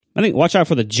I think watch out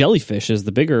for the jellyfish is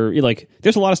the bigger, like,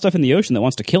 there's a lot of stuff in the ocean that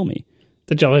wants to kill me.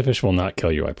 The jellyfish will not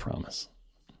kill you, I promise.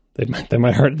 They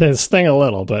might hurt, they sting a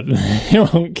little, but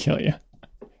it won't kill you.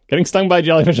 Getting stung by a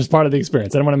jellyfish is part of the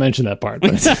experience. I don't want to mention that part,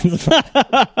 but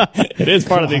it is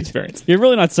part of the experience. You're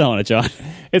really not selling it, John.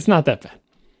 It's not that bad.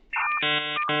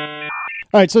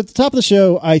 All right, so at the top of the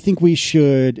show, I think we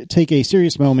should take a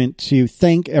serious moment to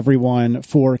thank everyone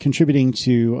for contributing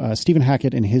to Stephen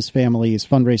Hackett and his family's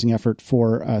fundraising effort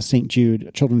for St.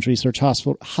 Jude Children's Research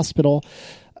Hospital.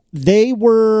 They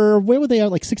were, where were they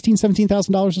at, like $16,000,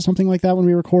 $17,000 or something like that when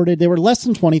we recorded? They were less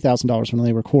than $20,000 when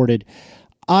they recorded.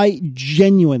 I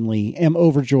genuinely am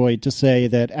overjoyed to say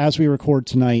that as we record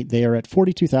tonight, they are at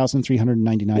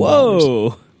 $42,399.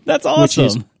 Whoa, that's awesome. Which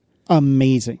is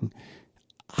amazing.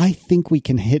 I think we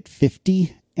can hit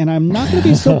 50, and I'm not going to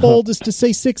be so bold as to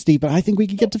say 60, but I think we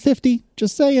can get to 50.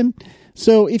 Just saying.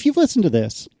 So if you've listened to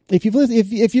this, if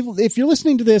you're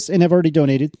listening to this and have already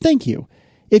donated, thank you.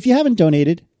 If you haven't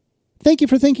donated, thank you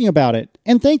for thinking about it,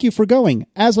 and thank you for going,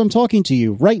 as I'm talking to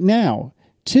you right now,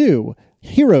 to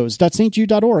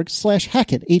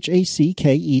heroes.stjude.org/Hackett,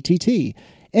 Hackett,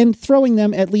 and throwing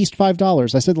them at least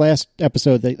 $5. I said last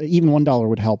episode that even $1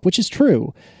 would help, which is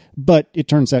true. But it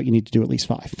turns out you need to do at least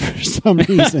 $5 for some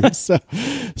reason.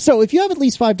 So if you have at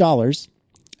least $5,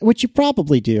 which you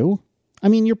probably do, I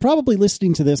mean, you're probably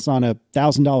listening to this on a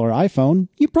 $1,000 iPhone.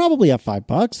 You probably have $5.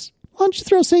 Why don't you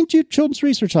throw St. Jude Children's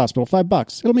Research Hospital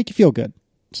 $5? It'll make you feel good.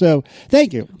 So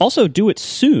thank you. Also, do it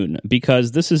soon,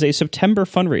 because this is a September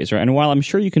fundraiser. And while I'm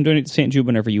sure you can donate to St. Jude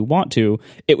whenever you want to,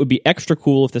 it would be extra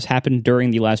cool if this happened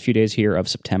during the last few days here of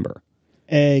September.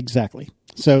 Exactly.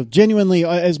 So genuinely,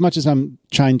 as much as I'm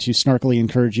trying to snarkily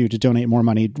encourage you to donate more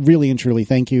money, really and truly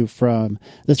thank you from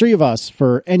the three of us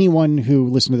for anyone who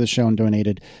listened to this show and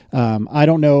donated. I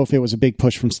don't know if it was a big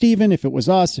push from Stephen, if it was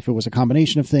us, if it was a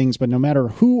combination of things, but no matter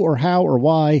who or how or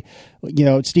why, you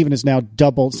know, Stephen has now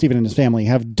doubled, Stephen and his family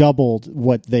have doubled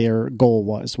what their goal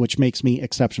was, which makes me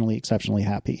exceptionally, exceptionally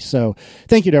happy. So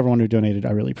thank you to everyone who donated.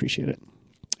 I really appreciate it.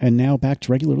 And now back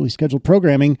to regularly scheduled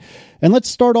programming. And let's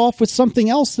start off with something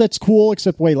else that's cool,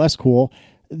 except way less cool.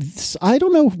 I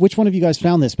don't know which one of you guys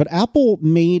found this, but Apple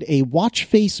made a watch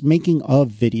face making of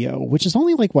video, which is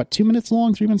only like, 2 minutes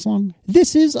long, 3 minutes long?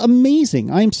 This is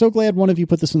amazing. I'm so glad one of you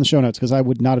put this in the show notes, because I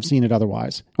would not have seen it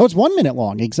otherwise. Oh, it's 1 minute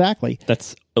long. Exactly.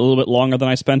 That's a little bit longer than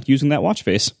I spent using that watch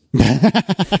face.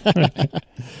 It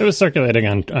was circulating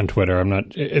on Twitter.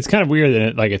 It's kind of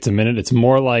weird that it's a minute. It's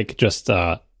more like just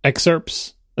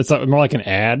excerpts. It's more like an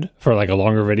ad for like a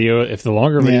longer video. If the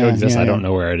longer video exists, I don't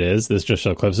know where it is. This just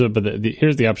shows clips of it. But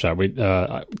here's the upshot. We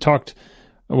talked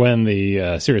when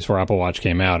the Series 4 Apple Watch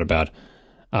came out about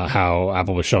how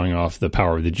Apple was showing off the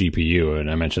power of the GPU. And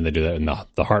I mentioned they do that in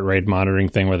the heart rate monitoring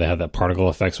thing where they have that particle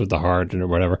effects with the heart or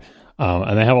whatever.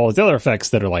 And they have all these other effects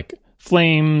that are like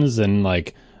flames and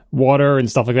like water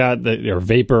and stuff like that are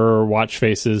vapor watch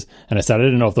faces. And I said I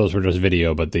didn't know if those were just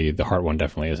video, but the heart one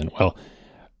definitely isn't. Well,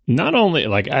 not only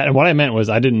what I meant was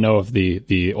I didn't know if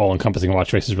the all-encompassing watch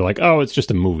faces were like, oh, it's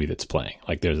just a movie that's playing.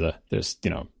 Like there's a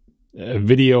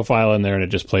video file in there and it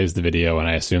just plays the video, and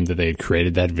I assumed that they had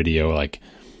created that video like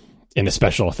in a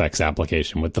special effects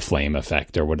application with the flame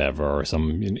effect or whatever, or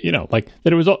some like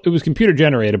that it was computer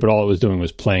generated, but all it was doing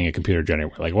was playing a computer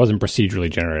generated. Like it wasn't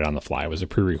procedurally generated on the fly. It was a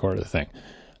pre-recorded thing.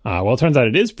 Well, it turns out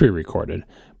it is pre-recorded,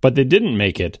 but they didn't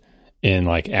make it in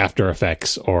like After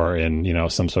Effects or in,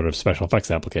 some sort of special effects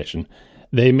application.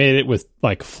 They made it with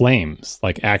like flames,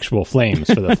 like actual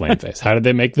flames for the flame face. How did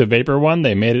they make the vapor one?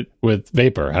 They made it with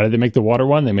vapor. How did they make the water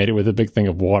one? They made it with a big thing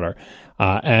of water.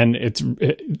 And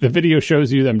the video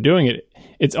shows you them doing it.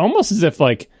 It's almost as if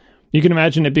like you can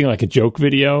imagine it being like a joke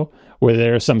video where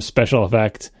there's some special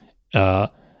effect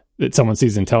that someone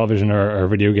sees in television or a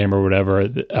video game or whatever,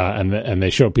 and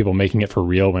they show people making it for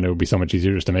real when it would be so much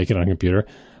easier just to make it on a computer.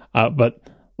 But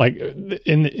like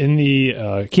in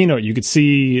the keynote, you could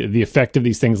see the effect of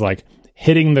these things like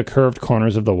hitting the curved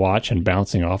corners of the watch and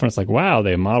bouncing off. And it's like, wow,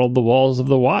 they modeled the walls of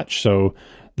the watch. So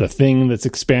the thing that's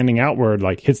expanding outward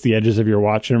like hits the edges of your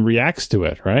watch and reacts to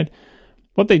it, right?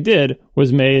 What they did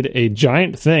was made a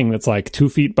giant thing that's like 2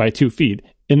 feet by 2 feet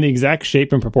in the exact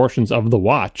shape and proportions of the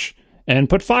watch, and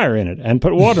put fire in it, and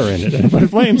put water in it, and put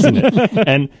flames in it.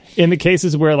 And in the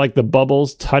cases where like the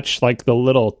bubbles touch like the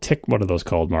little tick, what are those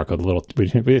called, Marco? The little, we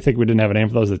think we didn't have a name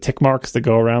for those, the tick marks that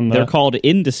go around They're called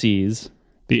indices.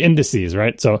 The indices,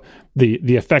 right? So the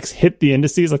effects hit the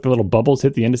indices, like the little bubbles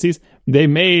hit the indices. They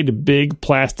made big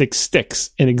plastic sticks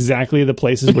in exactly the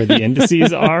places where the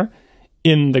indices are,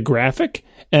 in the graphic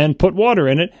and put water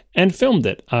in it and filmed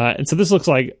it. And so this looks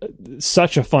like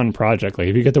such a fun project. Like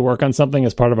if you get to work on something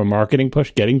as part of a marketing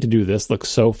push, getting to do this looks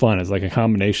so fun. It's like a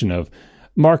combination of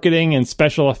marketing and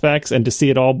special effects, and to see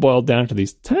it all boiled down to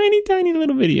these tiny, tiny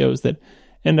little videos that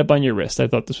end up on your wrist. I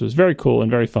thought this was very cool and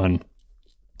very fun.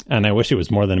 And I wish it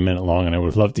was more than a minute long, and I would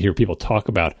have loved to hear people talk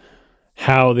about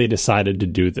how they decided to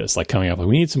do this, like coming up like,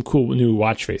 we need some cool new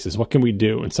watch faces. What can we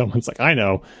do? And someone's like, I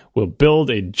know, we'll build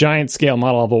a giant scale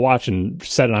model of a watch and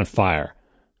set it on fire.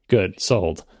 Good,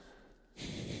 sold.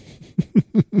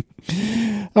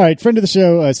 All right, friend of the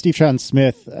show, Steve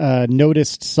Troughton-Smith,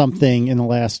 noticed something in the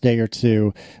last day or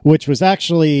two, which was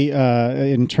actually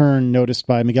in turn noticed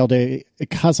by Miguel de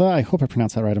Icaza. I hope I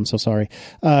pronounced that right. I'm so sorry.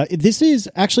 This is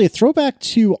actually a throwback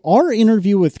to our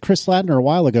interview with Chris Latner a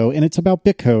while ago, and it's about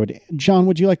Bitcode. John,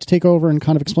 would you like to take over and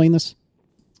kind of explain this?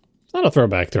 It's not a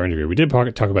throwback to our interview. We did talk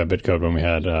about Bitcode when we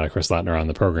had Chris Latner on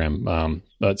the program.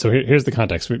 But so here's the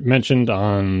context. We mentioned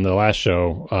on the last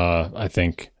show, I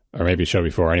think, or maybe a show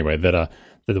before anyway, that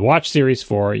the Watch Series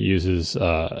 4 uses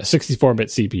a 64-bit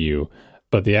CPU,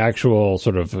 but the actual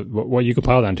sort of what you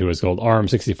compile down to is called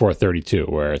ARM6432,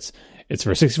 where it's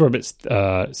for 64-bit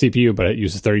CPU, but it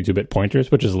uses 32-bit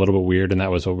pointers, which is a little bit weird, and that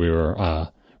was what we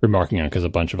were remarking on because a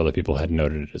bunch of other people had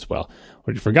noted it as well.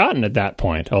 What we'd forgotten at that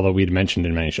point, although we'd mentioned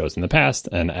in many shows in the past,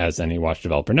 and as any watch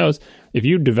developer knows, if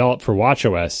you develop for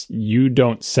watchOS, you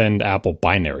don't send Apple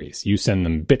binaries. You send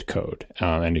them bitcode.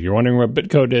 And if you're wondering what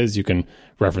bitcode is, you can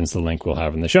reference the link we'll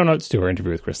have in the show notes to our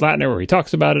interview with Chris Latner, where he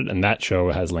talks about it, and that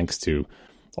show has links to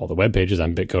all the web pages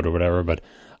on bitcode or whatever. But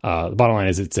the bottom line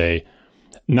is it's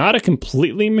not a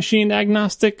completely machine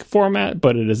agnostic format,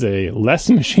 but it is a less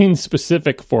machine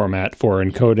specific format for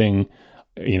encoding,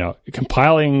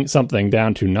 compiling something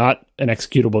down to not an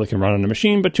executable that can run on a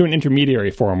machine, but to an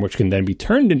intermediary form, which can then be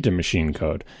turned into machine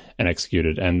code and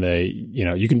executed. And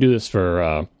you can do this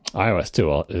for iOS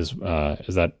too.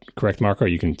 Is that correct, Marco?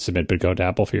 You can submit bitcode to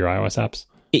Apple for your iOS apps?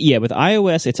 Yeah, with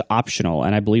iOS, it's optional.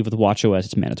 And I believe with watchOS,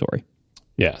 it's mandatory.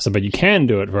 Yeah. But you can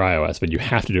do it for iOS, but you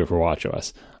have to do it for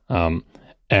watchOS.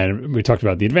 And we talked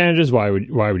about the advantages. Why would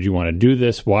you want to do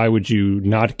this? Why would you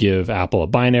not give Apple a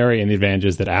binary? And the advantage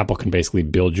is that Apple can basically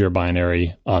build your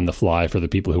binary on the fly for the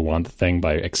people who want the thing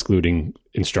by excluding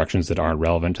instructions that aren't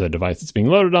relevant to the device it's being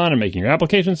loaded on and making your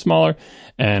application smaller.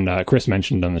 And Chris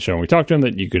mentioned on the show when we talked to him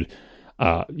that you could,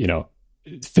 when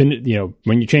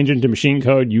you change it into machine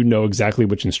code, you know exactly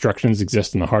which instructions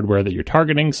exist in the hardware that you're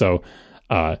targeting. So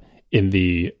in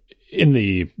the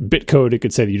bitcode, it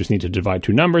could say that you just need to divide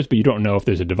two numbers, but you don't know if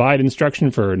there's a divide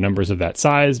instruction for numbers of that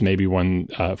size. Maybe one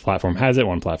platform has it,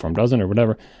 one platform doesn't, or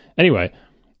whatever. Anyway,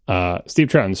 Steve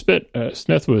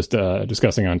Troughton-Smith was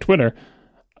discussing on Twitter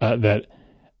that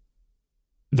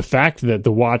the fact that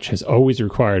the watch has always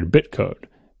required bitcode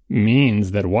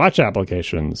means that watch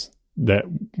applications that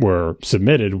were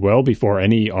submitted well before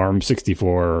any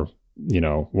ARM64,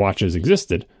 watches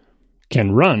existed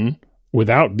can run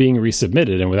without being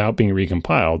resubmitted and without being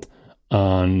recompiled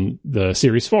on the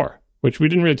Series 4, which we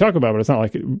didn't really talk about, but it's not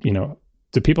like,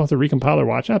 do people have to recompile their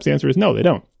watch apps? The answer is no, they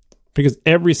don't. Because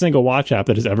every single watch app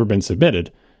that has ever been submitted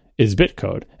is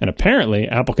bitcode. And apparently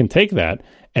Apple can take that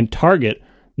and target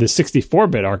the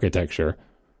 64-bit architecture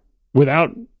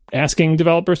without asking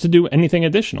developers to do anything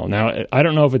additional. Now, I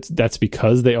don't know if that's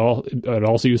because it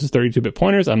also uses 32-bit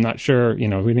pointers. I'm not sure. We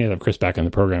need to have Chris back on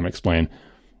the program explain,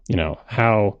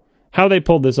 how they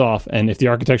pulled this off, and if the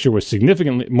architecture was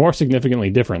more significantly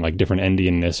different, like different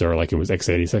endianness, or like it was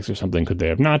x86 or something, could they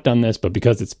have not done this? But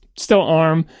because it's still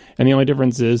ARM, and the only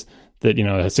difference is that, it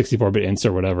has 64-bit ints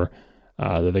or whatever,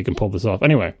 that they can pull this off.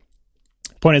 Anyway,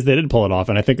 point is they did pull it off,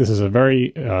 and I think this is a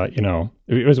very,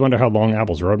 we always wonder how long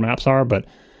Apple's roadmaps are, but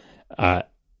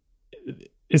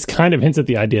it's kind of hints at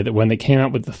the idea that when they came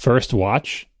out with the first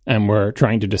watch and were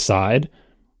trying to decide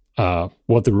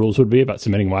what the rules would be about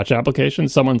submitting watch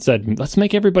applications, someone said, let's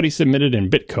make everybody submit it in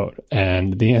bitcode.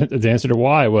 And the answer to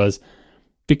why was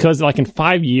because like in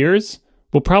 5 years,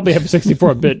 we'll probably have a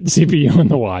 64-bit CPU in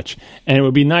the watch. And it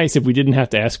would be nice if we didn't have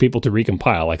to ask people to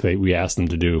recompile like we asked them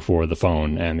to do for the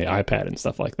phone and the iPad and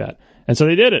stuff like that. And so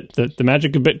they did it. The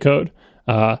magic of bitcode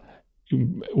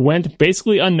went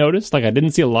basically unnoticed. Like I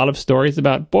didn't see a lot of stories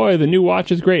about, boy, the new watch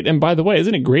is great. And by the way,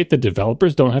 isn't it great that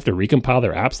developers don't have to recompile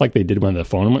their apps like they did when the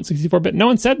phone went 64-bit? No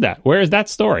one said that. Where is that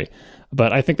story?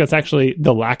 But I think that's actually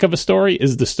the lack of a story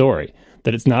is the story.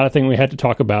 That it's not a thing we had to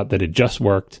talk about, that it just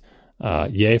worked.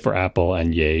 Yay for Apple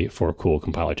and yay for cool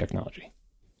compiler technology.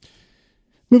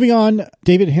 Moving on,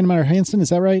 David Hannemeyer Hansen, is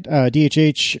that right?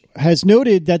 DHH has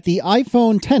noted that the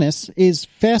iPhone XS is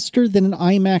faster than an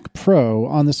iMac Pro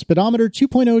on the Speedometer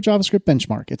 2.0 JavaScript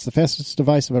benchmark. It's the fastest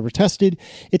device I've ever tested.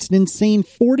 It's an insane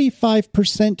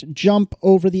 45% jump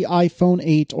over the iPhone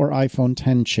 8 or iPhone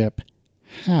 10 chip.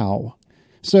 How?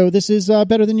 So this is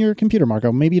better than your computer,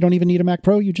 Marco. Maybe you don't even need a Mac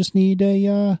Pro. You just need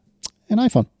an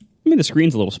iPhone. I mean, the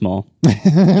screen's a little small.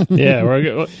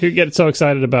 Yeah, you get so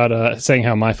excited about saying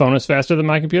how my phone is faster than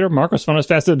my computer. Marco's phone is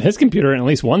faster than his computer in at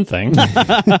least one thing.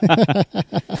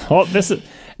 Well,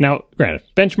 now, granted,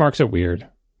 benchmarks are weird.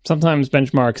 Sometimes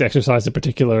benchmarks exercise a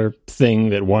particular thing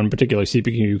that one particular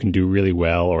CPU can do really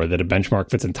well, or that a benchmark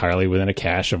fits entirely within a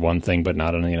cache of one thing, but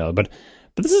not on another. But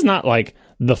this is not like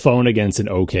the phone against an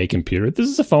okay computer. This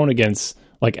is a phone against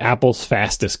like Apple's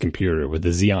fastest computer with the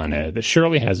Xeon in it that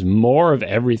surely has more of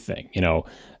everything.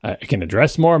 It can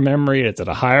address more memory. It's at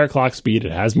a higher clock speed.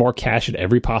 It has more cache at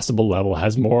every possible level.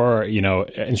 Has more,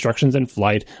 instructions in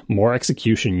flight, more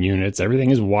execution units.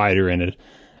 Everything is wider in it.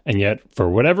 And yet, for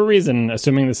whatever reason,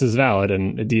 assuming this is valid,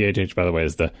 and DHH, by the way,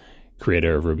 is the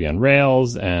creator of Ruby on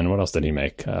Rails, and what else did he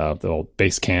make? The old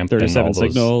Basecamp. 37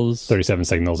 Signals. 37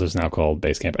 Signals is now called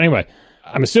Basecamp. Anyway,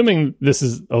 I'm assuming this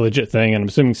is a legit thing, and I'm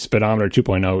assuming Speedometer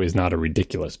 2.0 is not a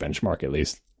ridiculous benchmark, at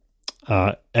least.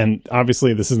 And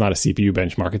obviously, this is not a CPU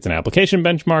benchmark. It's an application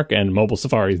benchmark, and mobile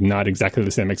Safari is not exactly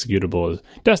the same executable as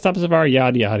desktop Safari,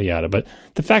 yada, yada, yada. But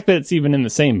the fact that it's even in the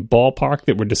same ballpark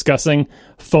that we're discussing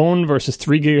phone versus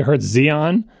 3 gigahertz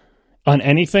Xeon on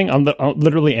anything, on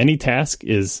literally any task,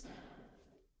 is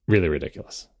really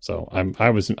ridiculous. So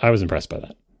I was impressed by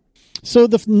that. So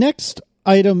the next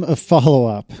item of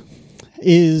follow-up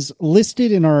is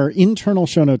listed in our internal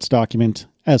show notes document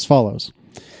as follows.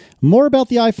 More about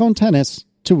the iPhone XS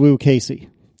to woo Casey.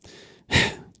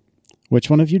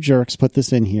 Which one of you jerks put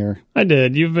this in here? I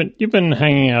did. You've been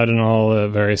hanging out in all the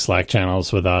various Slack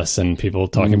channels with us and people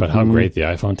talking about how great the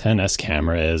iPhone XS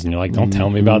camera is, and you're like, "Don't tell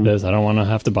me about this. I don't want to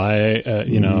have to buy.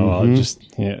 I'll just."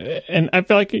 And I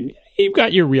feel like you've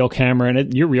got your real camera,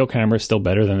 and your real camera is still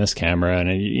better than this camera, and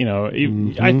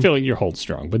I feel like you're hold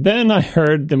strong. But then I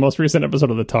heard the most recent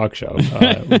episode of the talk show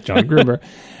with John Gruber,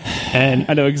 and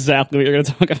I know exactly what you're going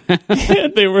to talk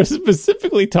about. They were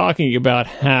specifically talking about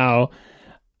how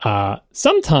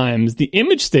sometimes the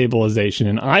image stabilization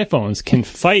in iPhones can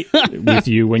fight with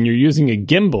you when you're using a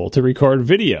gimbal to record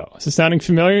video. Is this sounding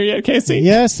familiar yet, Casey?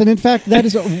 Yes, and in fact, that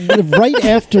is right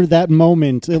after that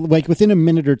moment, like within a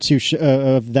minute or two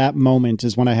of that moment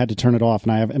is when I had to turn it off,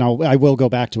 and I will go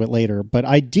back to it later. But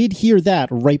I did hear that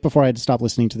right before I had to stop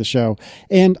listening to the show,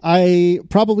 and I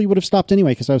probably would have stopped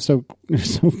anyway because I was so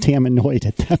damn annoyed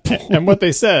at that point. And what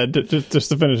they said, just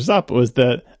to finish this up, was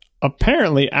that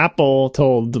apparently Apple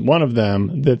told one of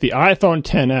them that the iPhone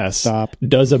XS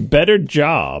does a better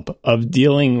job of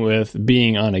dealing with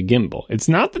being on a gimbal. It's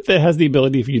not that it has the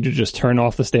ability for you to just turn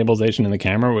off the stabilization in the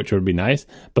camera, which would be nice,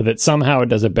 but that somehow it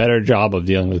does a better job of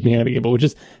dealing with being on a gimbal, which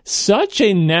is such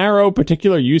a narrow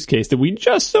particular use case that we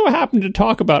just so happened to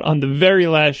talk about on the very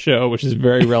last show, which is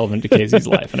very relevant to Casey's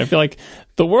life. And I feel like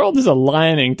the world is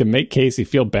aligning to make Casey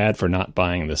feel bad for not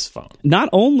buying this phone. Not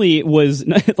only is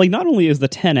the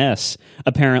XS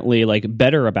apparently like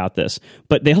better about this,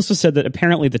 but they also said that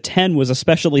apparently the 10 was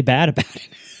especially bad about it.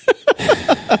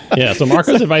 Yeah, so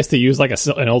Marco's advice to use like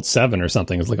an old 7 or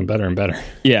something is looking better and better.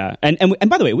 Yeah, and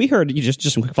by the way, we heard,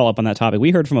 just a quick follow up on that topic.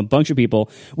 We heard from a bunch of people.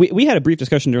 We had a brief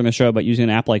discussion during the show about using an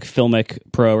app like Filmic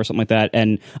Pro or something like that,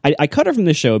 and I cut it from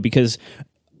this show because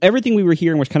everything we were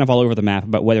hearing was kind of all over the map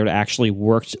about whether it actually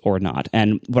worked or not.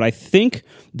 And what I think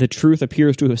the truth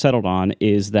appears to have settled on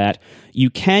is that you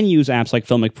can use apps like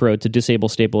Filmic Pro to disable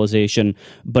stabilization,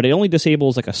 but it only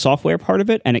disables like a software part of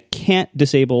it, and it can't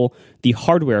disable the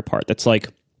hardware part that's like,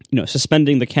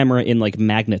 suspending the camera in like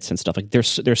magnets and stuff. Like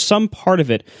there's some part of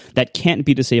it that can't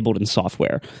be disabled in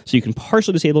software. So you can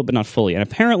partially disable it, but not fully. And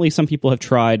apparently some people have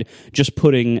tried just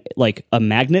putting like a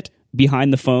magnet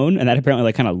behind the phone, and that apparently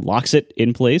like kind of locks it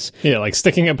in place. Yeah, like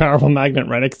sticking a powerful magnet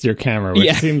right next to your camera, which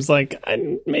seems like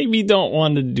I maybe don't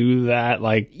want to do that.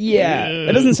 Like,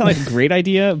 it doesn't sound like a great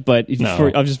idea, but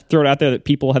I'll just throw it out there that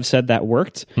people have said that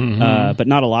worked, but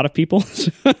not a lot of people.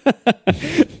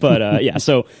 But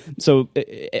so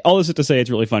all this is to say, it's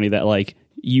really funny that like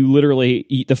you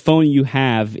literally the phone you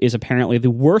have is apparently the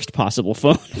worst possible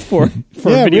phone for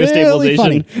video really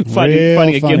stabilization, finding a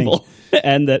funny. gimbal.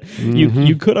 And that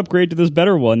you could upgrade to this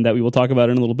better one that we will talk about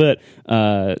in a little bit.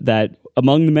 That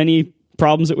among the many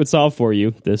problems it would solve for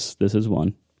you, this is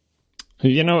one.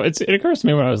 You know, it occurs to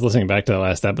me when I was listening back to the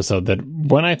last episode that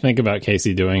when I think about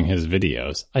Casey doing his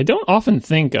videos, I don't often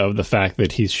think of the fact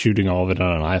that he's shooting all of it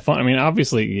on an iPhone. I mean,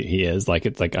 obviously he is. Like,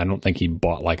 it's like, I don't think he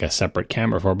bought like a separate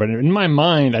camera for it, but in my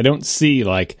mind, I don't see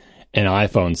like an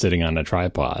iPhone sitting on a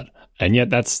tripod. And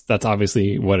yet that's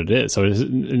obviously what it is. So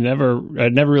I'd never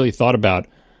really thought about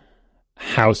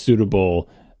how suitable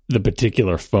the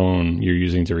particular phone you're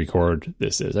using to record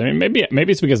this is. I mean,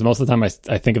 maybe it's because most of the time I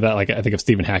think of that, like I think of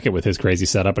Stephen Hackett with his crazy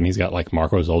setup, and he's got like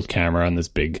Marco's old camera and this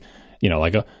big, you know,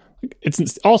 like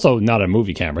it's also not a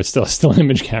movie camera. It's still an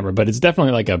image camera, but it's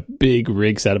definitely like a big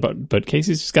rig setup. But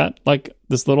Casey's just got like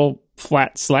this little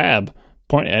flat slab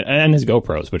point, and his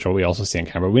GoPros, which we also see on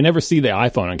camera. We never see the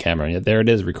iPhone on camera, and yet there it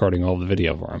is recording all the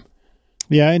video for him.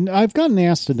 Yeah, and I've gotten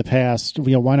asked in the past,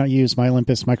 why not use my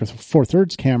Olympus Micro Four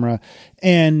Thirds camera?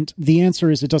 And the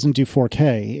answer is it doesn't do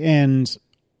 4K. And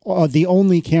the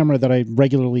only camera that I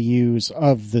regularly use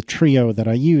of the trio that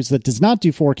I use that does not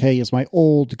do 4K is my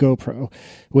old GoPro,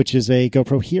 which is a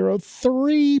GoPro Hero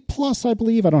 3 Plus, I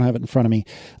believe. I don't have it in front of me.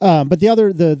 But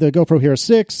the GoPro Hero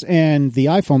 6 and the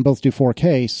iPhone both do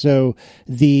 4K. So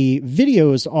the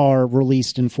videos are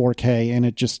released in 4K, and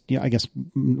it just, I guess,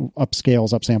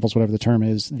 upsamples, whatever the term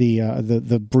is,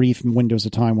 the brief windows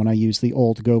of time when I use the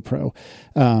old GoPro.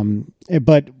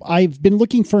 But I've been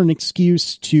looking for an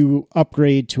excuse to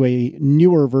upgrade to a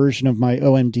newer version of my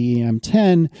OMD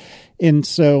M10, and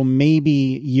so maybe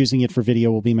using it for video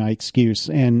will be my excuse,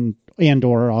 and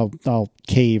or I'll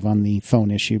cave on the phone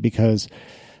issue, because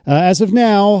as of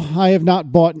now, I have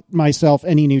not bought myself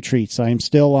any new treats. I am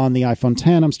still on the iPhone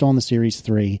 10. I'm still on the Series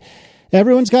 3.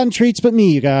 Everyone's gotten treats but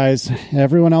me, you guys.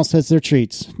 Everyone else has their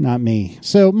treats, not me.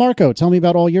 So, Marco, tell me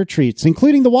about all your treats,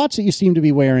 including the watch that you seem to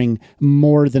be wearing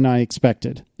more than I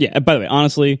expected. Yeah, by the way,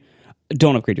 honestly,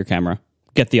 don't upgrade your camera.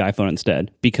 Get the iPhone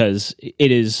instead, because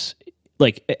it is,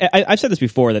 like, I've said this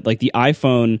before, that, like, the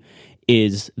iPhone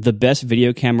is the best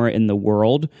video camera in the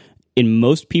world in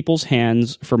most people's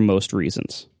hands for most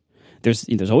reasons.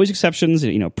 There's always exceptions.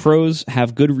 You know, pros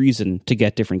have good reason to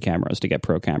get different cameras, to get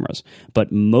pro cameras.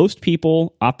 But most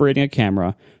people operating a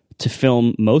camera to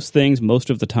film most things most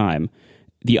of the time,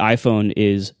 the iPhone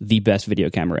is the best video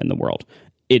camera in the world.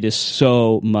 It is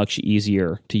so much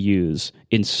easier to use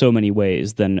in so many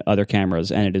ways than other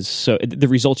cameras, and the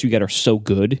results you get are so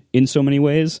good in so many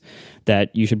ways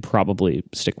that you should probably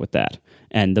stick with that.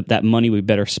 And that money would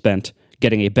be better spent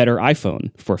getting a better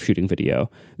iPhone for shooting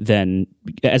video than,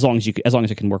 as long as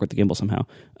it can work with the gimbal somehow,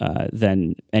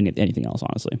 than anything else,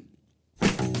 honestly.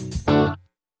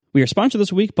 We are sponsored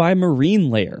this week by Marine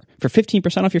Layer. For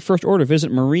 15% off your first order,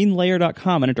 visit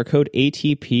marinelayer.com and enter code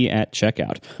ATP at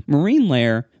checkout. Marine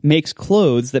Layer makes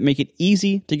clothes that make it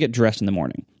easy to get dressed in the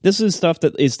morning. This is stuff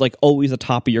that is like always the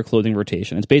top of your clothing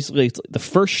rotation. It's basically the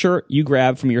first shirt you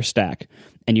grab from your stack,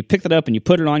 and you pick it up and you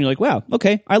put it on. You're like, wow,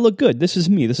 okay, I look good. This is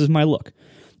me. This is my look.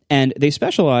 And they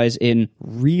specialize in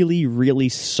really, really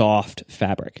soft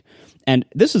fabric. And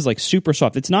this is like super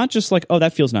soft. It's not just like, oh,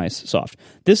 that feels nice, soft.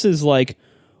 This is like,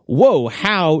 whoa,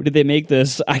 how did they make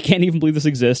this? I can't even believe this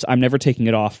exists. I'm never taking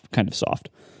it off kind of soft.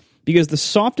 Because the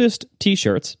softest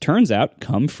t-shirts, turns out,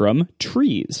 come from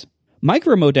trees.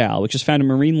 Micromodal, which is found in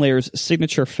Marine Layer's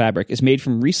signature fabric, is made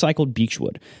from recycled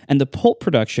beechwood, and the pulp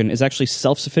production is actually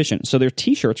self-sufficient, so their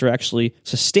t-shirts are actually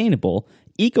sustainable,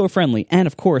 eco-friendly, and,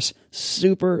 of course,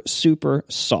 super, super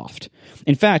soft.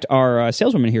 In fact, our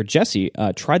saleswoman here, Jessie,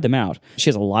 tried them out. She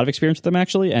has a lot of experience with them,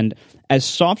 actually, and as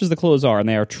soft as the clothes are, and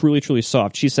they are truly, truly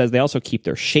soft, she says they also keep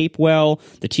their shape well,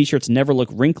 the t-shirts never look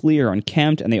wrinkly or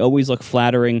unkempt, and they always look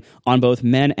flattering on both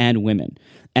men and women.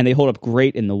 And they hold up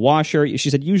great in the washer. She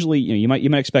said usually, you might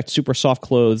expect super soft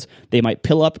clothes. They might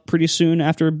pill up pretty soon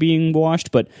after being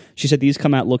washed, but she said these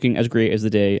come out looking as great as the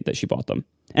day that she bought them.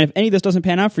 And if any of this doesn't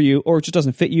pan out for you, or it just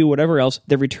doesn't fit you, whatever else,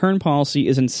 their return policy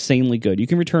is insanely good. You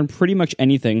can return pretty much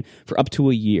anything for up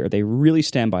to a year. They really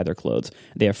stand by their clothes.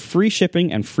 They have free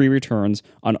shipping and free returns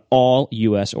on all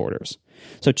U.S. orders.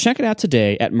 So check it out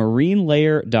today at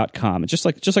marinelayer.com. It's just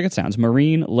like it sounds,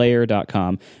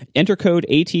 marinelayer.com. Enter code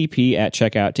ATP at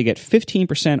checkout to get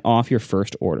 15% off your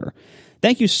first order.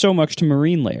 Thank you so much to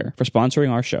Marine Layer for sponsoring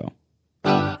our show.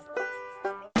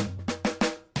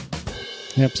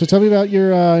 Yep. So tell me about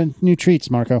your new treats,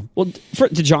 Marco. Well,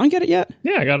 did John get it yet?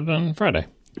 Yeah, I got it on Friday.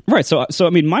 Right. So I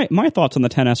mean, my thoughts on the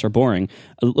 10S are boring.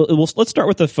 Let's start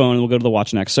with the phone, and we'll go to the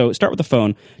watch next. So start with the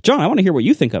phone. John, I want to hear what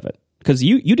you think of it, because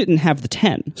you didn't have the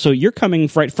 10. So you're coming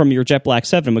right from your Jet Black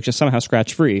 7, which is somehow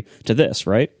scratch-free, to this,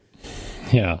 right?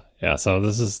 Yeah. So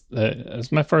this is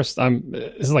it's my first.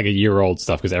 This is like a year-old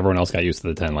stuff, because everyone else got used to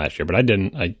the 10 last year, but I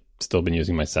didn't. I still been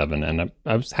using my 7, and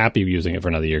I was happy using it for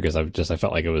another year because I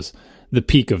felt like it was the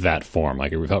peak of that form.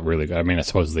 Like it felt really good. I mean,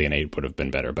 supposedly an 8 would have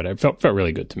been better, but it felt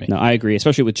really good to me. No, I agree,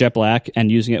 especially with Jet Black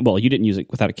and using it. Well, you didn't use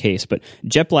it without a case, but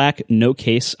Jet Black, no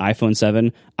case, iPhone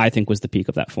 7, I think was the peak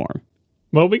of that form.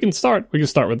 Well, we can start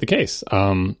with the case.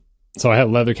 So I had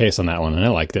a leather case on that one, and I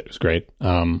liked it. It was great.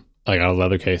 I got a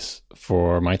leather case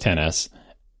for my 10S.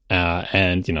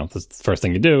 And, you know, the first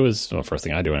thing you do is, well, first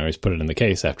thing I do anyways, put it in the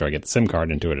case after I get the SIM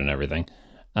card into it and everything.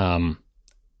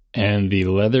 And the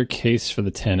leather case for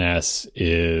the 10S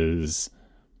is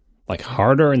like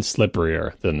harder and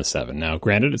slipperier than the 7. Now,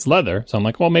 granted, it's leather, so I'm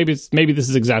like, well, maybe this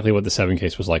is exactly what the 7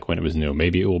 case was like when it was new.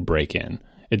 Maybe it will break in.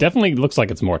 It definitely looks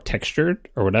like it's more textured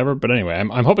or whatever, but anyway,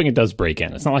 I'm hoping it does break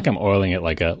in. It's not like I'm oiling it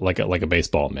like a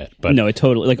baseball mitt. But no, it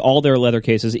totally, like all their leather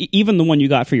cases, even the one you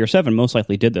got for your 7 most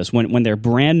likely did this. When they're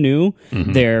brand new,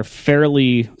 they're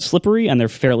fairly slippery and they're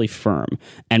fairly firm.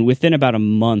 And within about a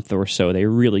month or so, they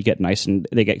really get nice and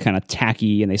they get kind of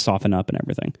tacky and they soften up and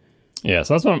everything. Yeah,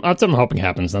 so that's what I'm hoping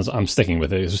happens. I'm sticking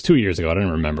with it. It was 2 years ago. I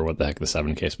didn't remember what the heck the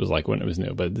 7 case was like when it was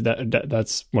new, but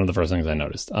that's one of the first things I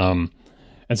noticed.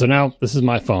 And so now this is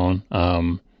my phone.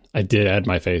 I did add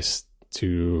my face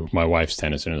to my wife's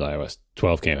 10 as soon as iOS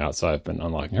 12 came out, so I've been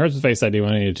unlocking hers with Face ID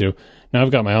when I needed to. Now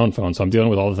I've got my own phone, so I'm dealing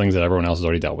with all the things that everyone else has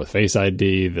already dealt with. Face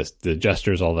ID, the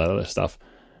gestures, all that other stuff.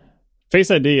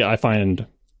 Face ID I find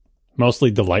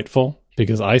mostly delightful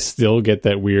because I still get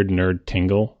that weird nerd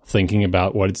tingle thinking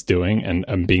about what it's doing, and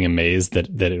I'm being amazed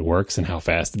that it works and how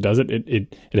fast it does it.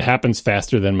 It happens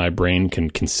faster than my brain can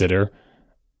consider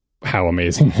how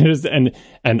amazing it is, and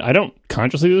I don't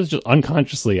consciously do this, just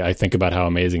unconsciously I think about how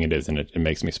amazing it is, and it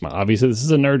makes me smile. Obviously this is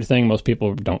a nerd thing, most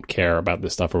people don't care about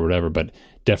this stuff or whatever, but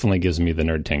definitely gives me the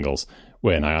nerd tingles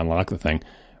when I unlock the thing.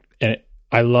 And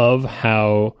I love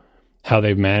how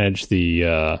they've managed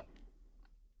the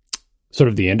sort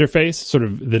of the interface, sort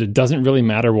of that it doesn't really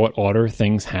matter what order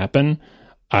things happen.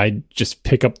 I just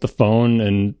pick up the phone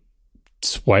and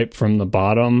swipe from the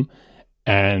bottom,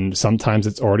 and sometimes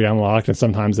it's already unlocked and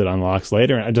sometimes it unlocks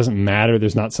later, and it doesn't matter.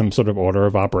 There's not some sort of order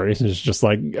of operations. It's just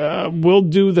like, we'll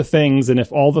do the things, and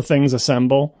if all the things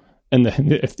assemble, and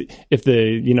if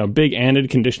the big AND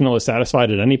conditional is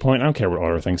satisfied at any point, I don't care what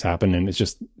order things happen, and it's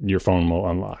just your phone will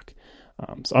unlock.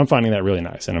 So I'm finding that really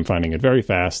nice, and I'm finding it very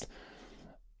fast.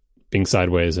 Being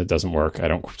sideways, it doesn't work.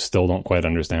 I still don't quite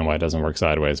understand why it doesn't work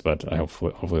sideways, but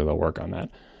hopefully they'll work on that.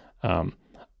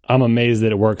 I'm amazed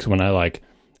that it works when I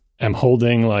am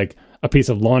holding like a piece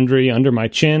of laundry under my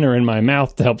chin or in my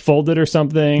mouth to help fold it or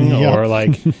something, Yep. or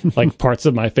like parts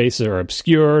of my face are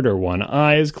obscured, or one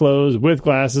eye is closed, with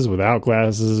glasses, without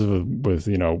glasses, with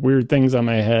weird things on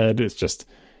my head. It's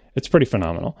pretty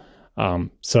phenomenal.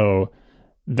 So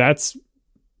that's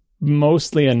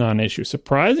mostly a non-issue.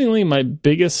 Surprisingly, my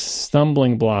biggest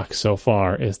stumbling block so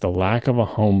far is the lack of a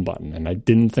home button, and I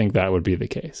didn't think that would be the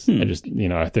case. I just,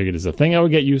 I figured it's a thing I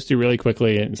would get used to really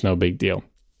quickly, and it's no big deal.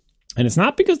 And it's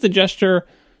not because the gesture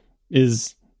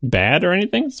is bad or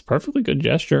anything. It's a perfectly good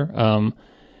gesture.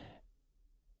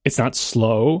 It's not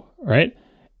slow, right?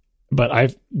 But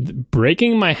I've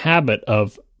breaking my habit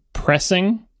of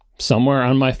pressing somewhere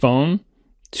on my phone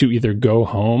to either go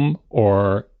home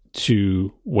or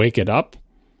to wake it up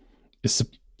is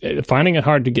finding it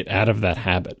hard to get out of that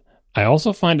habit. I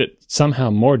also find it somehow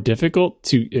more difficult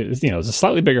to, it's a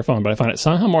slightly bigger phone, but I find it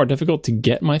somehow more difficult to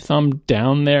get my thumb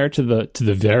down there to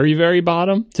the very, very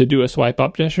bottom to do a swipe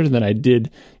up gesture than I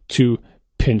did to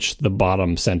pinch the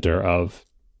bottom center of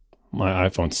my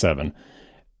iPhone 7.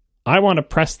 I want to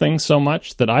press things so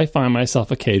much that I find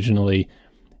myself occasionally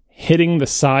hitting the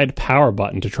side power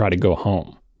button to try to go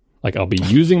home. Like I'll be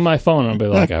using my phone and I'll be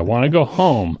like, I want to go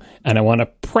home and I want to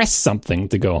press something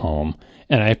to go home.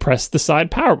 And I press the side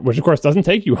power, which of course doesn't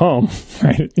take you home,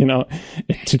 right?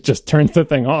 It just turns the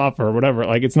thing off or whatever.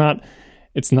 Like it's not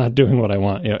doing what I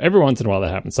want. Every once in a while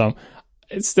that happens. So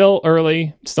it's still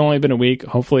early. It's still only been a week.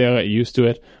 Hopefully I get used to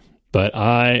it. But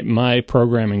my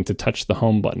programming to touch the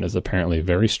home button is apparently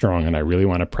very strong, and I really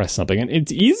want to press something. And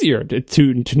it's easier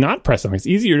to not press something. It's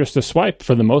easier just to swipe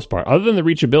for the most part. Other than the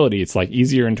reachability, it's like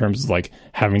easier in terms of like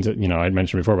having to, I'd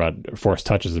mentioned before about force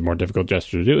touch is a more difficult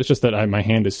gesture to do. It's just that my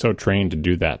hand is so trained to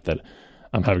do that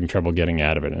I'm having trouble getting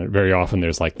out of it. And very often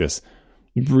there's like this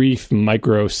brief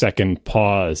microsecond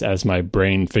pause as my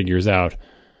brain figures out,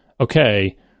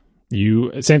 okay,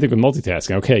 same thing with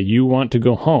multitasking. Okay, you want to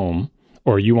go home,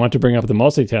 or you want to bring up the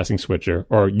multitasking switcher,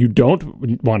 or you don't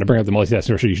want to bring up the multitasking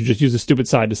switcher. You should just use a stupid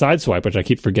side-to-side swipe, which I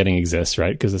keep forgetting exists,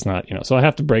 right? Because it's not, so I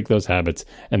have to break those habits,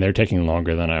 and they're taking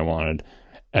longer than I wanted.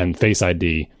 And Face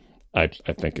ID, I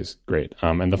think, is great.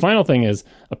 And the final thing is,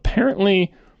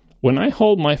 apparently, when I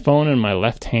hold my phone in my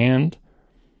left hand,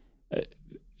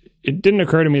 it didn't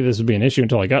occur to me this would be an issue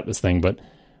until I got this thing, but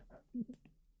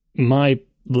my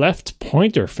left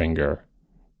pointer finger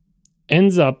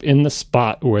ends up in the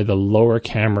spot where the lower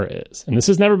camera is. And this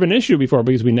has never been an issue before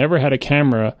because we never had a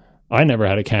camera. I never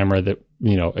had a camera that,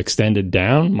 extended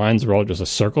down. Mine's were all just a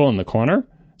circle in the corner.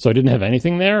 So I didn't have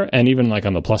anything there. And even like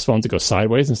on the Plus phones, it goes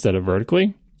sideways instead of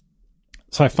vertically.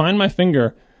 So I find my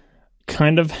finger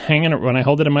kind of hanging, when I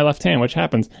hold it in my left hand, which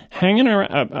happens, hanging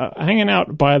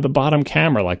out by the bottom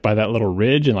camera, like by that little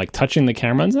ridge and like touching the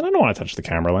camera lens. And I don't want to touch the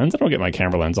camera lens. I don't get my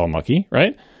camera lens all mucky,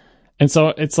 right? And so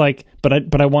it's like,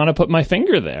 but I want to put my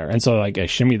finger there. And so like I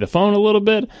shimmy the phone a little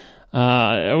bit.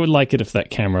 I would like it if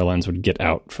that camera lens would get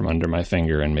out from under my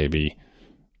finger and maybe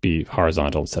be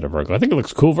horizontal instead of vertical. I think it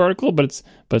looks cool vertical, but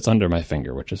it's under my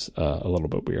finger, which is a little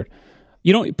bit weird.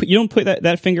 You don't put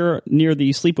that finger near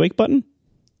the sleep wake button?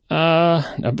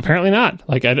 Apparently not.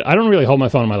 Like I don't really hold my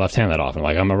phone in my left hand that often.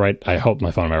 Like I hold my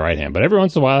phone in my right hand, but every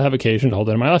once in a while I have occasion to hold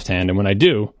it in my left hand, and when I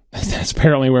do, that's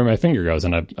apparently where my finger goes,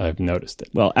 and I've noticed it.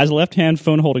 Well, as a left-hand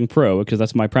phone holding pro, because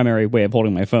that's my primary way of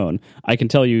holding my phone, I can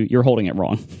tell you're holding it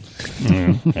wrong.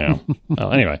 Yeah.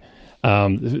 Well, anyway,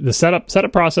 the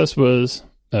setup process was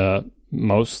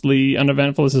mostly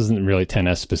uneventful. This isn't really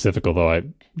 10S specific, although I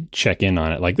check in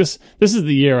on it. Like this is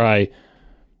the year I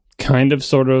kind of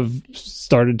sort of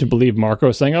started to believe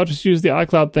Marco saying, "Oh, just use the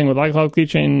iCloud thing with iCloud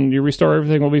Keychain. You restore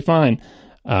everything will be fine."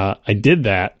 I did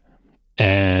that.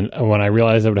 And when I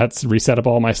realized I would have to reset up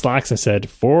all my Slacks, I said,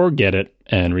 forget it,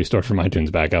 and restored from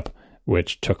iTunes backup,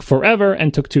 which took forever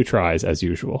and took 2 tries, as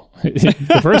usual.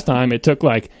 The first time, it took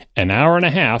like an hour and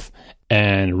a half,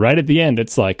 and right at the end,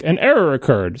 it's like, an error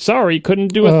occurred. Sorry,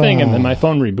 couldn't do a thing, and then my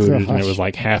phone rebooted, and it was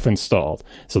like half installed.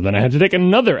 So then I had to take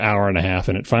another hour and a half,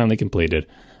 and it finally completed.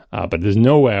 But there's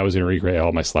no way I was going to recreate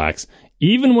all my Slacks.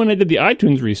 Even when I did the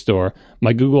iTunes restore,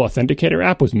 my Google Authenticator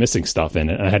app was missing stuff in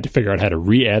it, and I had to figure out how to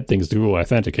re-add things to Google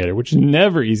Authenticator, which is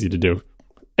never easy to do.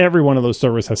 Every one of those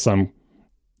servers has some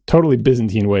totally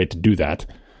Byzantine way to do that.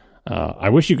 I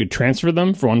wish you could transfer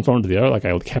them from one phone to the other, like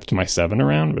I kept my 7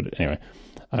 around, but anyway.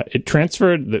 It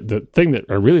transferred, the thing that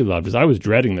I really loved is I was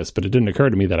dreading this, but it didn't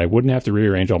occur to me that I wouldn't have to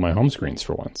rearrange all my home screens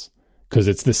for once. Because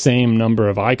it's the same number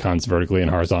of icons vertically and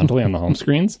horizontally on the home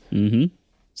screens. Mm-hmm.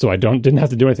 So I didn't have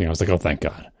to do anything. I was like, oh, thank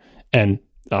God. And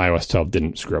iOS 12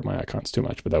 didn't screw up my icons too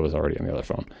much, but that was already on the other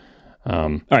phone.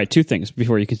 All right, 2 things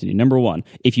before you continue. Number 1,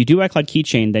 if you do iCloud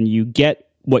Keychain, then you get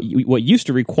what used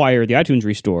to require the iTunes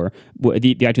restore,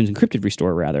 the iTunes encrypted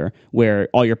restore, rather, where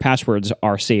all your passwords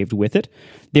are saved with it.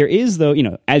 There is, though,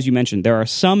 as you mentioned, there are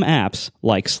some apps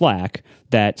like Slack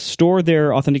that store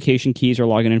their authentication keys or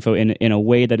login info in a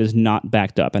way that is not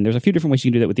backed up. And there's a few different ways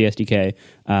you can do that with the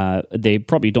SDK. They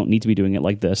probably don't need to be doing it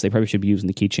like this. They probably should be using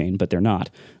the keychain, but they're not.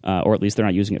 Or at least they're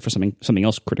not using it for something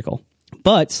else critical.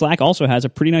 But Slack also has a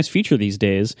pretty nice feature these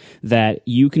days that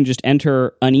you can just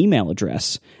enter an email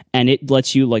address, and it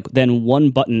lets you then one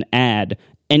button add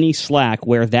any Slack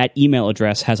where that email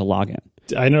address has a login.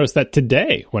 I noticed that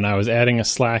today when I was adding a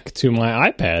Slack to my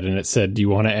iPad, and it said, do you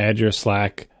want to add your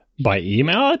Slack by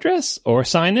email address or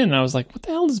sign in? And I was like, what the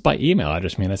hell does by email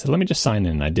address mean? I said, let me just sign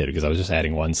in. And I did, because I was just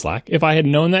adding one Slack. If I had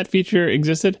known that feature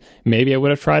existed, maybe I would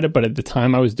have tried it. But at the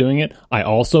time I was doing it, I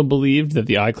also believed that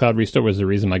the iCloud restore was the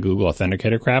reason my Google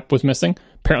Authenticator crap was missing.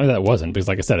 Apparently that wasn't, because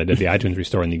like I said, I did the iTunes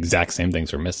restore and the exact same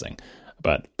things were missing.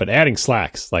 But adding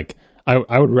Slacks,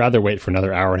 I would rather wait for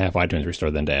another hour and a half iTunes restore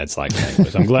than to add Slack.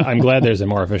 So I'm glad there's a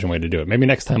more efficient way to do it. Maybe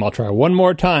next time I'll try one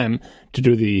more time to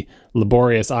do the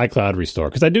laborious iCloud restore,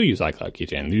 because I do use iCloud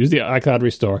Keychain. Use the iCloud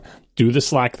restore, do the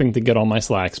Slack thing to get all my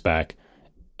Slacks back,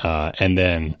 and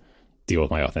then deal with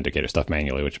my Authenticator stuff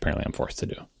manually, which apparently I'm forced to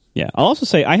do. Yeah, I'll also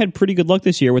say I had pretty good luck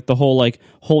this year with the whole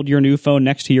hold your new phone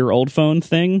next to your old phone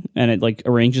thing, and it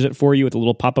arranges it for you with a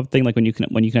little pop up thing when you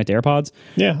connect AirPods.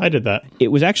 Yeah, I did that. It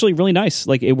was actually really nice.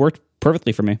 It worked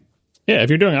perfectly for me. Yeah, if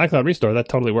you're doing iCloud restore, that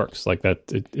totally works.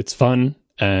 It's fun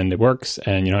and it works,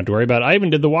 and you don't have to worry about it. I even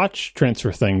did the watch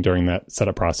transfer thing during that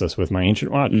setup process with my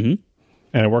ancient watch, and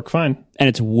it worked fine. And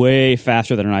it's way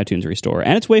faster than an iTunes restore,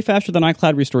 and it's way faster than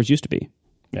iCloud restores used to be.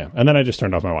 Yeah, and then I just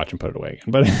turned off my watch and put it away again.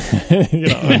 But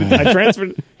I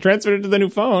transferred it to the new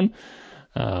phone.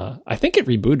 I think it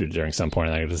rebooted during some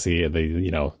point. I got to see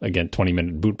the again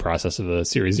 20-minute boot process of the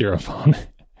Series 0 phone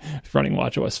running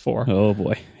WatchOS 4. Oh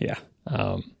boy, yeah.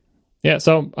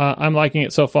 So I'm liking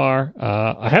it so far.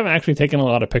 I haven't actually taken a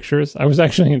lot of pictures. I was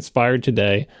actually inspired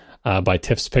today by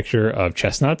Tiff's picture of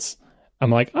chestnuts. I'm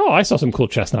like, oh, I saw some cool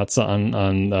chestnuts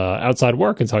on outside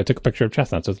work, and so I took a picture of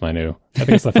chestnuts with my new. I think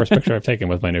it's the first picture I've taken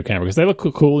with my new camera, because they look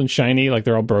cool and shiny, like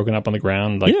they're all broken up on the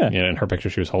ground. In her picture,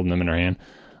 she was holding them in her hand.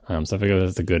 So I figure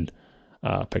that's a good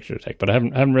picture to take. But I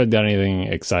haven't really done anything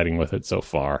exciting with it so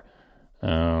far.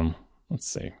 Let's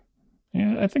see.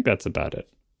 Yeah, I think that's about it.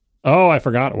 Oh, I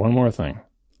forgot one more thing.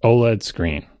 OLED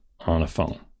screen on a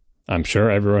phone. I'm sure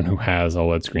everyone who has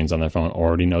OLED screens on their phone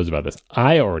already knows about this.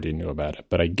 I already knew about it,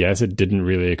 but I guess it didn't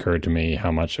really occur to me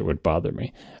how much it would bother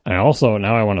me. And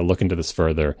now I want to look into this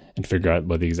further and figure out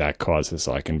what the exact cause is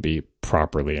so I can be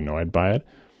properly annoyed by it.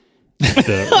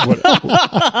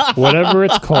 Whatever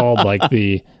it's called, like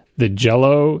the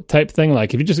Jello type thing.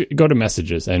 Like if you just go to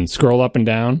messages and scroll up and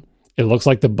down, it looks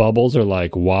like the bubbles are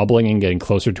like wobbling and getting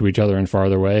closer to each other and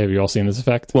farther away. Have you all seen this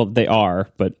effect? Well, they are,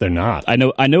 but they're not. I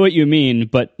know what you mean,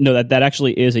 but no, that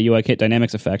actually is a UIKit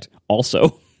Dynamics effect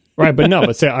also. Right, but no,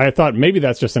 but say I thought maybe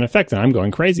that's just an effect and I'm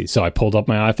going crazy. So I pulled up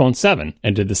my iPhone 7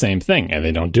 and did the same thing, and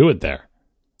they don't do it there.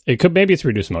 Maybe it's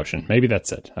reduced motion. Maybe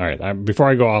that's it. All right, before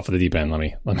I go off of the deep end, let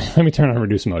me turn on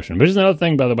reduced motion. Which is another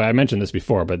thing, by the way. I mentioned this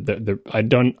before, but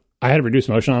I had reduced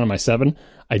motion on my 7.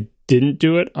 I didn't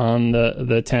do it on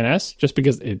the 10S just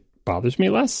because it bothers me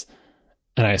less,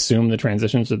 and I assume the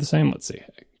transitions are the same. Let's see,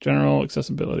 general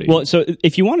accessibility. Well, so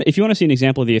if you want to see an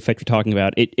example of the effect you're talking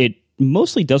about, it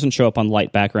mostly doesn't show up on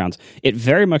light backgrounds. It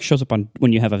very much shows up on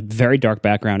when you have a very dark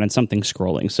background and something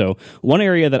scrolling. So one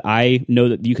area that I know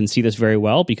that you can see this very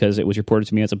well because it was reported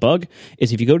to me as a bug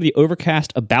is if you go to the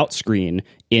Overcast About screen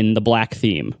in the black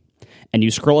theme and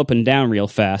you scroll up and down real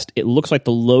fast, it looks like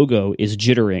the logo is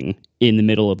jittering in the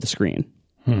middle of the screen.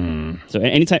 So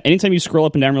anytime you scroll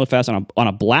up and down real fast on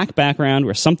a black background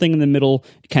where something in the middle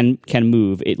can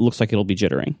move, it looks like it'll be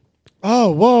jittering.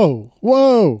 Oh,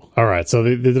 whoa. All right, so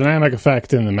the dynamic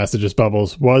effect in the messages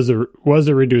bubbles was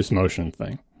a reduced motion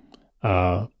thing.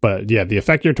 But yeah, the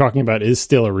effect you're talking about is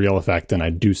still a real effect, and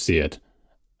I do see it.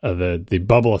 The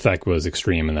bubble effect was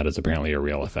extreme, and that is apparently a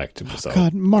real effect. So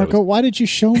God, Marco, why did you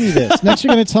show me this? Next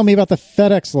you're going to tell me about the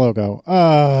FedEx logo.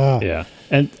 Yeah,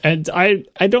 and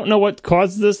I don't know what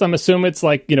caused this. I'm assuming it's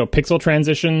like, pixel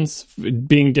transitions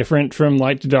being different from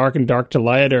light to dark and dark to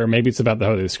light, or maybe it's about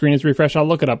how the screen is refreshed. I'll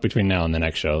look it up between now and the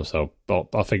next show, so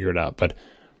I'll figure it out. But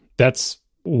that's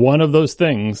one of those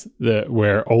things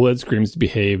where OLED screens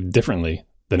behave differently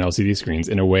than LCD screens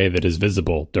in a way that is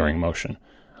visible during motion.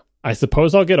 I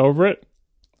suppose I'll get over it,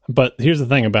 but here's the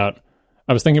thing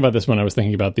I was thinking about this when I was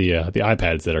thinking about the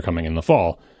iPads that are coming in the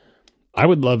fall. I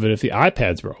would love it if the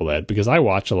iPads were OLED because I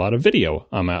watch a lot of video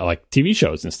on my, like TV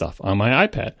shows and stuff on my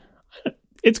iPad.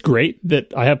 It's great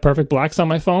that I have perfect blacks on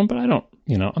my phone, but I don't,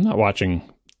 I'm not watching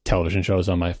television shows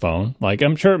on my phone. Like,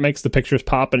 I'm sure it makes the pictures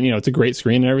pop and, it's a great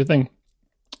screen and everything.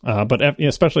 But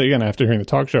especially again, after hearing the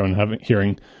talk show and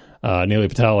hearing Neely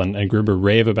Patel and Gruber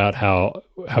rave about how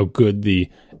good the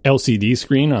LCD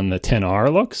screen on the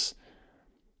 10R looks.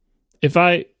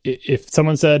 If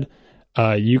someone said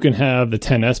you can have the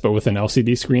 10S but with an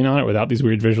LCD screen on it without these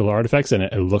weird visual artifacts and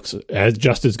it looks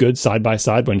just as good side by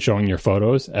side when showing your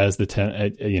photos as the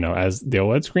as the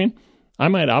OLED screen, I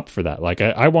might opt for that. Like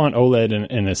I want OLED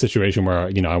in a situation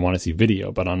where I want to see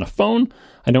video, but on a phone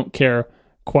I don't care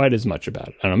quite as much about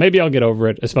it. I don't know. Maybe I'll get over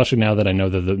it, especially now that I know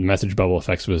that the message bubble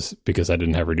effects was because I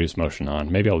didn't have reduced motion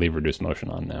on. Maybe I'll leave reduced motion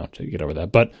on now to get over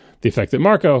that. But the effect that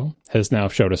Marco has now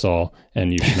showed us all,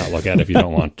 and you should not look at if you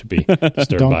don't want to be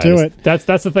disturbed don't by it. Do it.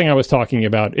 That's the thing I was talking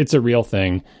about. It's a real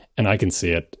thing, and I can see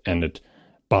it, and it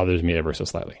bothers me ever so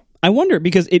slightly. I wonder,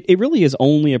 because it really is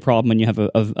only a problem when you have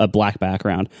a black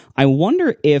background. I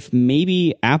wonder if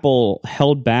maybe Apple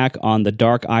held back on the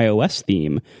dark iOS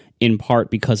theme in part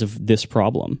because of this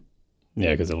problem. Yeah,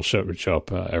 because it'll show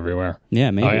up everywhere. Yeah,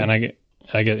 maybe. And I get.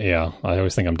 Yeah, I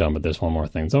always think I'm done, but there's one more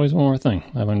thing. There's always one more thing.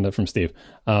 I learned that from Steve.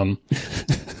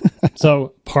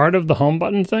 So part of the home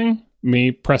button thing,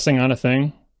 me pressing on a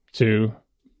thing to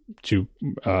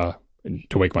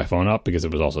wake my phone up because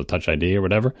it was also Touch ID or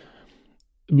whatever.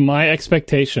 My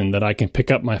expectation that I can pick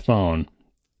up my phone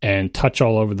and touch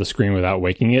all over the screen without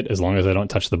waking it, as long as I don't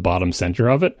touch the bottom center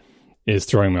of it, is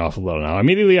throwing me off a little. Now,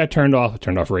 immediately I turned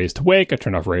off Raise to Wake, I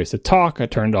turned off Raise to Talk, I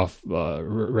turned off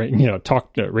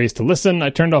Raise to Listen, I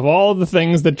turned off all of the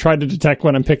things that try to detect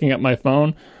when I'm picking up my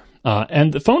phone.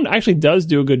 And the phone actually does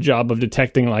do a good job of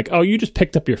detecting, like, oh, you just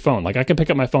picked up your phone. Like, I can pick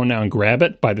up my phone now and grab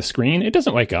it by the screen. It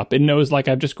doesn't wake up. It knows, like,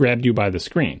 I've just grabbed you by the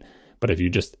screen. But if you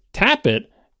just tap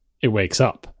it, it wakes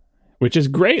up, which is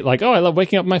great. Like, oh, I love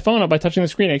waking up my phone up by touching the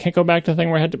screen. I can't go back to the thing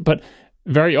where I had to, but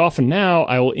very often now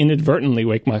I will inadvertently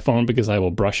wake my phone because I will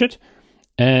brush it.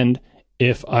 And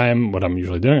if what I'm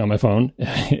usually doing on my phone,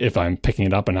 if I'm picking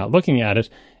it up and not looking at it,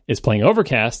 is playing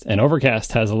Overcast. And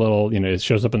Overcast has a little, it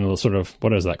shows up in the little sort of,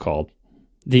 what is that called?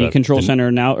 The control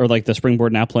center now, or like the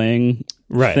Springboard Now Playing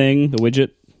thing, the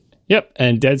widget. Yep,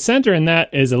 and dead center in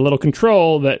that is a little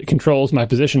control that controls my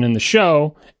position in the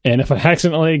show. And if I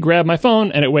accidentally grab my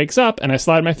phone and it wakes up and I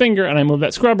slide my finger and I move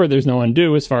that scrubber, there's no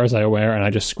undo as far as I'm aware. And I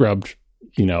just scrubbed,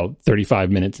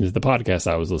 35 minutes into the podcast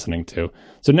I was listening to.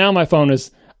 So now my phone is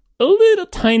a little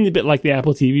tiny bit like the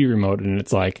Apple TV remote, and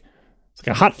it's like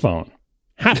a hot phone.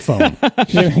 Hat phone.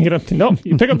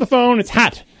 You pick up the phone, it's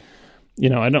hot.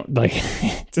 I don't like.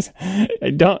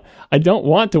 I don't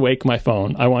want to wake my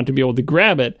phone. I want to be able to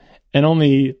grab it, and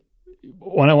only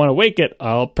when I want to wake it,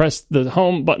 I'll press the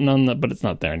home button but it's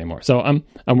not there anymore. So I'm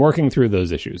working through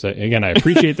those issues. I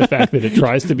appreciate the fact that it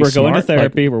tries to be. We're smart. going to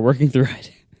therapy. We're working through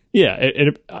it.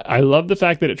 Yeah, I love the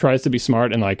fact that it tries to be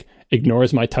smart and like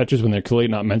ignores my touches when they're clearly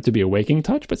not meant to be a waking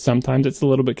touch, but sometimes it's a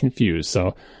little bit confused.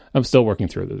 So I'm still working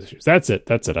through those issues. That's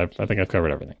it. I think I've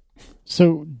covered everything.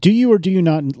 So do you or do you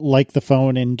not like the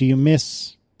phone, and do you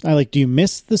miss the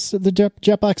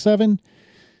Jetbox 7?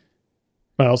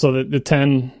 Well, so the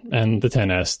 10 and the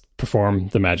 10S perform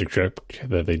the magic trick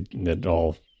that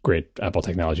all great Apple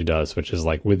technology does, which is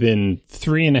like within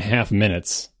 3.5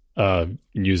 minutes of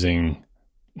using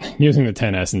the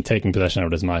 10S and taking possession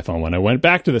of it as my phone. When I went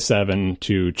back to the 7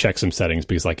 to check some settings,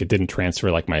 because like it didn't transfer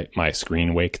like my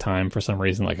screen wake time for some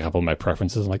reason, like a couple of my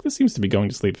preferences, I'm like, this seems to be going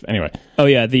to sleep anyway. Oh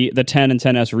yeah, the 10 and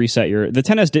 10S reset the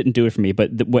 10S didn't do it for me, but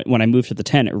when I moved to the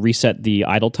 10, it reset the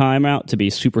idle time out to be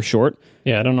super short.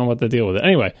 Yeah, I don't know what the deal with it.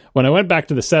 Anyway, when I went back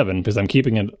to the 7, because I'm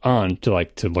keeping it on to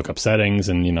look up settings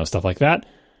and stuff like that,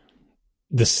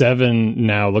 the 7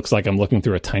 now looks like I'm looking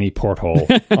through a tiny porthole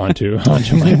onto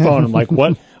my phone. I'm like,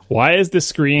 what? Why is the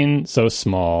screen so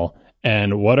small?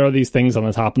 And what are these things on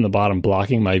the top and the bottom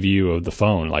blocking my view of the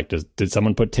phone? Like, did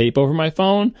someone put tape over my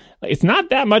phone? Like, it's not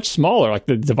that much smaller. Like,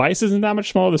 the device isn't that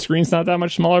much smaller. The screen's not that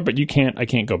much smaller. But I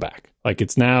can't go back. Like,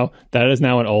 that is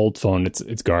now an old phone.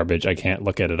 It's garbage. I can't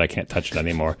look at it. I can't touch it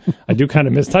anymore. I do kind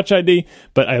of miss Touch ID,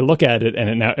 but I look at it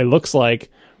and it looks like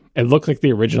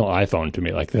the original iPhone to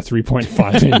me, like the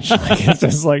 3.5 inch. Like, it's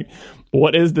just like,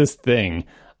 what is this thing?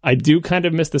 I do kind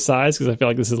of miss the size because I feel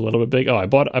like this is a little bit big. Oh, I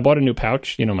bought a new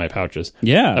pouch. My pouches.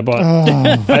 Yeah, I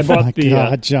bought the.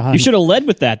 God, John. You should have led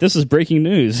with that. This is breaking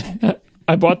news.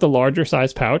 I bought the larger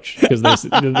size pouch because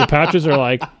the pouches are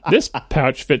like, this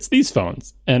pouch fits these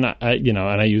phones, and I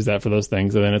use that for those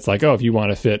things. And then it's like, oh, if you want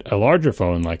to fit a larger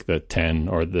phone like the 10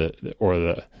 or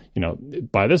the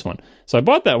buy this one. So I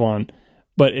bought that one.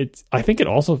 But I think it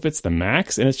also fits the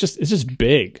Max, and it's just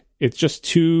big. It's just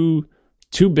too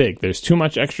big. There's too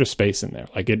much extra space in there.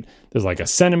 There's like a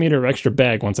centimeter of extra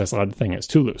bag once I slide the thing. It's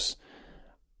too loose.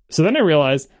 So then I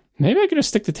realized maybe I could just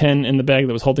stick the 10 in the bag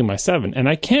that was holding my 7, and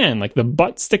I can. Like, the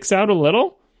butt sticks out a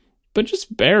little, but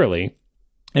just barely.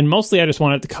 And mostly I just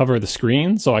want it to cover the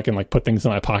screen so I can like put things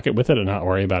in my pocket with it and not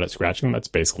worry about it scratching them. That's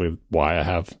basically why I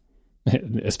have,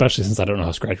 especially since I don't know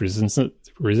how scratch resistant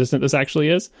this actually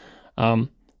is.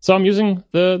 So I'm using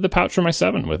the pouch for my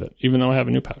 7 with it, even though I have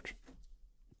a new pouch.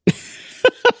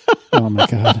 Oh my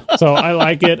God. So I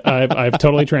like it. I've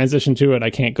totally transitioned to it. I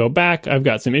can't go back. I've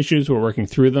got some issues. We're working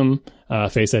through them.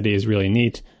 Face ID is really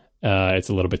neat. It's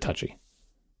a little bit touchy.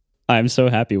 I'm so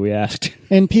happy we asked.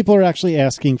 And people are actually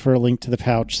asking for a link to the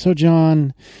pouch. So,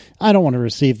 John, I don't want to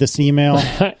receive this email.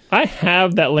 I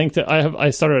have that link I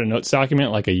started a notes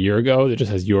document like a year ago that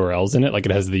just has URLs in it. Like,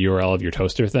 it has the URL of your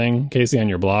toaster thing, Casey, on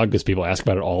your blog, because people ask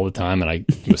about it all the time, and I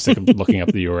was sick of looking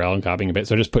up the URL and copying a bit.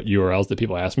 So I just put URLs that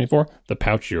people ask me for. The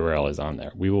pouch URL is on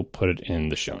there. We will put it in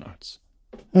the show notes.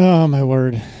 Oh, my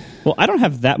word. Well, I don't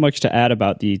have that much to add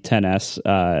about the 10S,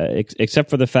 except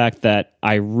for the fact that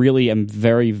I really am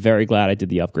very, very glad I did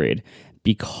the upgrade,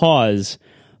 because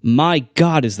my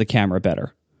God, is the camera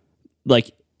better.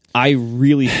 Like, I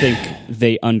really think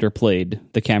they underplayed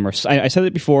the camera. I said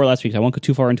it before last week. I won't go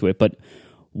too far into it, but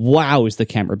wow, is the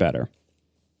camera better.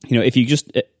 If you just...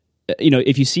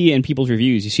 if you see in people's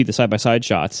reviews, you see the side-by-side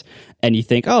shots, and you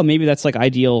think, oh, maybe that's like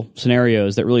ideal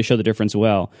scenarios that really show the difference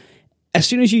well. As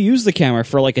soon as you use the camera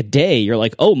for like a day, you're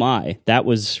like, oh my, that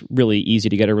was really easy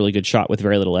to get a really good shot with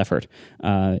very little effort.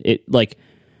 In the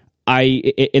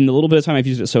little bit of time I've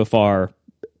used it so far,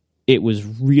 it was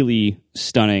really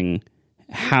stunning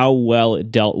how well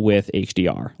it dealt with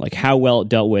HDR, like how well it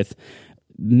dealt with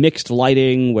mixed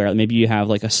lighting, where maybe you have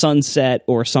like a sunset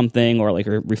or something, or like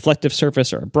a reflective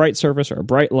surface or a bright surface or a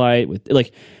bright light. With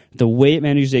like, the way it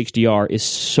manages HDR is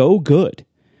so good.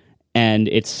 And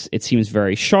it seems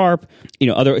very sharp.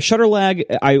 Other shutter lag,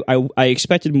 I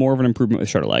expected more of an improvement with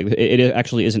shutter lag. It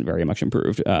actually isn't very much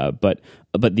improved. But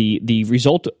the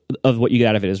result of what you get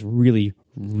out of it is really,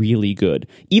 really good.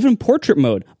 Even portrait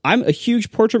mode. I'm a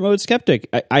huge portrait mode skeptic.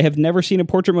 I have never seen a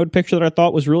portrait mode picture that I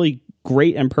thought was really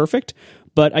great and perfect.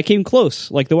 but I came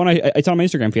close. Like the one it's on my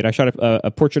Instagram feed. I shot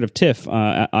a portrait of Tiff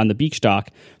on the beach dock,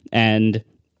 and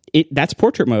that's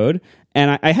portrait mode.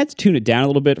 And I had to tune it down a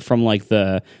little bit from like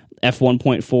the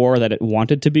f1.4 that it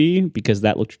wanted to be, because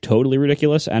that looked totally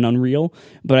ridiculous and unreal.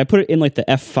 But I put it in like the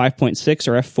f5.6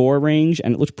 or f4 range,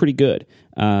 and it looked pretty good.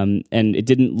 And it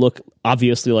didn't look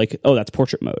obviously like, oh, that's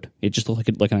portrait mode. It just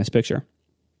looked like a nice picture.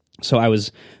 So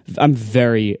I'm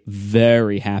very,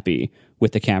 very happy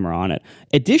with the camera on it.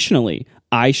 Additionally,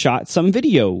 I shot some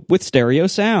video with stereo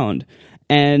sound,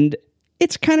 and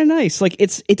it's kind of nice. Like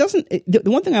the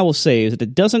one thing I will say is that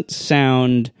it doesn't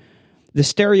sound. The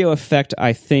stereo effect,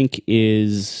 I think,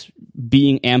 is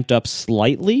being amped up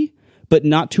slightly, but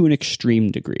not to an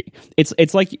extreme degree.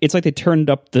 It's like they turned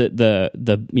up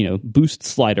the boost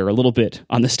slider a little bit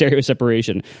on the stereo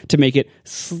separation to make it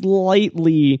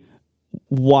slightly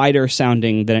wider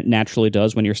sounding than it naturally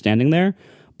does when you're standing there,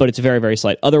 but it's very, very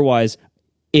slight. Otherwise,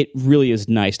 it really is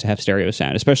nice to have stereo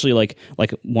sound, especially like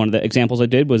one of the examples I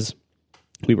did was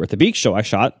we were at the beach, so I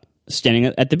shot standing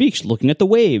at the beach looking at the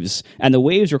waves, and the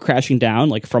waves were crashing down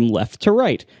like from left to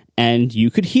right, and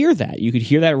you could hear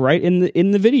that right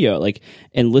in the video. Like,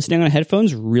 and listening on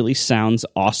headphones really sounds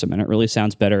awesome, and it really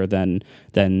sounds better than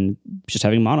just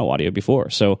having mono audio before.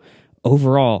 So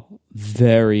overall,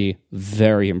 very,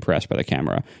 very impressed by the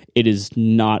camera. It is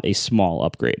not a small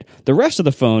upgrade. The rest of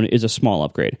the phone is a small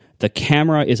upgrade. The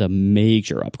camera is a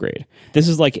major upgrade. This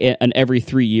is like an every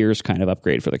 3 years kind of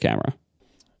upgrade for the camera.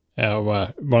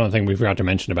 One of the things we forgot to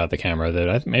mention about the camera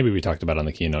that maybe we talked about on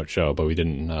the keynote show, but we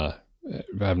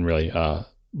haven't really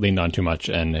leaned on too much,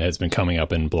 and has been coming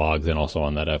up in blogs and also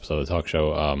on that episode of the talk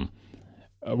show.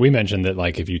 We mentioned that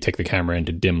like if you take the camera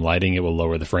into dim lighting, it will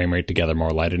lower the frame rate to gather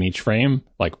more light in each frame,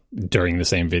 like during the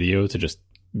same video, to just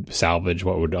salvage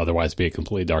what would otherwise be a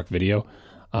completely dark video.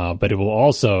 But it will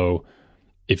also,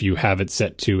 if you have it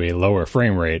set to a lower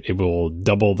frame rate, it will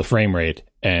double the frame rate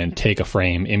and take a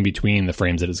frame in between the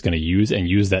frames that it's going to use, and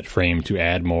use that frame to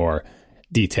add more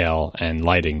detail and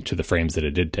lighting to the frames that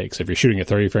it did take. So if you're shooting at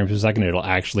 30 frames per second, it'll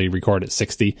actually record at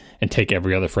 60 and take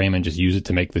every other frame and just use it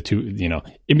to make the two,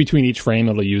 in between each frame,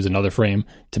 it'll use another frame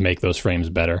to make those frames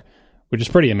better, which is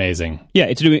pretty amazing. Yeah,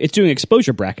 it's doing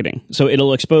exposure bracketing. So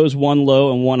it'll expose one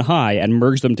low and one high and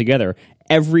merge them together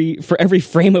for every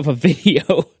frame of a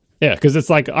video. Yeah, because it's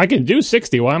like, I can do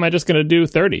 60. Why am I just going to do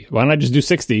 30? Why don't I just do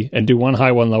 60 and do one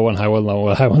high, one low, one high, one low,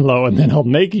 one high, one low, and then I'll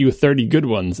make you 30 good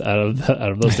ones out of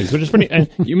those things, which is pretty. And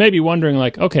you may be wondering,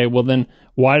 like, okay, well then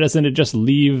why doesn't it just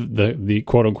leave the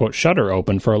quote unquote shutter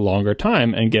open for a longer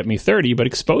time and get me 30, but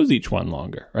expose each one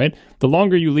longer, right? The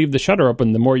longer you leave the shutter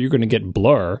open, the more you're going to get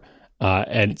blur.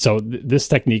 And so this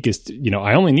technique is,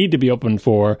 I only need to be open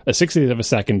for a 60th of a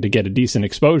second to get a decent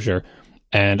exposure.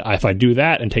 And if I do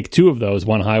that and take two of those,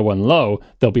 one high, one low,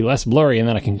 they'll be less blurry, and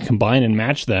then I can combine and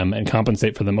match them and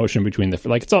compensate for the motion between it's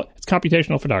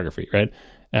computational photography, right?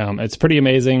 It's pretty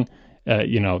amazing.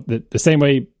 The same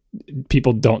way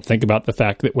people don't think about the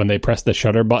fact that when they press the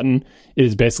shutter button, it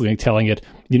is basically telling it,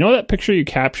 that picture you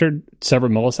captured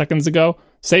several milliseconds ago?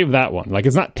 Save that one. Like,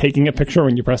 it's not taking a picture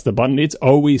when you press the button. It's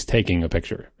always taking a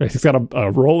picture. It's got a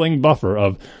rolling buffer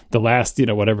of the last,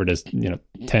 whatever it is,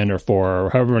 10 or 4 or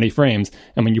however many frames.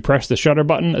 And when you press the shutter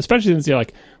button, especially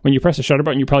since when you press the shutter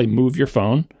button, you probably move your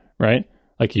phone, right?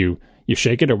 Like you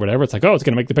shake it or whatever. It's like, oh, it's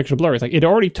going to make the picture blurry. It's like, it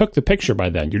already took the picture by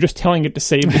then. You're just telling it to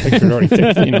save the picture. It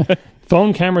already took,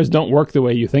 Phone cameras don't work the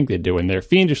way you think they do, and they're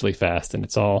fiendishly fast, and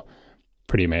it's all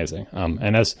pretty amazing.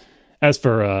 And as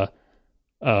for,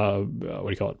 what do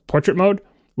you call it? Portrait mode.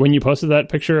 When you posted that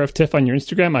picture of Tiff on your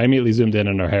Instagram, I immediately zoomed in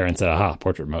on her hair and said, aha,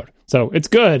 portrait mode. So it's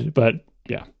good, but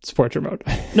yeah, it's portrait mode.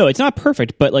 No, it's not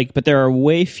perfect, but there are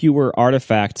way fewer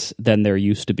artifacts than there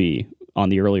used to be on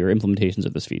the earlier implementations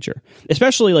of this feature.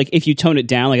 Especially like if you tone it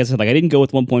down, like I said, like I didn't go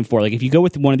with 1.4. Like if you go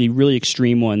with one of the really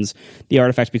extreme ones, the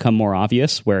artifacts become more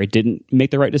obvious where I didn't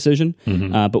make the right decision.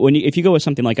 Mm-hmm. But if you go with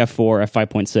something like F4,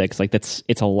 F5.6, like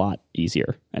it's a lot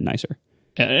easier and nicer.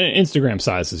 Instagram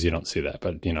sizes, you don't see that,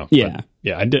 but yeah,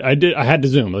 I had to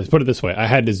zoom. Let's put it this way: I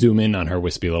had to zoom in on her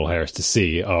wispy little hairs to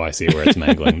see. Oh, I see where it's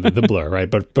mangling the blur, right?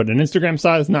 But an Instagram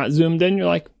size not zoomed in, you're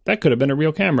like, that could have been a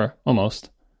real camera, almost.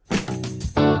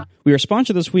 We are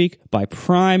sponsored this week by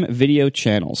Prime Video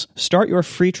Channels. Start your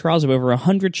free trials of over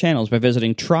 100 channels by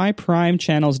visiting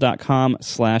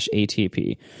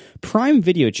tryprimechannels.com/ATP. Prime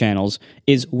Video Channels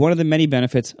is one of the many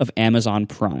benefits of Amazon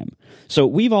Prime. So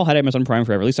we've all had Amazon Prime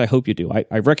forever, at least I hope you do.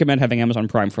 I recommend having Amazon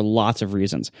Prime for lots of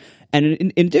reasons. And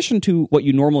in addition to what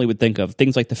you normally would think of,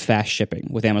 things like the fast shipping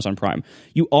with Amazon Prime,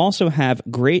 you also have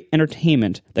great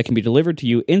entertainment that can be delivered to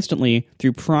you instantly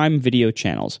through Prime Video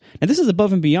Channels. And this is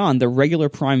above and beyond the regular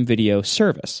Prime Video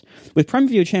service. With Prime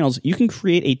Video channels, you can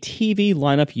create a TV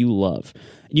lineup you love.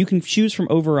 You can choose from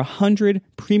over 100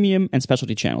 premium and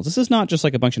specialty channels. This is not just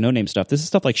like a bunch of no-name stuff. This is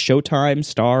stuff like Showtime,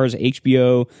 Starz,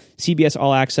 HBO, CBS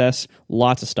All Access.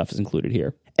 Lots of stuff is included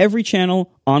here. Every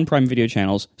channel on Prime Video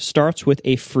channels starts with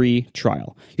a free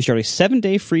trial. You start a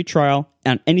 7-day free trial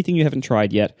on anything you haven't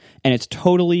tried yet, and it's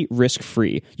totally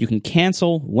risk-free. You can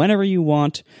cancel whenever you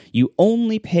want. You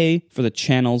only pay for the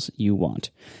channels you want.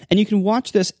 And you can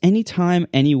watch this anytime,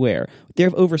 anywhere. There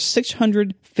are over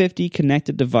 650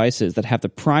 connected devices that have the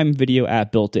Prime Video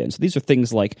app built in. So these are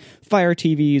things like Fire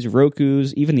TVs,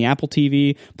 Rokus, even the Apple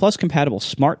TV, plus compatible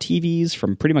smart TVs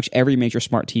from pretty much every major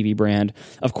smart TV brand.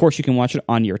 Of course, you can watch it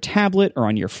on your tablet or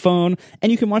on your phone,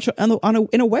 and you can watch it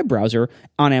in a web browser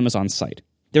on Amazon's site.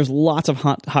 There's lots of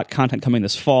hot content coming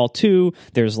this fall, too.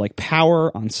 There's like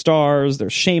Power on Starz.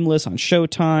 There's Shameless on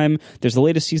Showtime. There's the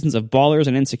latest seasons of Ballers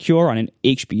and Insecure on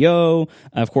HBO.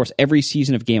 Of course, every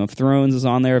season of Game of Thrones is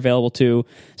on there available, too.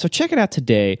 So check it out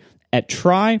today at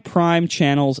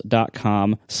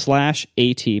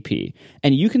tryprimechannels.com/ATP.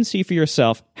 And you can see for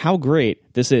yourself how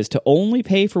great this is to only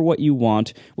pay for what you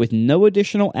want with no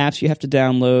additional apps you have to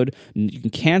download. You can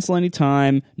cancel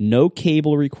anytime, no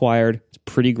cable required. It's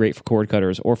pretty great for cord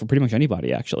cutters or for pretty much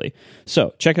anybody, actually.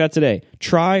 So check it out today.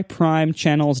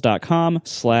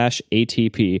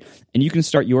 Tryprimechannels.com/ATP. And you can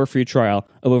start your free trial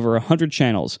of over 100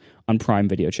 channels on Prime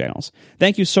Video channels.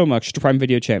 Thank you so much to Prime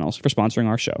Video channels for sponsoring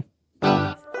our show.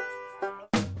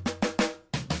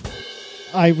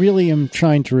 I really am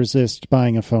trying to resist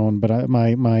buying a phone, but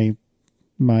my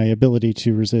ability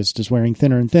to resist is wearing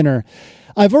thinner and thinner.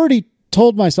 I've already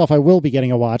told myself I will be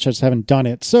getting a watch. I just haven't done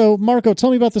it. So, Marco,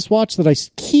 tell me about this watch that I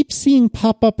keep seeing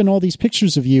pop up in all these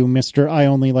pictures of you, Mr. I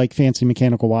only like fancy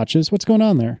mechanical watches. What's going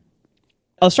on there?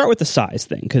 I'll start with the size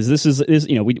thing, because this is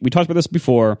we talked about this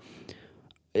before.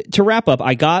 To wrap up,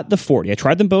 I got the 40. I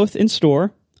tried them both in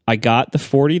store. I got the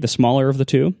 40, the smaller of the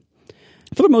two.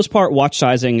 For the most part, watch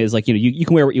sizing is like, you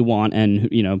can wear what you want, and,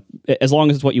 as long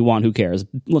as it's what you want, who cares?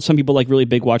 Some people like really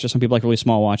big watches, some people like really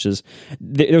small watches.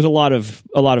 There's a lot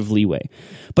of leeway.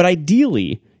 But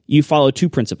ideally, you follow two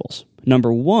principles.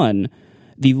 Number one,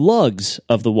 the lugs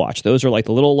of the watch. Those are like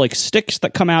the little like sticks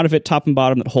that come out of it, top and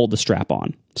bottom, that hold the strap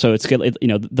on. So it's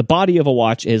the body of a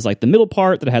watch is like the middle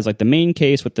part that has like the main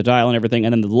case with the dial and everything,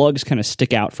 and then the lugs kind of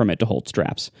stick out from it to hold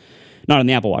straps. Not on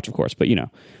the Apple Watch, of course, but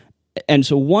And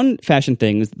so one fashion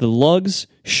thing is the lugs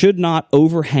should not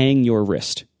overhang your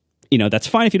wrist. That's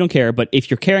fine if you don't care, but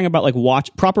if you're caring about like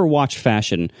proper watch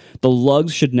fashion, the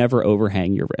lugs should never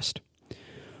overhang your wrist.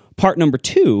 Part number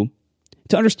two,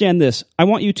 to understand this, I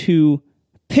want you to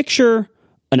picture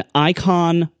an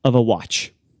icon of a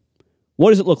watch.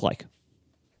 What does it look like?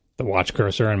 The watch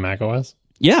cursor in macOS?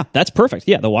 Yeah, that's perfect.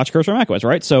 Yeah, the watch cursor on macOS,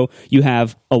 right? So you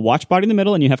have a watch body in the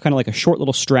middle, and you have kind of like a short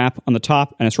little strap on the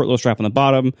top and a short little strap on the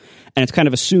bottom, and it's kind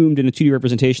of assumed in a 2D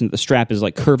representation that the strap is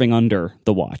like curving under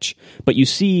the watch. But you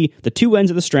see the two ends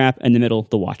of the strap and the middle,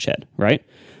 the watch head, right?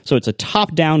 So it's a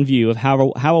top-down view of how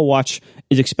a watch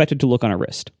is expected to look on a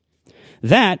wrist.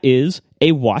 That is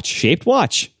a watch-shaped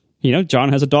watch.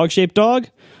 John has a dog-shaped dog.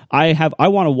 I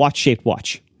want a watch-shaped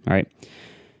watch, all right?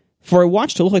 For a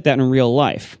watch to look like that in real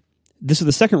life, this is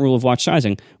the second rule of watch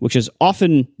sizing, which is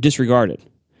often disregarded.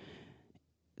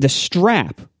 The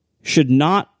strap should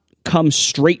not come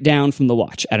straight down from the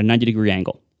watch at a 90-degree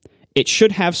angle. It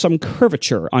should have some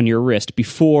curvature on your wrist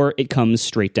before it comes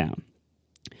straight down.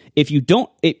 If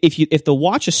the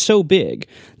watch is so big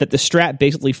that the strap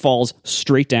basically falls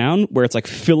straight down, where it's like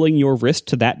filling your wrist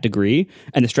to that degree,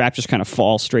 and the strap just kind of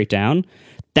falls straight down,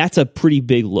 that's a pretty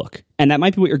big look. And that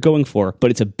might be what you're going for, but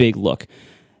it's a big look.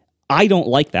 I don't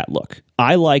like that look.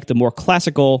 I like the more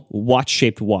classical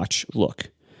watch-shaped watch look.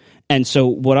 And so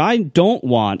what I don't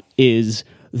want is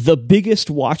the biggest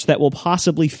watch that will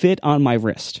possibly fit on my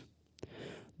wrist.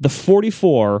 The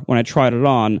 44, when I tried it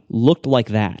on, looked like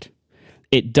that.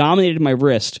 It dominated my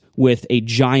wrist with a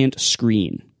giant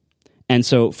screen. And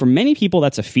so for many people,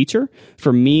 that's a feature.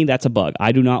 For me, that's a bug.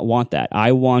 I do not want that.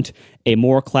 I want a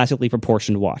more classically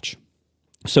proportioned watch.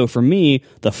 So for me,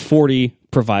 the 40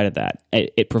 provided that.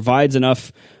 It provides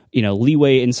enough,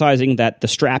 leeway in sizing that the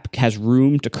strap has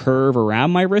room to curve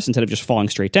around my wrist instead of just falling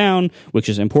straight down, which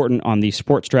is important on the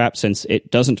sport strap since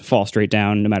it doesn't fall straight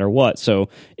down no matter what. So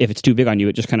if it's too big on you,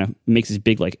 it just kind of makes these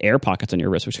big like air pockets on your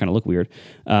wrist, which kind of look weird.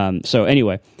 So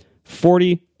anyway,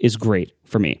 40 is great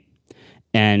for me.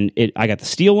 And I got the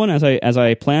steel one as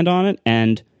I planned on it,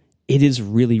 and it is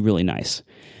really, really nice.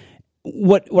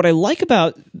 What I like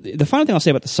about the final thing I'll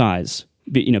say about the size,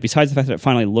 besides the fact that it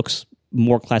finally looks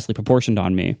more classically proportioned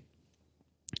on me,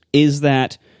 is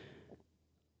that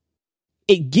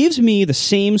it gives me the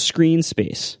same screen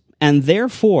space and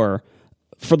therefore,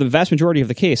 for the vast majority of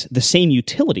the case, the same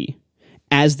utility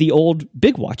as the old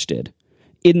Big Watch did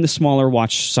in the smaller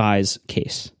watch size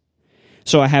case.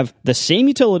 So I have the same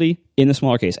utility in the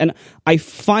smaller case. And I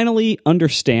finally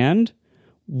understand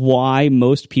why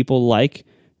most people like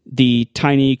the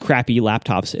tiny, crappy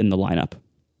laptops in the lineup.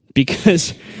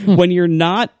 Because when you're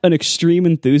not an extreme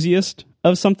enthusiast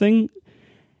of something,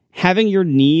 having your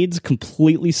needs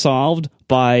completely solved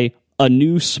by a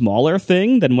new, smaller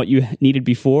thing than what you needed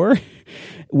before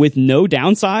with no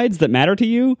downsides that matter to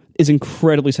you is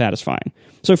incredibly satisfying.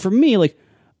 So for me, like,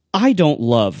 I don't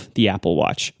love the Apple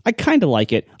Watch. I kind of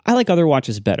like it. I like other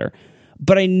watches better.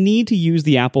 But I need to use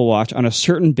the Apple Watch on a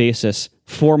certain basis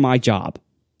for my job.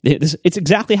 It's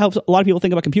exactly how a lot of people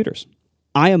think about computers.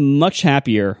 I am much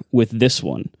happier with this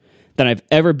one than I've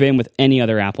ever been with any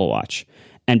other Apple Watch.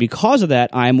 And because of that,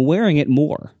 I'm wearing it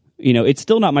more. You know, it's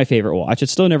still not my favorite watch.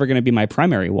 It's still never going to be my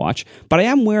primary watch, but I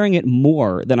am wearing it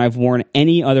more than I've worn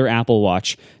any other Apple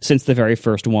Watch since the very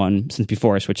first one, since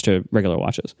before I switched to regular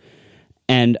watches.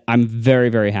 And I'm very,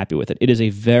 very happy with it. It is a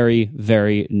very,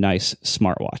 very nice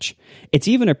smartwatch. It's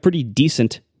even a pretty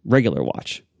decent regular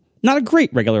watch. Not a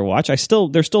great regular watch. There's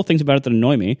still things about it that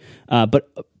annoy me, but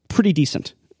pretty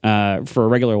decent for a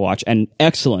regular watch and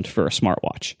excellent for a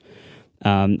smartwatch.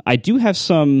 I do have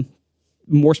some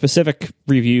more specific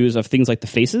reviews of things like the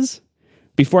faces.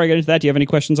 Before I get into that, do you have any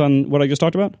questions on what I just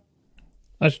talked about?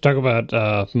 I should talk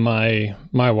about my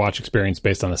watch experience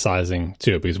based on the sizing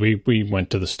too, because we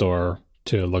went to the store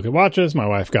to look at watches. My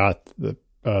wife got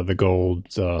the gold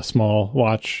small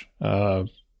watch,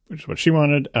 which is what she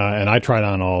wanted, and I tried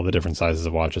on all the different sizes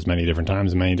of watches many different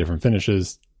times and many different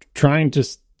finishes, trying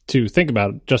to think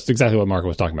about just exactly what Marco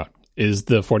was talking about. Is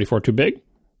the 44 too big?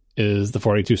 Is the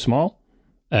 40 too small?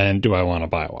 And do I want to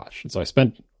buy a watch? And so I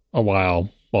spent a while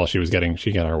she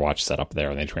got her watch set up there,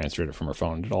 and they transferred it from her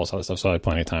phone and all this other stuff. So I had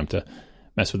plenty of time to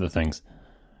mess with the things.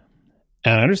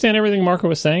 And I understand everything Marco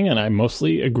was saying, and I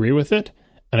mostly agree with it.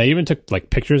 And I even took like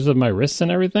pictures of my wrists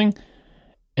and everything.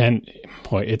 And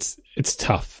boy, it's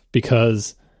tough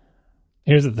because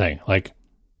here's the thing: like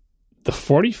the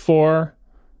 44,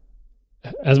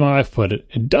 as my wife put it,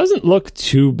 it doesn't look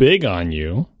too big on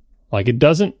you. Like it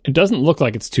doesn't look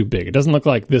like it's too big. It doesn't look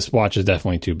like this watch is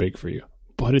definitely too big for you,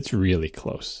 but it's really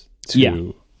close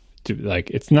to like,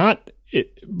 it's not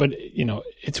it, but you know,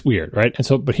 it's weird. Right. And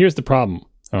so, but here's the problem.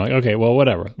 I'm like, okay, well,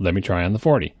 whatever. Let me try on the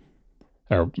 40,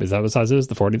 or is that what size it is?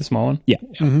 The 40, the small one? Yeah.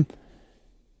 Mm-hmm.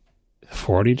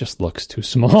 40 just looks too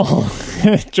small.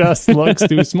 It just looks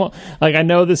too small. Like, I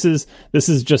know this is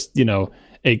just, you know,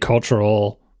 a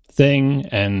cultural thing,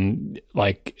 and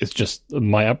like it's just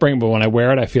my upbringing, but when I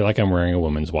wear it, I feel like I'm wearing a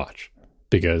woman's watch,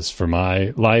 because for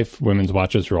my life, women's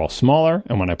watches are all smaller,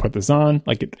 and when I put this on,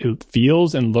 like it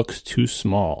feels and looks too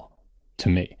small to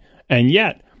me. And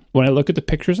yet, when I look at the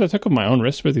pictures I took of my own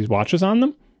wrists with these watches on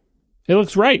them, it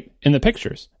looks right in the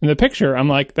pictures. In the picture, I'm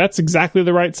like, that's exactly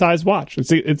the right size watch.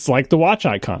 It's like the watch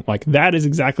icon. Like, that is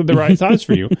exactly the right size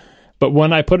for you. But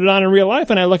when I put it on in real life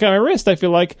and I look at my wrist, I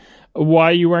feel like, why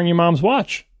are you wearing your mom's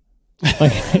watch?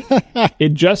 Like,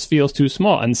 it just feels too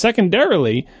small. And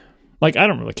secondarily, like, I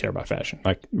don't really care about fashion.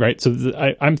 Like, right?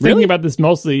 So I'm thinking about this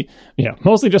mostly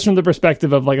just from the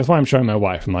perspective of, like, that's why I'm showing my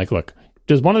wife. I'm like, look,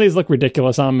 does one of these look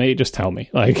ridiculous on me? Just tell me.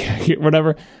 Like,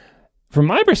 whatever. From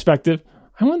my perspective,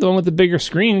 I want the one with the bigger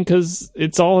screen because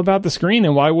it's all about the screen,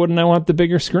 and why wouldn't I want the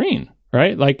bigger screen,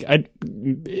 right? Like,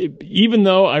 even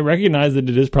though I recognize that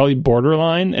it is probably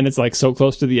borderline and it's like so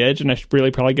close to the edge, and I should really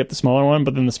probably get the smaller one,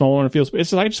 but then the smaller one feels, it's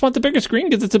just, I just want the bigger screen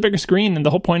because it's a bigger screen, and the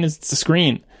whole point is it's a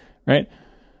screen, right?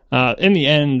 In the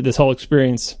end, this whole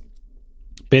experience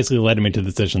basically led me to the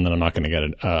decision that I'm not going to get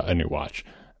a new watch,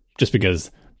 just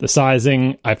because the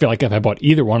sizing, I feel like if I bought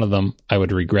either one of them, I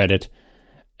would regret it.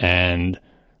 And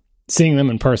seeing them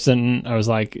in person, I was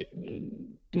like,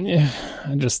 yeah,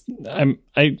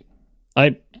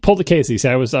 I pulled a Casey.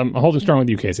 So I'm holding strong with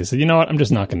you, Casey. I said, you know what? I'm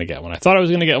just not going to get one. I thought I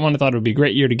was going to get one. I thought it would be a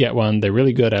great year to get one. They're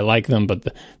really good. I like them. But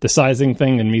the sizing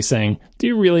thing and me saying, do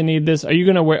you really need this? Are you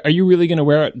really going to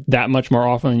wear it that much more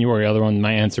often than you wear the other one?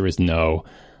 My answer is no.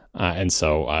 And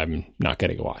so I'm not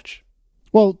getting a watch.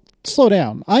 Well, slow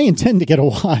down. I intend to get a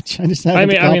watch. I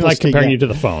mean, like comparing you to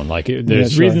the phone. Like,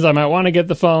 there's reasons I might want to get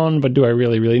the phone, but do I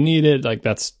really, really need it? Like,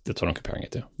 that's what I'm comparing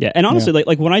it to. Yeah, and honestly,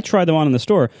 like when I tried them on in the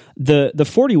store, the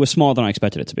 40 was smaller than I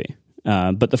expected it to be,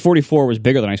 but the 44 was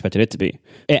bigger than I expected it to be.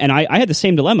 And I had the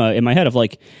same dilemma in my head of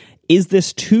like, is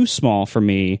this too small for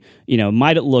me? You know,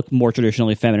 might it look more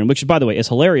traditionally feminine? Which, by the way, is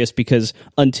hilarious because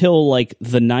until like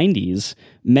the 90s,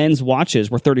 men's watches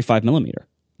were 35 millimeter.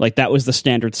 Like that was the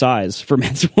standard size for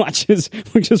men's watches,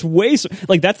 which is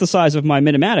like that's the size of my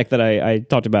Minimatic that I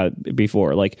talked about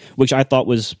before, like which I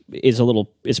thought is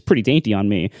pretty dainty on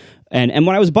me. And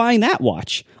when I was buying that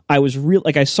watch, I was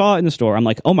I saw it in the store. I'm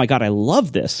like, oh my God, I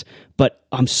love this, but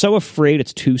I'm so afraid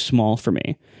it's too small for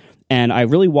me. And I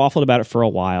really waffled about it for a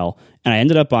while, and I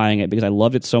ended up buying it because I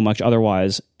loved it so much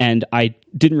otherwise, and I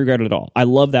didn't regret it at all. I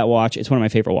love that watch. It's one of my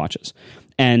favorite watches.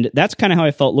 And that's kind of how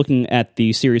I felt looking at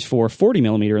the Series 4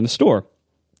 40mm in the store.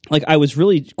 Like, I was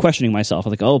really questioning myself. I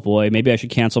was like, oh boy, maybe I should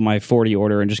cancel my 40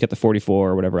 order and just get the 44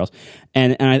 or whatever else.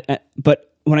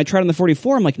 But when I tried on the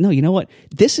 44, I'm like, no, you know what?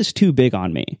 This is too big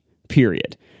on me,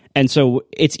 period. And so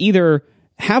it's either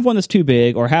have one that's too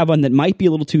big or have one that might be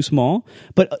a little too small.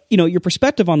 But, your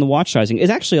perspective on the watch sizing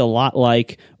is actually a lot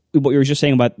like what you were just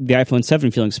saying about the iPhone 7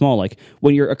 feeling small. Like,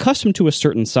 when you're accustomed to a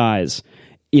certain size,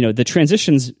 the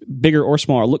transitions, bigger or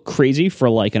smaller, look crazy for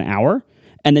like an hour,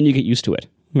 and then you get used to it.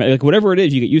 Right? Like whatever it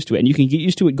is, you get used to it, and you can get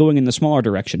used to it going in the smaller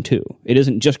direction too. It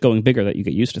isn't just going bigger that you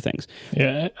get used to things.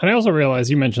 Yeah, and I also realized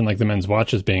you mentioned like the men's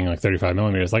watches being like 35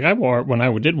 millimeters. Like when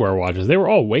I did wear watches, they were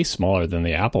all way smaller than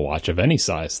the Apple Watch of any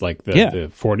size, like the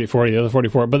 40, the other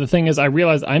 44. But the thing is, I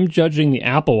realized I'm judging the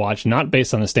Apple Watch not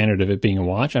based on the standard of it being a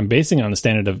watch. I'm basing it on the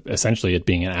standard of essentially it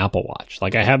being an Apple Watch.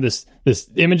 Like I have this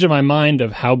image in my mind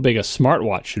of how big a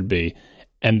smartwatch should be.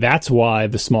 And that's why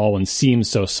the small one seems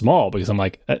so small, because I'm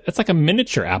like, it's like a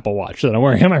miniature Apple Watch that I'm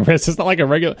wearing on my wrist. It's not like a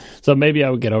regular. So maybe I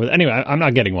would get over it. Anyway, I'm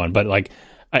not getting one. But like,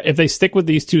 if they stick with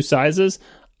these two sizes,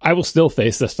 I will still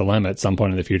face this dilemma at some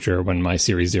point in the future when my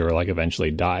Series 0 like eventually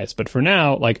dies. But for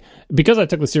now, like, because I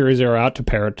took the Series 0 out to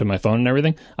pair it to my phone and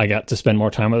everything, I got to spend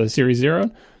more time with the Series 0.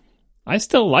 I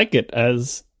still like it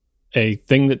as a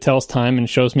thing that tells time and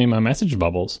shows me my message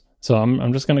bubbles. So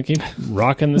I'm just going to keep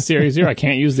rocking the Series 0. I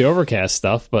can't use the Overcast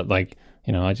stuff, but like,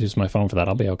 I use my phone for that.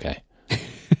 I'll be okay.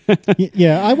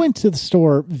 Yeah, I went to the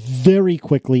store very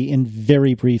quickly and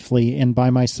very briefly and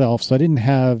by myself, so I didn't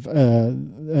have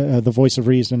the voice of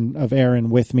reason of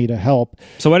Aaron with me to help.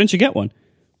 So why didn't you get one?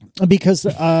 Because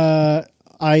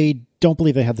I don't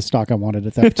believe they had the stock I wanted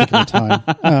at that particular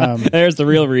time. There's the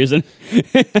real reason.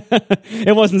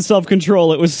 It wasn't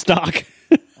self-control, it was stock.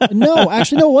 No,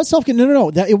 actually, no, it was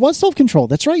it was self-control.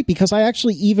 That's right, because I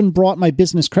actually even brought my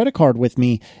business credit card with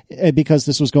me because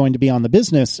this was going to be on the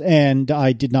business, and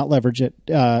I did not leverage it,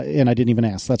 and I didn't even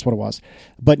ask. That's what it was.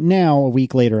 But now, a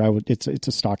week later, it's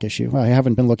a stock issue. I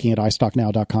haven't been looking at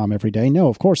iStockNow.com every day. No,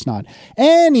 of course not.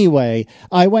 Anyway,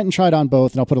 I went and tried on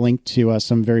both, and I'll put a link to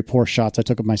some very poor shots I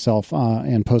took of myself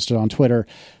and posted on Twitter.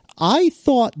 I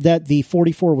thought that the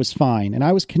 44 was fine, and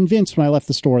I was convinced when I left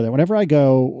the store that whenever I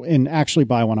go and actually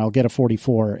buy one, I'll get a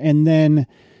 44. And then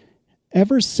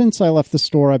ever since I left the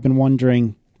store, I've been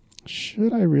wondering,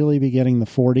 should I really be getting the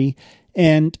 40?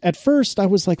 And at first I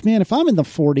was like, man, if I'm in the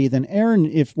 40, then Erin,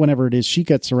 whenever it is she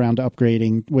gets around to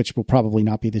upgrading, which will probably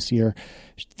not be this year,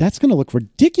 that's going to look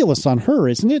ridiculous on her,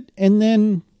 isn't it? And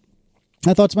then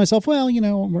I thought to myself, well,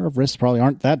 our wrists probably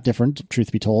aren't that different,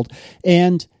 truth be told.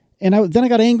 And then I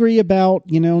got angry about,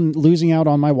 losing out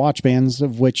on my watch bands,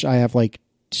 of which I have like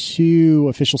 2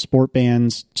 official sport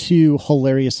bands, 2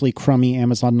 hilariously crummy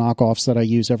Amazon knockoffs that I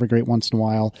use every great once in a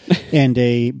while, and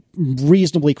a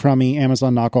reasonably crummy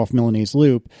Amazon knockoff Milanese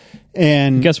loop.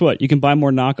 And guess what? You can buy more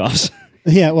knockoffs.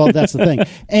 Yeah, well, that's the thing.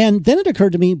 And then it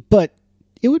occurred to me, but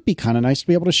it would be kind of nice to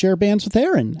be able to share bands with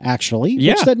Aaron, actually.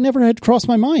 Yeah. Which that never had crossed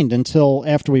my mind until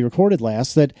after we recorded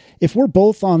last, that if we're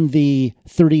both on the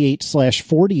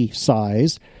 38/40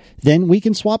 size, then we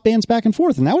can swap bands back and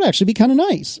forth, and that would actually be kind of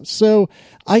nice. So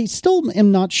I still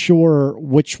am not sure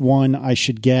which one I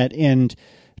should get, and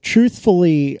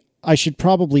truthfully, I should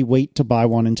probably wait to buy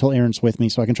one until Erin's with me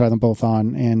so I can try them both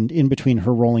on, and in between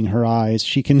her rolling her eyes,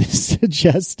 she can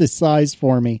suggest a size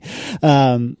for me.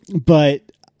 But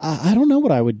I don't know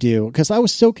what I would do, because I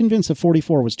was so convinced that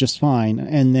 44 was just fine.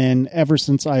 And then ever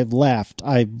since I've left,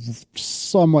 I've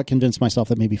somewhat convinced myself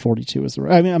that maybe 42 is the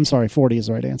right. 40 is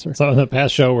the right answer. So in the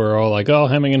past show, we're all like,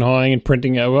 hemming and hawing and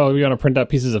printing. We're going to print out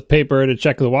pieces of paper to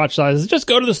check the watch sizes. Just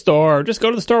go to the store.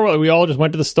 Well, we all just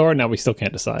went to the store. And now we still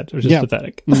can't decide. It was just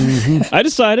pathetic. Mm-hmm. I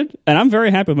decided, and I'm very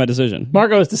happy with my decision.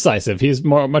 Marco is decisive. He's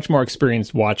much more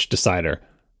experienced watch decider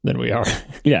than we are.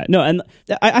 Yeah, no, and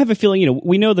I have a feeling,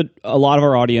 we know that a lot of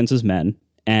our audience is men,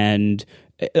 and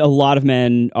a lot of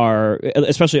men are,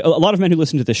 especially a lot of men who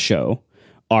listen to this show,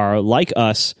 are like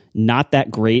us, not that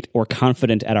great or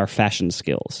confident at our fashion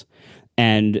skills.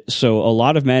 And so a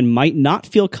lot of men might not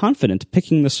feel confident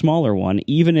picking the smaller one,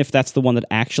 even if that's the one that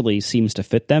actually seems to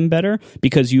fit them better,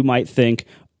 because you might think,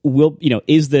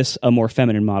 is this a more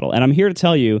feminine model? And I'm here to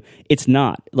tell you, it's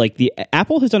not. Like,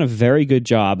 Apple has done a very good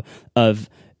job of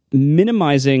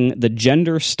minimizing the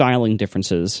gender styling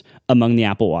differences among the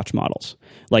Apple Watch models.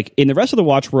 Like in the rest of the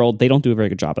watch world, they don't do a very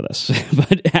good job of this,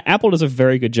 but Apple does a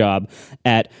very good job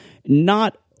at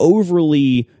not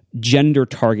overly gender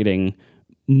targeting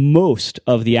most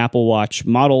of the Apple Watch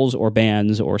models or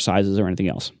bands or sizes or anything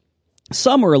else.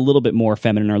 Some are a little bit more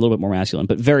feminine or a little bit more masculine,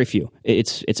 but very few.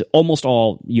 It's almost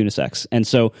all unisex. And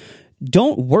so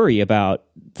don't worry about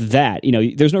that.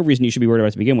 There's no reason you should be worried about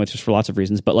it to begin with, just for lots of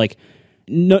reasons. But like,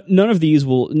 none of these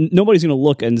nobody's going to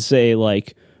look and say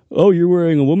like, oh, you're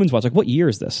wearing a woman's watch. Like, what year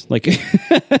is this? Like,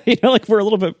 like we're a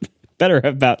little bit better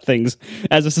about things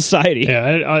as a society.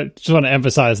 Yeah, I just want to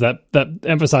emphasize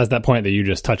that point that you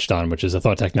just touched on, which is a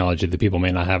thought technology that people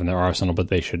may not have in their arsenal, but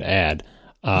they should add.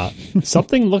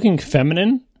 Something looking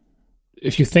feminine,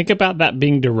 if you think about that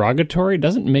being derogatory,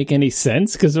 doesn't make any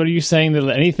sense. Because what are you saying that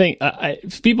anything?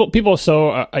 People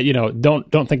so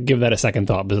don't give that a second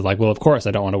thought. But it's like, well, of course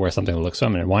I don't want to wear something that looks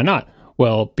feminine. Why not?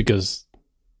 Well, because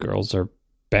girls are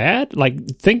bad.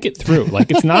 Like, think it through.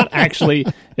 Like, it's not actually.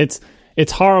 It's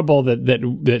horrible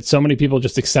that so many people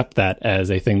just accept that as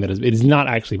a thing that it is not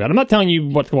actually bad. I'm not telling you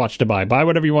what watch to buy. Buy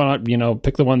whatever you want.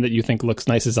 Pick the one that you think looks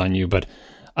nicest on you. But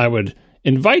I would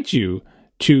invite you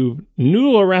to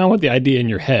noodle around with the idea in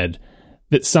your head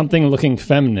that something looking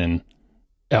feminine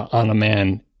on a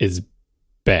man is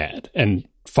bad, and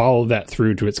follow that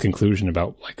through to its conclusion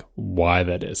about like why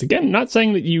that is. Again, not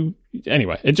saying that you.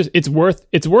 Anyway, it's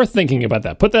worth thinking about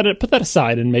that. Put that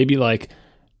aside and maybe like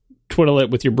twiddle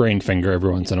it with your brain finger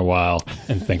every once in a while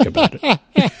and think about it.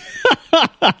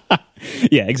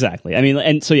 Yeah, exactly. I mean,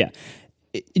 and so yeah,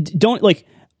 don't like.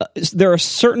 There are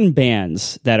certain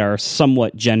bands that are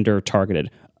somewhat gender targeted.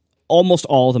 Almost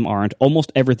all of them aren't.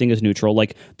 Almost everything is neutral.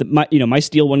 Like my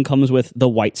Steel one comes with the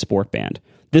white sport band.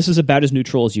 This is about as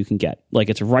neutral as you can get. Like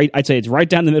I'd say it's right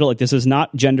down the middle. Like this is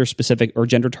not gender specific or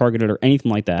gender targeted or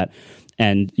anything like that.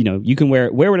 And you can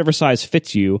wear whatever size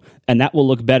fits you, and that will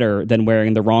look better than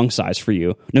wearing the wrong size for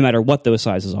you, no matter what those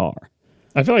sizes are.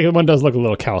 I feel like the one does look a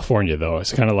little California, though.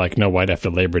 It's kind of like no white after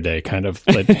Labor Day, kind of.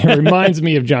 Like, it reminds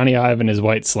me of Johnny Ive and his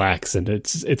white slacks, and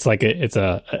it's like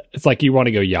you want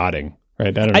to go yachting, right?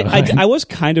 I don't know. I was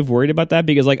kind of worried about that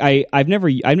because like I've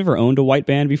never owned a white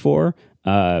band before,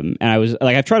 and I was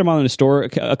like I've tried them on in a store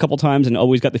a couple times and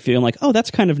always got the feeling like, oh,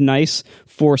 that's kind of nice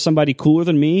for somebody cooler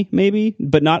than me, maybe,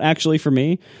 but not actually for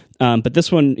me. But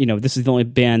this one, this is the only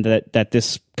band that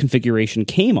this configuration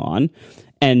came on.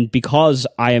 And because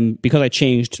I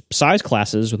changed size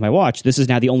classes with my watch, this is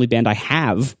now the only band I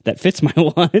have that fits my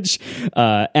watch.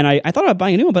 And I thought about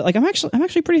buying a new one, but like I'm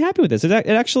actually pretty happy with this. It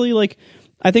actually like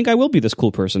I think I will be this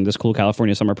cool person, this cool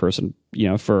California summer person,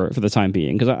 for the time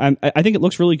being, because I think it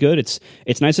looks really good. It's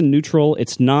nice and neutral.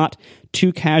 It's not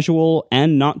too casual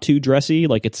and not too dressy.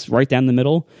 Like it's right down the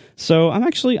middle. So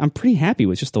I'm pretty happy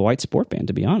with just the white sport band,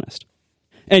 to be honest.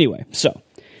 Anyway, so.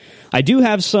 I do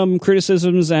have some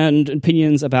criticisms and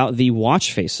opinions about the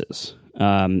watch faces.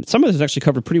 Some of this is actually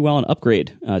covered pretty well on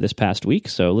Upgrade this past week,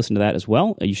 so listen to that as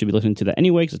well. You should be listening to that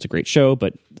anyway because it's a great show,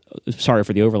 but sorry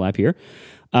for the overlap here.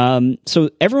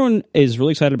 So everyone is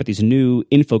really excited about these new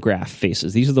infograph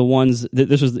faces. These are the ones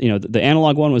this was, the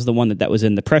analog one was the one that was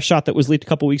in the press shot that was leaked a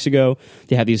couple weeks ago.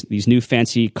 They have these new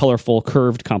fancy, colorful,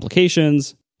 curved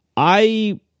complications.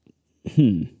 I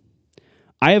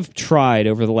have tried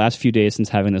over the last few days since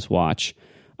having this watch,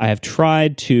 I have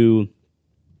tried to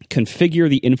configure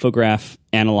the infograph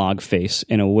analog face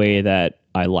in a way that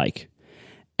I like.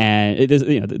 And it is,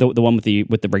 the one with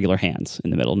the regular hands in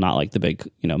the middle, not like the big,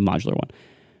 modular one.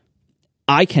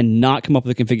 I cannot come up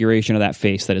with a configuration of that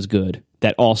face that is good,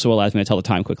 that also allows me to tell the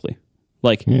time quickly.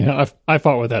 Like, yeah, I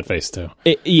fought with that face too.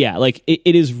 It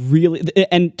is really,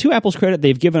 and to Apple's credit,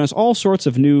 they've given us all sorts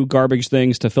of new garbage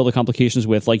things to fill the complications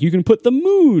with. Like you can put the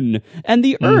moon and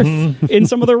the Earth in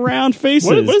some of the round faces.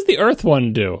 What does the Earth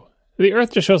one do? The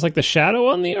Earth just shows like the shadow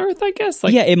on the Earth, I guess.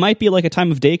 Like, yeah, it might be like a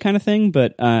time of day kind of thing,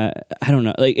 but I don't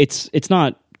know. Like it's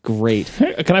not great.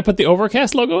 Can I put the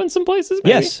Overcast logo in some places?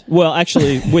 Maybe? Yes. Well,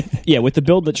 actually, with the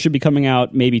build that should be coming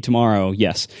out maybe tomorrow,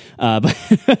 yes.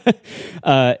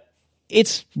 But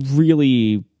it's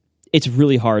really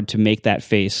hard to make that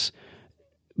face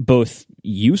both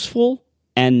useful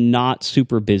and not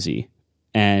super busy.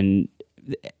 And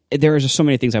there are just so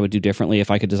many things I would do differently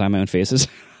if I could design my own faces.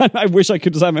 I wish I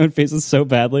could design my own faces so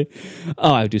badly.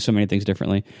 Oh, I would do so many things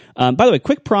differently. By the way,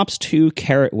 quick props to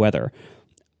Carrot Weather.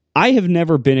 I have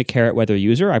never been a Carrot Weather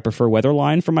user. I prefer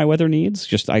Weatherline for my weather needs.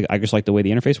 I just like the way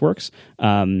the interface works.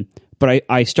 But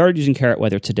I started using Carrot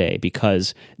Weather today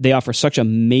because they offer such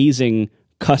amazing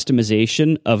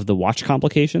customization of the watch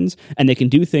complications, and they can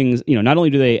do things, not only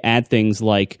do they add things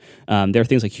like there are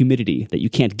things like humidity that you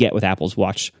can't get with Apple's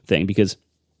watch thing, because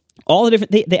all the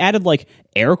different they added like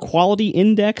air quality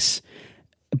index,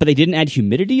 but they didn't add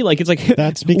humidity. Like, it's like,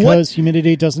 that's because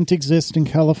humidity doesn't exist in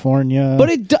California.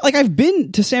 But I've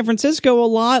been to San Francisco a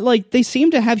lot. Like, they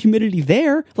seem to have humidity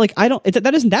there. Like,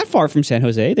 that isn't that far from San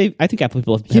Jose. I think Apple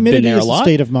people have been there a lot. Humidity is a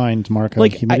state of mind, Marco.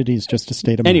 Like, humidity is just a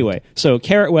state of mind. Anyway, so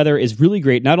Carrot Weather is really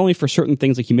great, not only for certain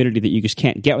things like humidity that you just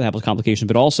can't get with Apple's complication,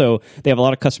 but also they have a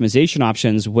lot of customization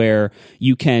options where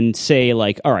you can say,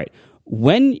 like, all right,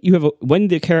 when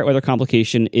the Carrot Weather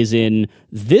complication is in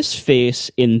this face,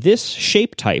 in this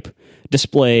shape type,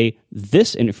 display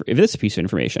this piece of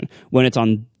information. When it's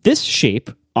on this shape,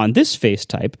 on this face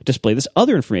type, display this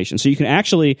other information. So you can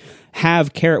actually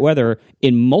have Carrot Weather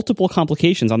in multiple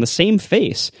complications on the same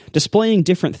face, displaying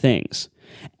different things.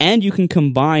 And you can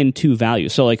combine two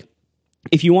values. So, like,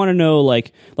 if you want to know,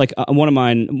 like one of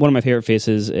my favorite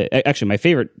faces, actually my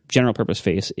favorite general purpose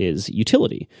face is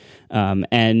utility,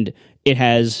 and it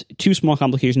has two small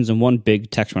complications and one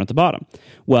big text one at the bottom.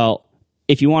 Well,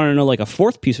 if you want to know like a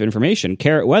fourth piece of information,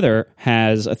 Carrot Weather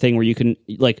has a thing where you can,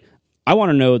 like, I want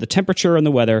to know the temperature and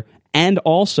the weather and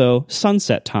also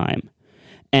sunset time.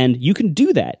 And you can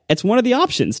do that. It's one of the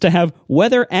options to have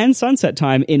weather and sunset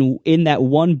time in that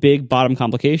one big bottom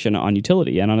complication on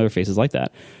utility and on other faces like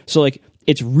that. So, like,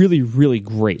 it's really, really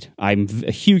great. I'm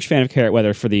a huge fan of Carrot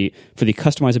Weather for the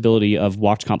customizability of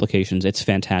watch complications. It's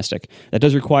fantastic. That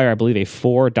does require, I believe, a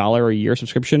 $4 a year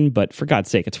subscription, but for God's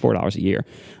sake, it's $4 a year.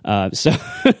 So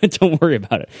don't worry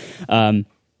about it.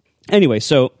 Anyway,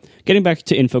 so getting back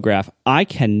to Infograph, I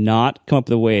cannot come up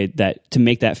with a way to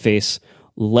make that face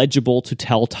legible to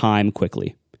tell time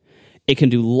quickly. It can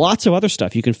do lots of other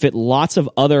stuff. You can fit lots of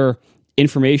other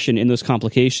information in those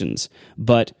complications,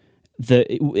 but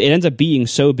it ends up being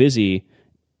so busy.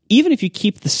 Even if you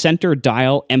keep the center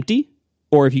dial empty,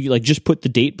 or if you like just put the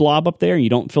date blob up there and you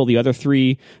don't fill the other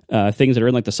three things that are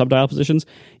in like the subdial positions,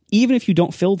 even if you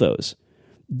don't fill those,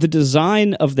 the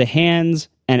design of the hands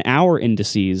and hour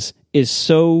indices is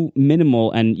so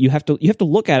minimal, and you have to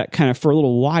look at it kind of for a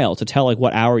little while to tell like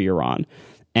what hour you're on.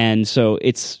 And so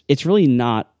it's really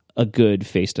not a good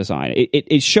face design.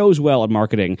 It shows well in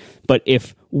marketing, but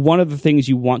if one of the things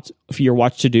you want for your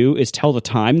watch to do is tell the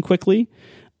time quickly,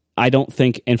 I don't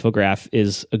think Infograph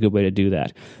is a good way to do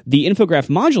that. The Infograph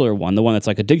modular one, the one that's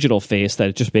like a digital face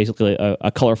that's just basically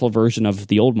a colorful version of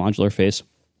the old modular face,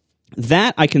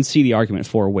 that I can see the argument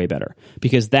for way better,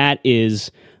 because that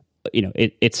is,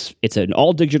 it's an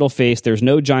all digital face. There's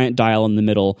no giant dial in the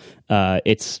middle.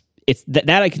 It's that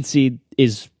I can see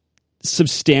is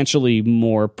substantially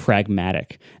more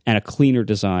pragmatic and a cleaner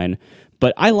design.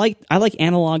 But I like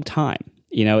analog time.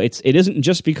 It isn't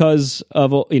just because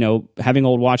of having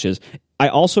old watches. I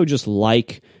also just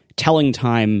like telling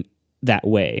time that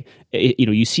way.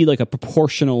 You see like a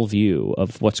proportional view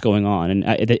of what's going on, and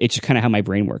it's just kind of how my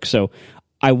brain works. So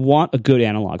I want a good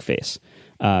analog face,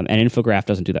 and Infograph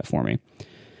doesn't do that for me.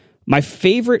 My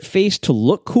favorite face to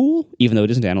look cool, even though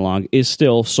it isn't analog, is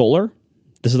still Solar.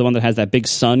 This is the one that has that big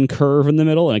sun curve in the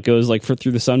middle, and it goes like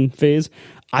through the sun phase.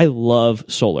 I love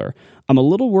Solar. I'm a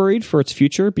little worried for its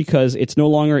future because it's no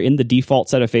longer in the default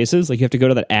set of faces. Like, you have to go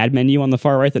to that add menu on the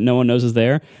far right that no one knows is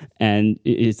there, and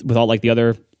it's with all like the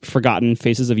other forgotten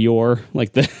faces of yore,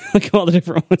 like all the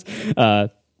different ones.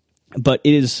 But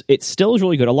it still is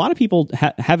really good. A lot of people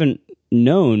haven't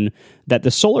known that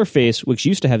the Solar face, which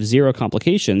used to have zero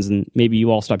complications, and maybe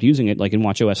you all stopped using it, like in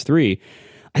watchOS 3.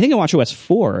 I think in watchOS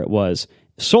 4 it was,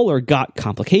 Solar got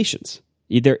complications.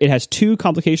 It has two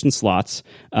complication slots,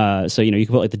 so you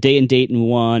can put like the day and date in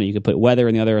one, and you can put weather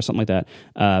in the other, or something like that.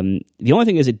 The only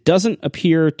thing is, it doesn't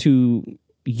appear to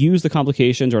use the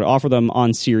complications or to offer them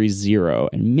on Series 0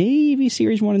 and maybe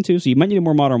Series 1 and 2, so you might need a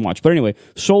more modern watch. But anyway,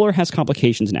 Solar has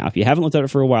complications now. If you haven't looked at it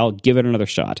for a while, give it another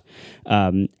shot.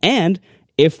 And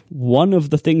if one of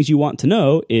the things you want to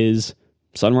know is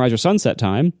sunrise or sunset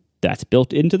time, that's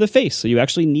built into the face, so you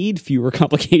actually need fewer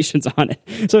complications on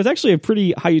it. So it's actually a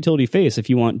pretty high utility face if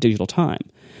you want digital time.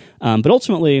 But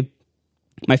ultimately,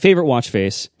 my favorite watch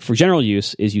face for general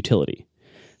use is utility.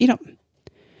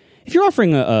 If you're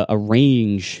offering a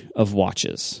range of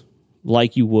watches,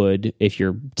 like you would if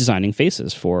you're designing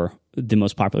faces for the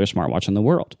most popular smartwatch in the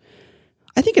world,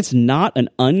 I think it's not an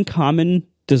uncommon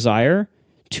desire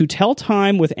to tell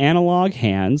time with analog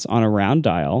hands on a round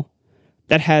dial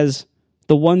that has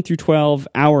the 1 through 12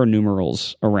 hour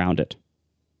numerals around it.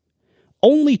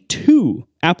 Only 2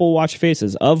 Apple Watch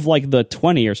faces of like the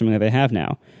 20 or something that they have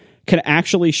now can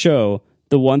actually show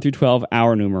the 1 through 12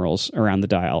 hour numerals around the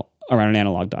dial, around an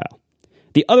analog dial.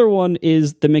 The other one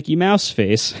is the Mickey Mouse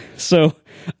face. So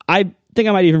I think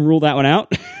I might even rule that one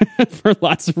out for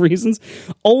lots of reasons.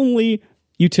 Only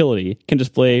Utility can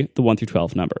display the 1 through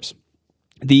 12 numbers.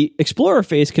 The Explorer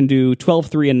face can do 12,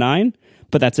 3, and 9,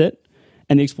 but that's it.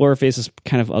 And the Explorer face is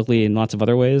kind of ugly in lots of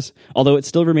other ways, although it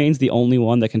still remains the only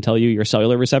one that can tell you your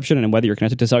cellular reception and whether you're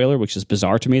connected to cellular, which is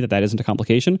bizarre to me that isn't a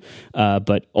complication.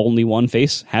 But only one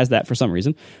face has that for some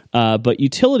reason. But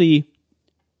Utility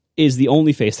is the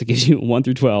only face that gives you 1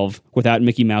 through 12 without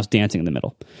Mickey Mouse dancing in the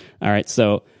middle. All right,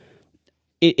 so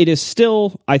it is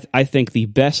still, I think, the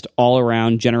best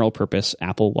all-around general-purpose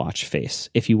Apple Watch face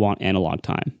if you want analog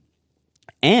time.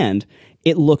 And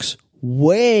it looks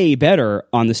way better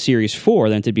on the Series 4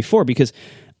 than it did before, because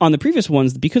on the previous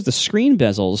ones, because the screen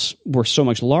bezels were so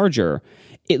much larger,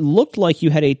 it looked like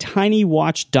you had a tiny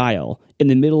watch dial in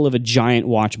the middle of a giant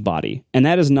watch body, and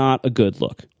that is not a good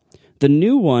look. The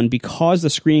new one, because the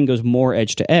screen goes more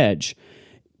edge to edge,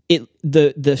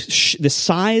 the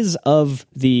size of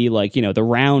the the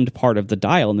round part of the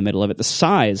dial in the middle of it, the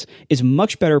size is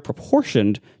much better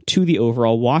proportioned to the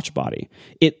overall watch body.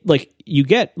 It you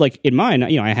get in mine,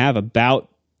 I have about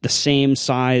the same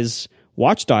size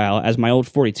watch dial as my old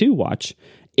 42 watch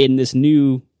in this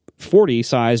new 40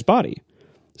 size body.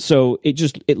 So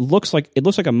it looks like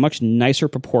a much nicer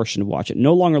proportioned watch. It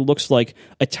no longer looks like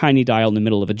a tiny dial in the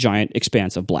middle of a giant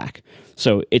expanse of black.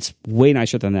 So it's way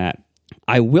nicer than that.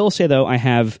 I will say, though, I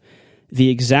have the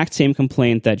exact same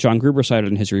complaint that John Gruber cited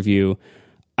in his review.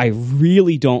 I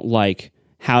really don't like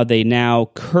how they now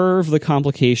curve the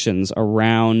complications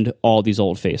around all these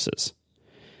old faces.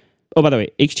 Oh, by the way,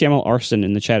 HTML Arson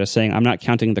in the chat is saying, I'm not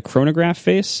counting the chronograph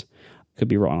face. Could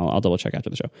be wrong. I'll double check after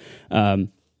the show.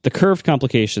 The curved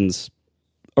complications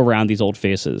around these old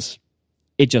faces,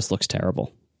 it just looks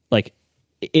terrible.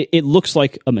 It looks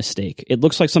like a mistake. It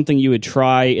looks like something you would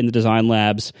try in the design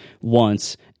labs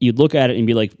once. You'd look at it and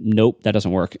be like, nope, that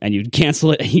doesn't work. And you'd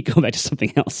cancel it and you'd go back to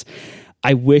something else.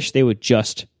 I wish they would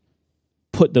just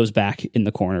put those back in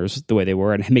the corners the way they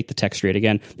were and make the text straight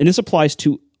again. And this applies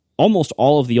to almost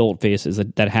all of the old faces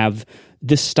that have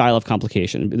this style of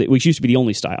complication, which used to be the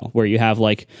only style, where you have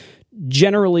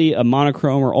generally a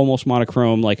monochrome or almost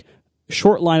monochrome,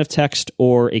 short line of text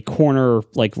or a corner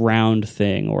round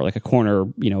thing, or a corner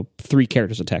 3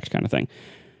 characters of text kind of thing.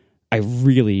 I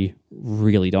really,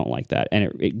 really don't like that,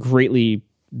 and it greatly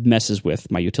messes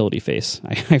with my Utility face.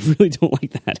 I really don't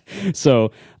like that.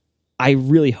 So I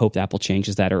really hope Apple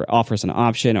changes that, or offers an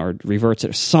option, or reverts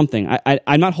it, or something.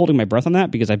 I'm not holding my breath on that,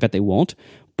 because I bet they won't,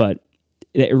 but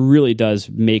it really does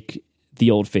make the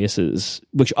old faces,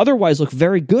 which otherwise look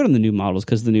very good on the new models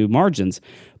because of the new margins,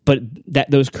 but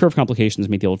those curve complications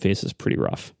make the old faces pretty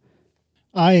rough.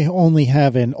 I only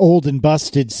have an old and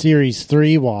busted Series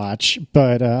 3 watch,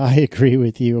 but I agree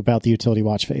with you about the Utility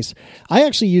watch face. I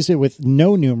actually use it with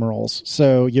no numerals,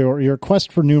 so your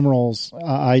quest for numerals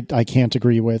I can't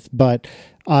agree with, but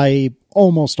I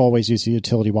almost always use the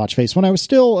Utility watch face. When I was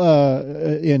still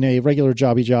in a regular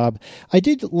jobby job, I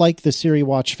did like the Siri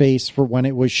watch face for when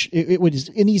it was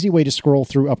an easy way to scroll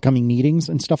through upcoming meetings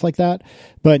and stuff like that.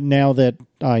 But now that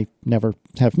I never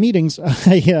have meetings,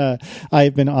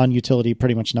 I've been on Utility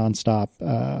pretty much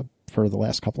nonstop for the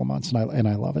last couple of months, and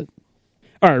I love it.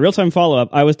 All right, real-time follow-up.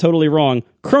 I was totally wrong.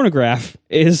 Chronograph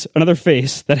is another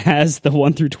face that has the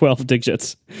 1 through 12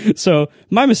 digits. So,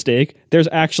 my mistake, there's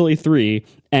actually 3,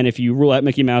 and if you rule out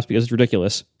Mickey Mouse because it's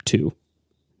ridiculous, 2.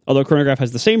 Although Chronograph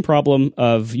has the same problem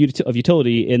of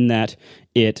Utility in that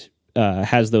it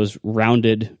has those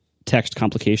rounded text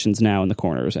complications now in the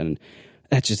corners, and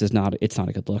that just it's not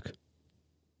a good look.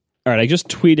 All right, I just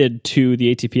tweeted to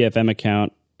the ATP-FM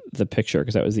account the picture,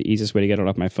 because that was the easiest way to get it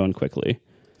off my phone quickly.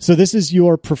 So this is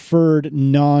your preferred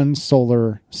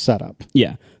non-solar setup.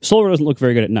 Yeah. Solar doesn't look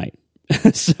very good at night.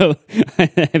 So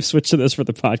I've switched to this for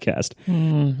the podcast.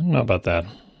 Not about that.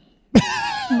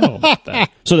 No, about that.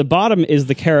 So the bottom is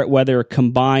the Carrot Weather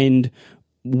combined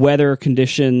weather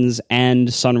conditions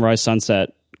and sunrise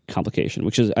sunset complication,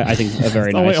 which is, I think, a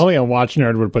very nice. Only a watch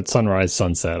nerd would put sunrise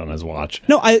sunset on his watch.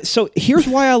 No, so here's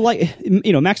why I like,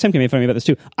 Max Temkin made fun of me about this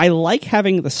too. I like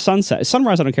having the sunset.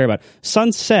 Sunrise I don't care about.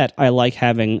 Sunset I like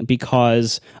having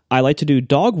because I like to do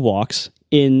dog walks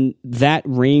in that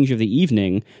range of the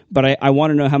evening, but I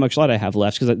want to know how much light I have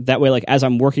left, because that way, as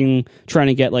I'm working,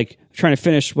 trying to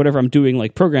finish whatever I'm doing,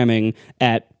 programming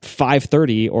at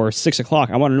 5:30 or 6 o'clock,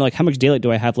 I want to know how much daylight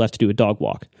do I have left to do a dog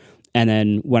walk. And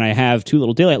then when I have too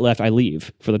little daylight left, I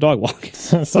leave for the dog walk.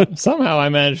 Somehow I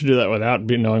managed to do that without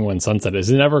knowing when sunset is.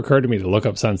 It never occurred to me to look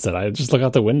up sunset. I just look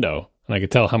out the window and I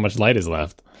could tell how much light is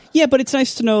left. Yeah, but it's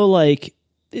nice to know,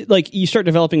 you start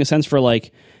developing a sense for,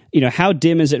 how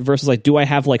dim is it versus like, do I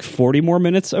have like 40 more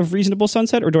minutes of reasonable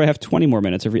sunset, or do I have 20 more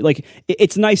minutes of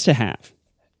it's nice to have.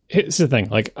 Here's the thing.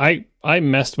 Like I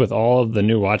messed with all of the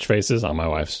new watch faces on my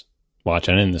wife's watch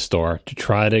and in the store to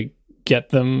try to get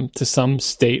them to some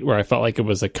state where I felt like it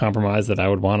was a compromise that I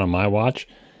would want on my watch.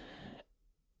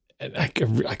 And I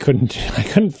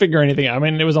couldn't figure anything out. I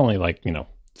mean, it was only like,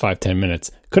 5-10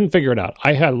 minutes. Couldn't figure it out.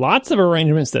 I had lots of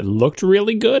arrangements that looked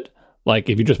really good. Like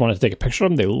if you just wanted to take a picture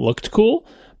of them, they looked cool.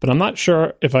 But I'm not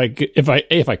sure if I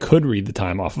could read the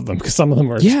time off of them, because some of them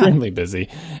were extremely busy,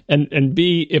 and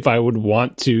B, if I would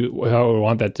want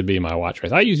that to be my watch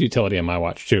face. I use utility on my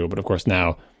watch too, but of course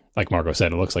now, like Marco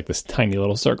said, it looks like this tiny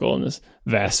little circle in this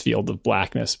vast field of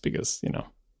blackness because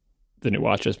the new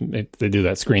watches, they do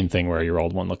that screen thing where your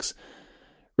old one looks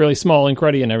really small and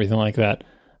cruddy and everything like that.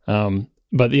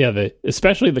 But yeah,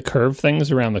 especially the curve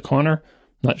things around the corner.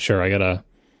 Not sure.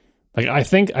 I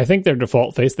think their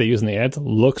default face they use in the ads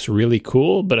looks really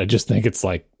cool, but I just think it's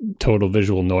like total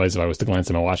visual noise if I was to glance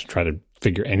at my watch and try to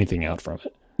figure anything out from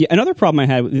it. Yeah, another problem I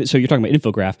had, so you're talking about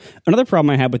Infograph. Another problem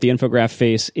I had with the Infograph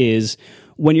face is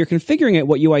when you're configuring it,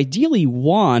 what you ideally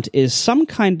want is some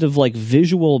kind of like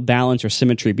visual balance or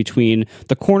symmetry between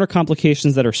the corner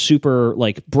complications that are super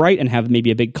like bright and have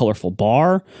maybe a big colorful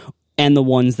bar and the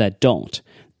ones that don't.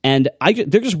 And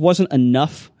there just wasn't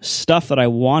enough stuff that I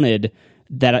wanted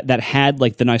that had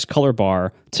like the nice color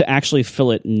bar to actually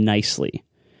fill it nicely.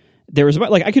 There was about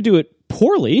like I could do it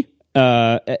poorly,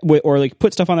 or like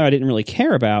put stuff on there I didn't really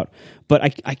care about, but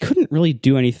I couldn't really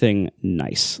do anything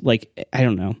nice. Like I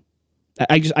don't know,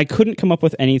 I couldn't come up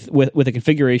with with a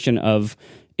configuration of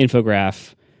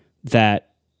Infograph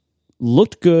that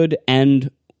looked good and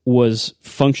was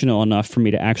functional enough for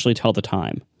me to actually tell the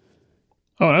time.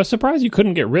 Oh, I was surprised you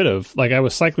couldn't get rid of, like I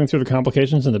was cycling through the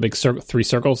complications and the big three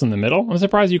circles in the middle. I'm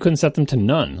surprised you couldn't set them to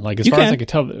none. Like as far as I could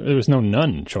tell, there was no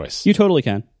none choice. You totally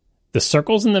can. The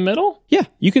circles in the middle? Yeah,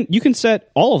 you can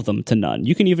set all of them to none.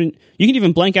 You can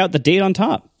even blank out the date on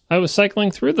top. I was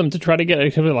cycling through them to try to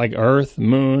get like Earth,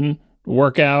 Moon,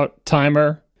 workout,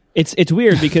 timer. It's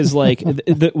weird because like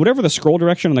whatever the scroll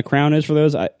direction on the crown is for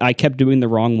those, I kept doing the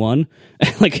wrong one.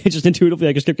 Like it just intuitively,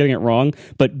 I just kept getting it wrong.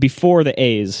 But before the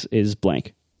A's is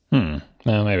blank. Well,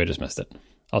 maybe I just missed it.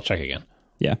 I'll check again.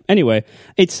 Yeah. Anyway,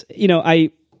 it's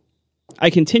I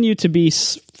continue to be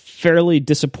fairly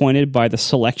disappointed by the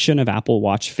selection of Apple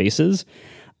Watch faces.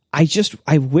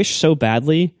 I wish so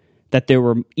badly that there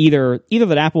were either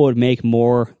that Apple would make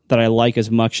more that I like as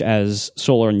much as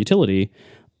Solar and Utility,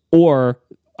 or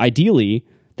ideally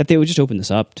that they would just open this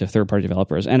up to third-party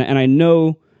developers. And I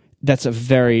know that's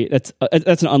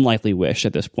that's an unlikely wish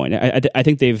at this point. I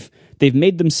think they've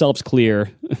made themselves clear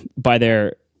by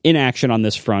their inaction on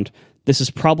this front. This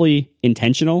is probably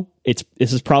intentional.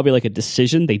 This is probably like a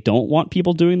decision. They don't want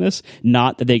people doing this,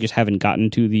 not that they just haven't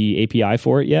gotten to the API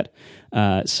for it yet.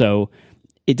 So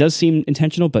it does seem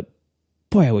intentional, but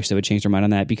boy, I wish they would change their mind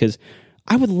on that, because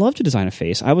I would love to design a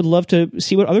face. I would love to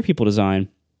see what other people design.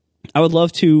 I would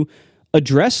love to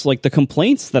address like the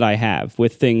complaints that I have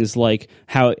with things like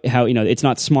how it's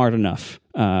not smart enough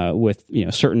with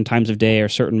certain times of day or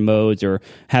certain modes, or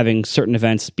having certain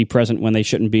events be present when they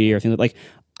shouldn't be, or things like.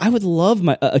 I would love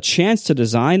a chance to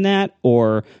design that,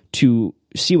 or to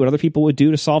see what other people would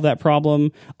do to solve that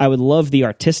problem. I would love the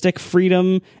artistic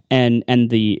freedom and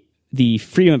the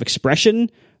freedom of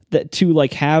expression that to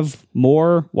like have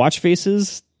more watch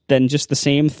faces than just the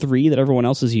same 3 that everyone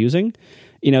else is using.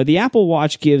 The Apple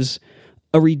Watch gives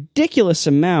a ridiculous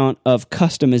amount of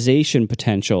customization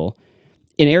potential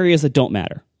in areas that don't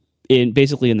matter,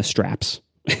 basically in the straps.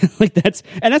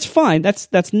 That's fine.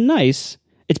 That's nice.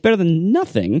 It's better than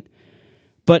nothing,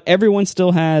 but everyone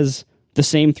still has the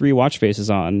same 3 watch faces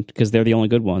on because they're the only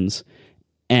good ones.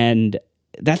 And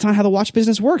that's not how the watch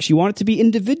business works. You want it to be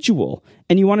individual,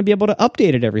 and you want to be able to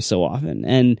update it every so often.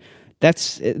 And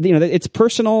that's, it's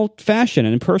personal fashion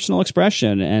and personal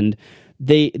expression. And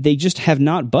they just have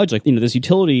not budged. Like, this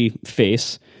utility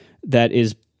face that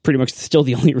is pretty much still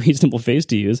the only reasonable face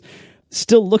to use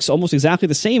still looks almost exactly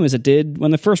the same as it did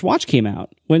when the first watch came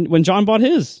out, when John bought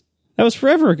his. That was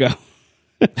forever ago.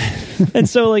 And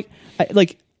so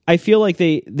I feel like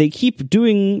they keep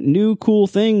doing new cool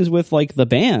things with like the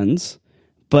bands,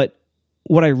 but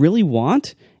what I really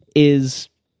want is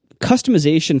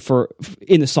customization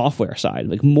in the software side,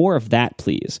 like more of that,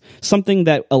 please. Something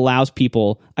that allows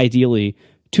people ideally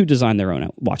to design their own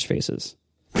watch faces.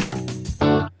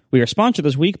 We are sponsored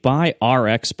this week by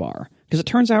RX Bar. because it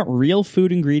turns out real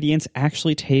food ingredients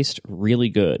actually taste really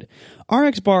good.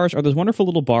 RX bars are those wonderful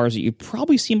little bars that you've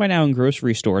probably seen by now in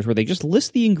grocery stores where they just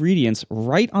list the ingredients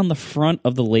right on the front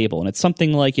of the label. And it's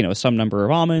something like, some number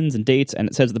of almonds and dates, and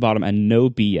it says at the bottom, and no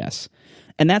BS.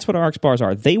 And that's what RX bars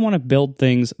are. They want to build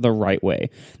things the right way.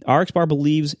 RX bar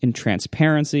believes in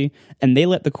transparency, and they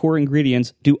let the core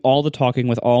ingredients do all the talking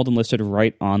with all of them listed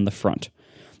right on the front.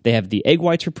 They have the egg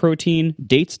whites for protein,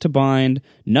 dates to bind,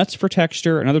 nuts for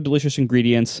texture, and other delicious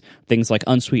ingredients, things like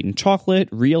unsweetened chocolate,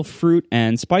 real fruit,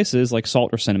 and spices like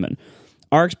salt or cinnamon.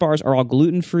 RX bars are all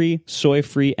gluten-free,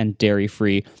 soy-free, and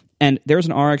dairy-free. And there's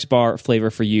an RX bar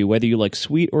flavor for you, whether you like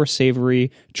sweet or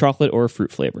savory, chocolate or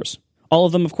fruit flavors. All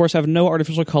of them, of course, have no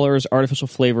artificial colors, artificial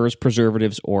flavors,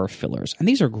 preservatives, or fillers. And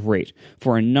these are great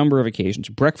for a number of occasions.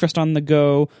 Breakfast on the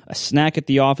go, a snack at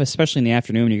the office, especially in the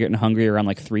afternoon when you're getting hungry around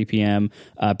like 3 p.m.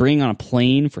 Bringing on a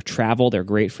plane for travel, they're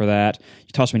great for that.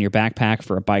 You toss them in your backpack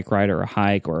for a bike ride or a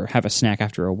hike, or have a snack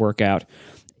after a workout.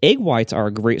 Egg whites are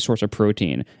a great source of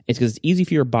protein. It's because it's easy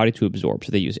for your body to absorb.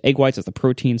 So they use egg whites as the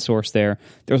protein source there.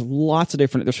 There's lots of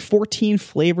there's 14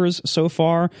 flavors so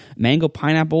far. Mango,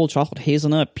 pineapple, chocolate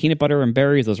hazelnut, peanut butter, and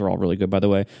berries. Those are all really good, by the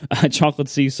way. Chocolate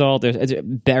sea salt, there's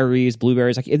berries,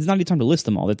 blueberries. Like, it's not even time to list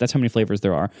them all. That's how many flavors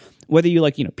there are. Whether you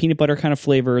like, peanut butter kind of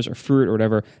flavors or fruit or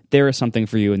whatever, there is something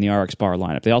for you in the RX bar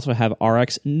lineup. They also have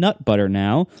RX nut butter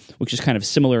now, which is kind of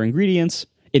similar ingredients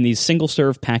in these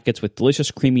single-serve packets with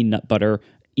delicious creamy nut butter.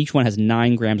 Each one has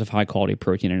 9 grams of high-quality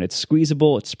protein, and it's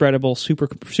squeezable, it's spreadable, super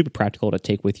practical to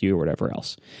take with you or whatever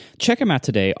else. Check them out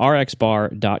today,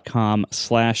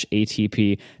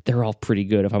 rxbar.com/ATP. They're all pretty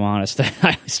good, if I'm honest.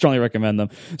 I strongly recommend them.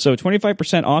 So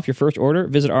 25% off your first order.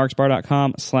 Visit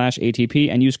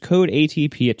rxbar.com/ATP and use code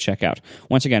ATP at checkout.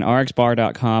 Once again,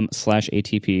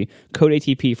 rxbar.com/ATP. Code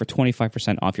ATP for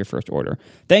 25% off your first order.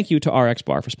 Thank you to RX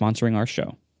Bar for sponsoring our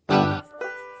show.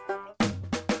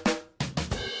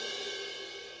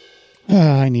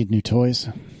 I need new toys.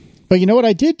 But you know what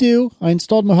I did do? I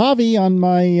installed Mojave on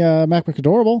my MacBook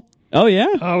Adorable. Oh, yeah?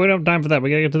 Oh, we don't have time for that. We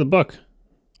got to get to the book.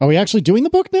 Are we actually doing the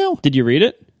book now? Did you read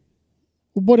it?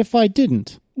 What if I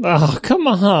didn't? Oh, come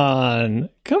on.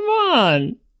 Come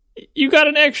on. You got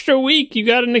an extra week. You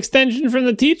got an extension from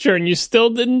the teacher, and you still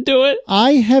didn't do it?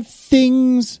 I have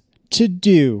things to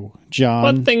do, John.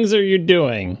 What things are you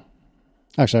doing?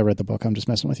 Actually, I read the book. I'm just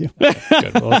messing with you.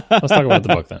 Good. Well, let's talk about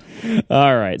the book then.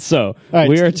 All right. So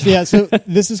we are. So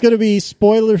this is going to be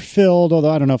spoiler filled. Although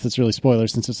I don't know if it's really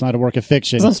spoilers since it's not a work of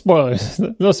fiction. No spoilers.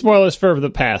 No spoilers for the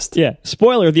past. Yeah.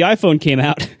 Spoiler: the iPhone came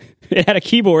out. It had a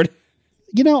keyboard.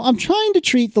 I'm trying to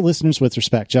treat the listeners with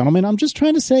respect, gentlemen. I'm just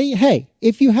trying to say, hey,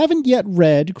 if you haven't yet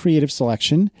read Creative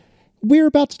Selection, we're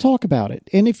about to talk about it.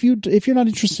 And if you're not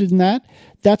interested in that,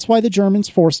 that's why the Germans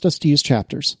forced us to use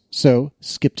chapters. So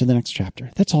skip to the next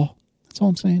chapter. That's all. That's all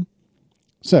I'm saying.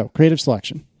 So, Creative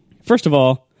Selection. First of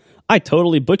all, I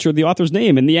totally butchered the author's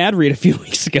name in the ad read a few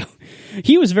weeks ago.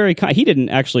 He was very kind. He didn't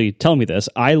actually tell me this.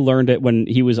 I learned it when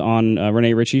he was on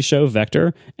Rene Ritchie's show,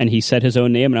 Vector, and he said his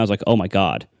own name, and I was like, oh my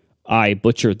God, I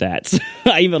butchered that.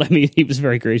 I emailed him. He was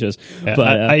very gracious. Yeah,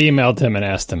 but I emailed him and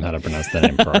asked him how to pronounce the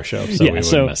name for our show, so we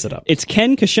wouldn't mess it up. It's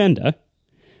Ken Kashenda,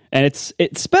 and it's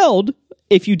spelled,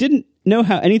 if you didn't know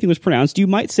how anything was pronounced, you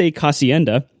might say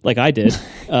Hacienda, like I did,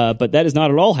 but that is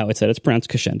not at all how it's said. It's pronounced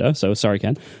Kashenda, so sorry,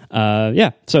 Ken.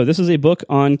 So this is a book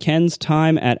on Ken's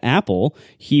time at Apple.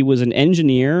 He was an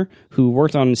engineer who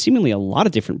worked on seemingly a lot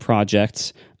of different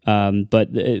projects,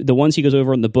 but the ones he goes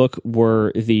over in the book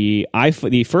were the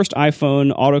first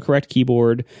iPhone autocorrect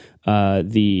keyboard,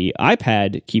 the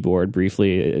iPad keyboard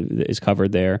briefly is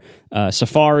covered there,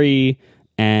 Safari,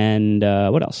 and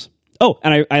what else? Oh,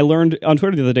 and I learned on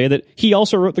Twitter the other day that he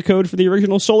also wrote the code for the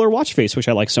original Solar watch face, which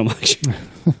I like so much.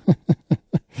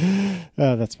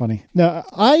 That's funny. Now,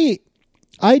 I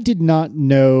did not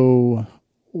know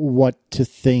what to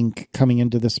think coming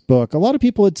into this book. A lot of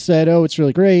people had said, oh, it's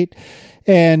really great.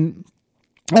 And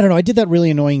I don't know, I did that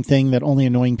really annoying thing that only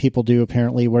annoying people do,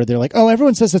 apparently, where they're like, oh,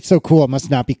 everyone says it's so cool, it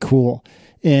must not be cool.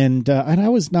 And I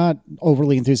was not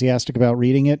overly enthusiastic about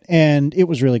reading it, and it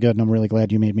was really good, and I'm really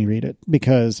glad you made me read it,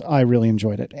 because I really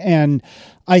enjoyed it. And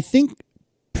I think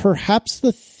perhaps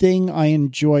the thing I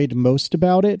enjoyed most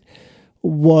about it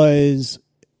was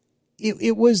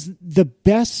it was the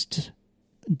best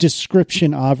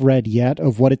description I've read yet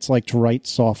of what it's like to write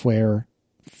software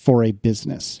for a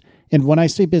business. And when I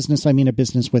say business, I mean a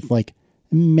business with like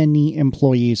many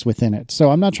employees within it.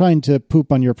 So I'm not trying to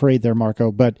poop on your parade there,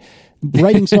 Marco, but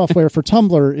writing software for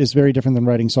Tumblr is very different than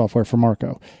writing software for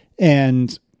Marco.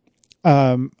 And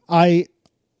I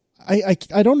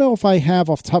I don't know if I have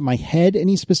off the top of my head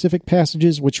any specific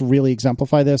passages which really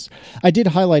exemplify this. I did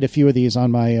highlight a few of these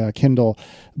on my Kindle,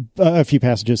 a few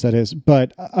passages that is,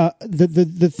 but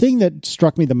the thing that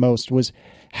struck me the most was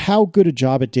how good a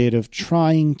job it did of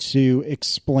trying to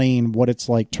explain what it's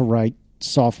like to write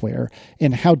software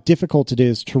and how difficult it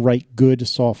is to write good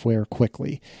software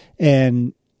quickly.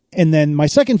 And then my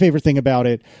second favorite thing about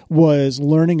it was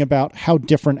learning about how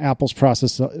different Apple's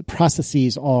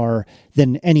processes are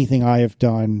than anything I have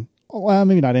done. Well,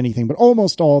 maybe not anything, but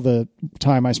almost all the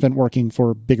time I spent working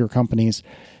for bigger companies,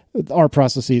 our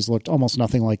processes looked almost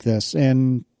nothing like this.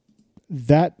 And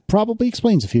that probably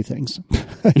explains a few things.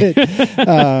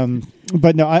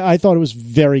 But no, I thought it was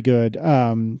very good.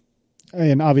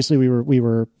 And obviously we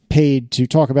were paid to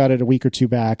talk about it a week or two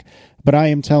back, but I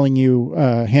am telling you,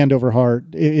 hand over heart,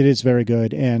 it is very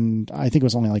good. And I think it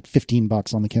was only like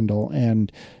 $15 on the Kindle,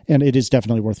 and it is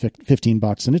definitely worth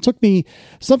 $15. And it took me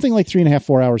something like 3.5,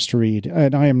 4 hours to read.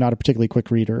 And I am not a particularly quick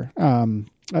reader.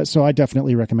 So I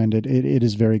definitely recommend it. It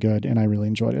is very good, and I really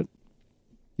enjoyed it.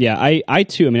 Yeah, I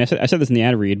too. I mean, I said this in the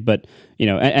ad read, but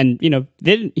and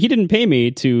he didn't pay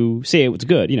me to say it was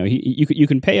good. You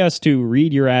can pay us to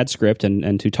read your ad script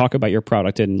and to talk about your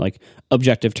product in like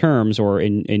objective terms or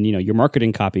in your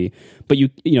marketing copy, but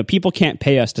people can't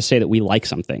pay us to say that we like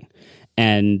something.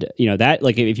 And that,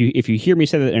 like, if you hear me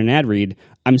say that in an ad read,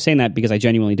 I'm saying that because I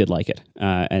genuinely did like it,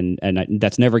 and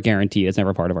that's never guaranteed. It's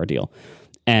never part of our deal.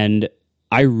 And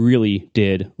I really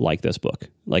did like this book.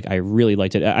 Like, I really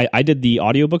liked it. I did the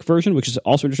audiobook version, which is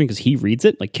also interesting because he reads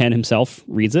it. Like, Ken himself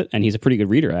reads it, and he's a pretty good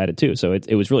reader at it too. So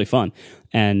it was really fun.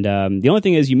 And the only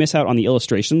thing is you miss out on the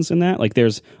illustrations in that. Like,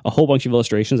 there's a whole bunch of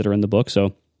illustrations that are in the book,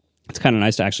 so it's kind of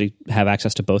nice to actually have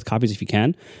access to both copies if you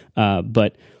can.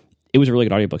 But it was a really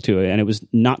good audiobook too, and it was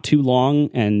not too long.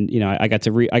 And I got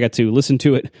to listen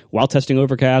to it while testing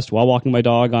Overcast, while walking my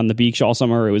dog on the beach all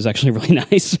summer. It was actually really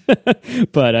nice.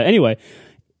 But anyway,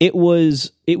 it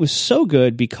was so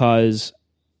good because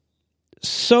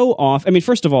so often. I mean,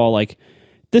 first of all, like,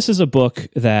 this is a book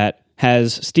that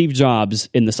has Steve Jobs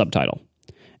in the subtitle,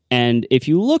 and if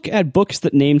you look at books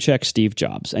that name check Steve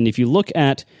Jobs, and if you look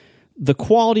at the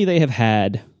quality they have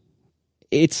had,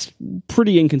 it's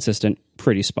pretty inconsistent,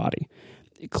 pretty spotty.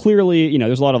 Clearly,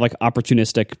 there's a lot of like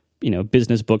opportunistic,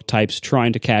 business book types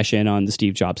trying to cash in on the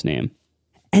Steve Jobs name.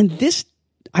 And this,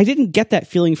 I didn't get that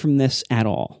feeling from this at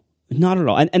all. Not at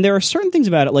all. And there are certain things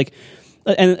about it, like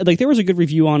there was a good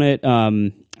review on it.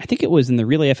 I think it was in the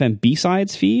Relay FM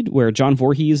B-Sides feed where John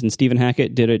Voorhees and Stephen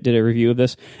Hackett did a review of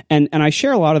this. And I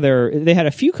share a lot of they had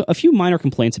a few minor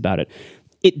complaints about it.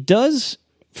 It does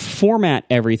format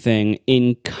everything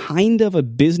in kind of a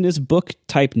business book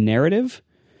type narrative,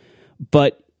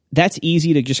 but that's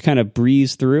easy to just kind of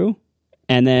breeze through,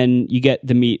 and then you get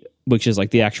the meat, which is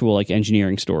like the actual like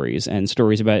engineering stories and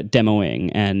stories about demoing,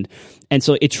 and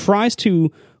so it tries to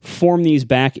form these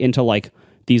back into like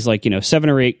these 7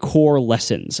 or 8 core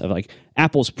lessons of like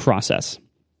Apple's process,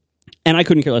 and I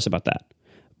couldn't care less about that.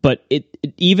 But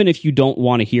even if you don't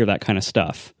want to hear that kind of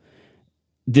stuff,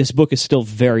 this book is still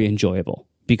very enjoyable,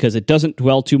 because it doesn't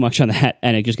dwell too much on that,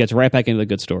 and it just gets right back into the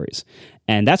good stories.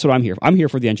 And that's what I'm here for. I'm here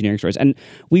for the engineering stories. And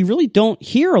we really don't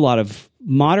hear a lot of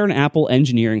modern Apple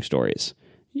engineering stories.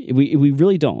 We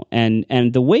really don't.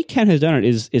 And the way Ken has done it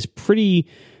is pretty,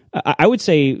 I would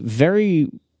say, very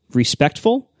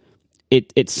respectful.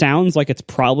 It sounds like it's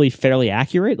probably fairly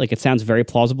accurate. Like, it sounds very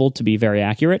plausible to be very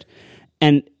accurate.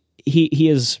 And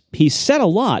he's said a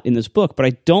lot in this book, but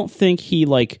I don't think he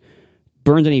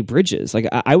burned any bridges. Like,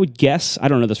 I would guess, I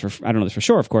don't know this for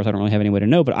sure, of course, I don't really have any way to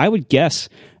know, but I would guess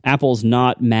Apple's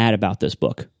not mad about this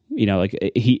book.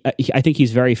 I think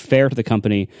he's very fair to the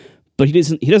company, but he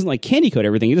doesn't like candy coat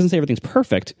everything. He doesn't say everything's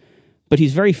perfect, but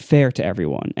he's very fair to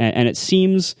everyone. And it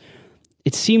seems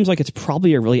like it's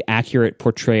probably a really accurate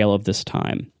portrayal of this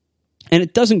time. And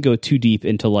it doesn't go too deep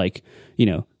into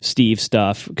Steve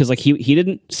stuff, because he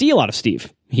didn't see a lot of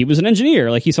Steve. He was an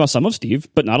engineer. Like, he saw some of Steve,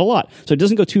 but not a lot. So it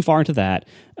doesn't go too far into that.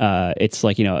 It's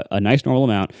a nice normal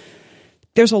amount.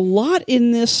 There's a lot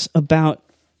in this about,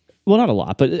 well, not a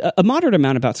lot, but a moderate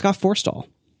amount about Scott Forstall.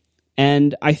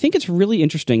 And I think it's really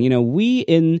interesting. We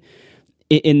in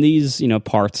these,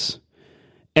 parts,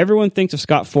 everyone thinks of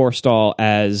Scott Forstall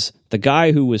as the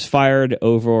guy who was fired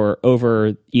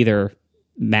over either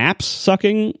maps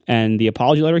sucking and the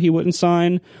apology letter he wouldn't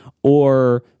sign,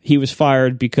 or he was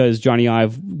fired because Johnny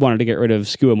Ive wanted to get rid of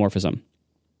skeuomorphism.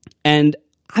 And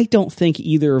I don't think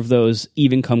either of those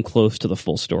even come close to the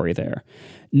full story there.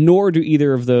 Nor do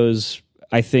either of those,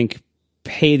 I think,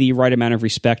 pay the right amount of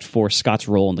respect for Scott's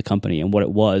role in the company and what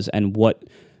it was and what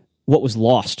was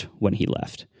lost when he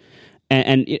left.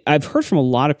 I've heard from a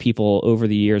lot of people over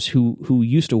the years who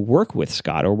used to work with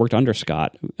Scott or worked under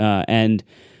Scott, and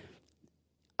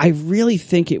I really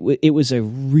think it was a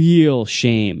real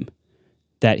shame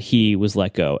that he was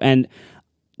let go. And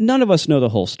none of us know the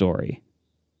whole story.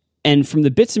 And from the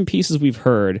bits and pieces we've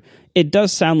heard, it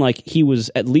does sound like he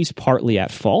was at least partly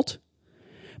at fault.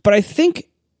 But I think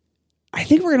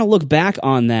we're going to look back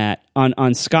on that,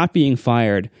 on Scott being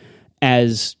fired,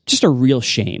 as just a real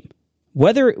shame.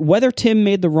 Whether Tim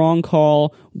made the wrong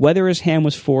call, whether his hand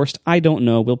was forced, I don't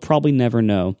know. We'll probably never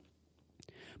know.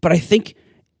 But I think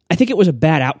it was a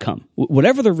bad outcome.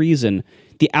 Whatever the reason,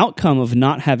 the outcome of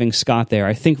not having Scott there,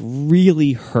 I think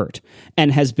really hurt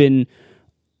and has been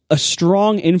a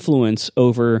strong influence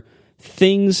over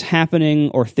things happening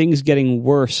or things getting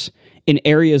worse in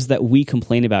areas that we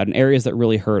complain about, in areas that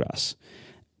really hurt us.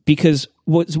 Because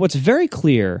what's very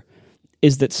clear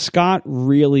is that Scott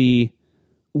really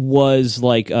was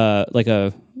like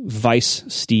a vice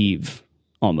Steve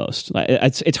almost.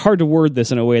 It's hard to word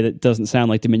this in a way that doesn't sound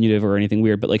like diminutive or anything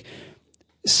weird, but like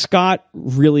Scott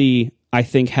really, I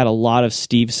think, had a lot of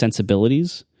Steve's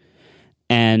sensibilities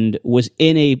and was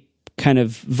in a kind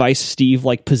of vice Steve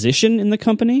like position in the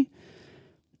company.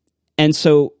 And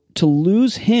so to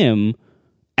lose him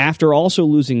after also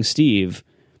losing Steve,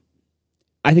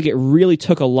 I think it really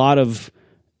took a lot of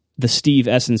the Steve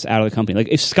essence out of the company. Like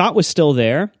if Scott was still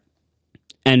there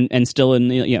and still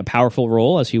in a powerful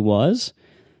role as he was,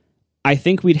 I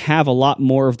think we'd have a lot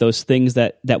more of those things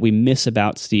that we miss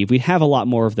about Steve. We'd have a lot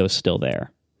more of those still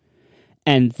there.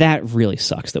 And that really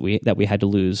sucks that we had to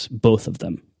lose both of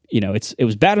them. It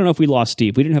was bad enough we lost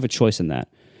Steve. We didn't have a choice in that.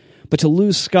 But to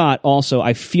lose Scott also,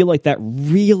 I feel like that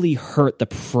really hurt the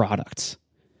products.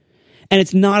 And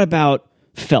it's not about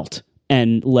felt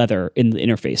and leather in the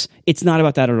interface. It's not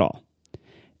about that at all.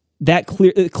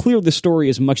 Clear the story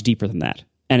is much deeper than that.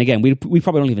 And again, we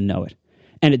probably don't even know it.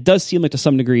 And it does seem like to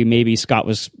some degree maybe Scott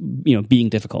was being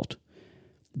difficult.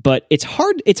 But it's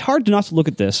hard not to look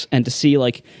at this and to see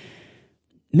like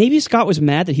maybe Scott was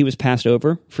mad that he was passed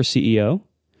over for CEO.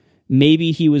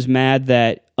 Maybe he was mad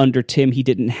that under Tim he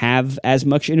didn't have as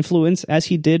much influence as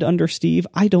he did under Steve.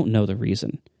 I don't know the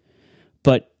reason.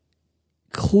 But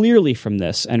clearly from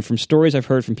this, and from stories I've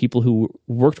heard from people who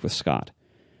worked with Scott,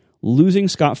 losing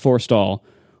Scott Forstall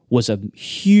was a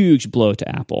huge blow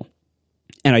to Apple.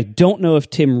 And I don't know if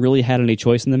Tim really had any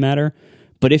choice in the matter,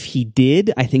 but if he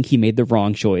did, I think he made the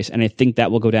wrong choice, and I think that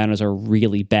will go down as a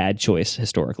really bad choice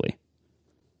historically.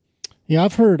 Yeah,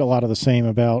 I've heard a lot of the same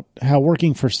about how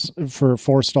working for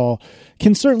Forstall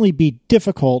can certainly be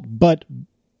difficult, but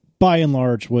by and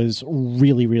large was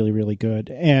really, really, really good.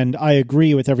 And I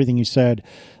agree with everything you said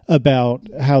about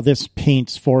how this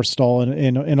paints Forstall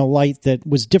in a light that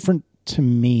was different to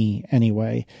me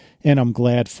anyway, and I'm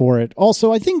glad for it.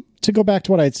 Also, I think to go back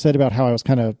to what I had said about how I was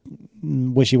kind of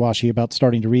wishy-washy about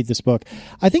starting to read this book,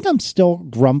 I think I'm still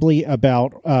grumbly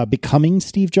about Becoming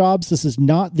Steve Jobs. This is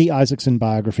not the Isaacson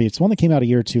biography. It's one that came out a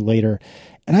year or two later,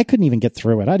 and I couldn't even get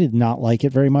through it. I did not like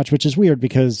it very much, which is weird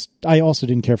because I also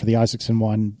didn't care for the Isaacson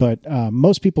one, but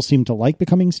most people seem to like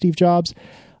Becoming Steve Jobs.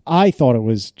 I thought it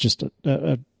was just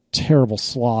a terrible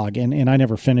slog, and I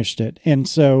never finished it. And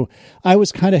so I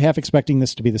was kind of half expecting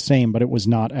this to be the same, but it was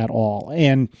not at all.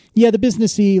 And yeah, the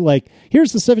businessy, like,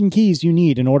 here's the 7 keys you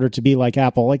need in order to be like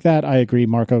Apple, like that, I agree,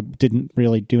 Marco didn't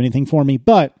really do anything for me.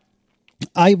 But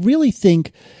I really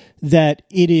think that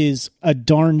it is a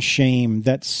darn shame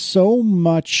that so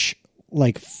much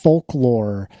like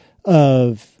folklore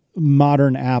of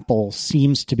modern Apple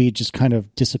seems to be just kind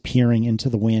of disappearing into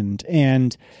the wind.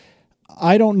 And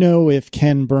I don't know if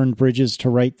Ken burned bridges to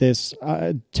write this.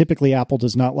 Typically, Apple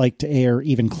does not like to air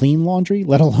even clean laundry,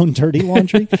 let alone dirty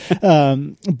laundry.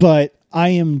 But I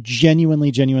am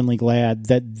genuinely glad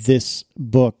that this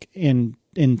book and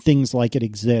things like it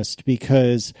exist,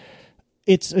 because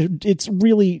it's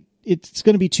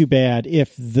going to be too bad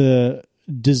if the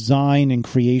design and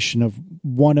creation of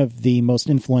one of the most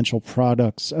influential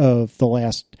products of the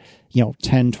last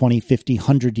 10, 20, 50,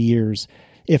 100 years,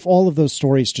 if all of those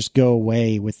stories just go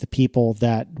away with the people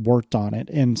that worked on it.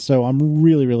 And so I'm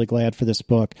really glad for this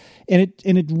book. And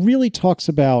it really talks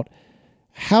about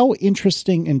how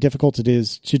interesting and difficult it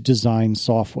is to design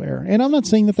software. And I'm not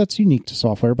saying that that's unique to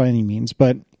software by any means,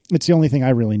 but it's the only thing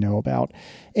I really know about.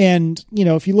 And,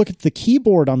 if you look at the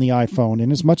keyboard on the iPhone,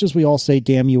 and as much as we all say,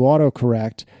 damn you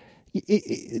autocorrect,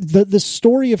 the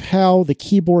story of how the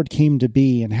keyboard came to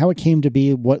be and how it came to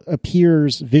be what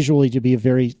appears visually to be a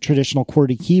very traditional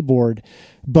QWERTY keyboard,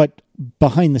 but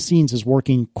behind the scenes is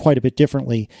working quite a bit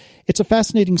differently. It's a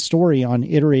fascinating story on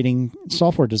iterating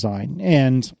software design.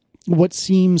 And what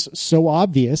seems so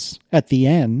obvious at the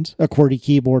end, a QWERTY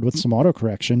keyboard with some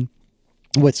autocorrection,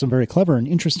 with some very clever and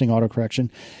interesting autocorrection,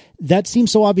 that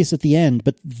seems so obvious at the end,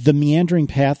 but the meandering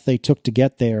path they took to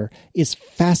get there is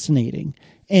fascinating.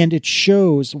 And it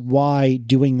shows why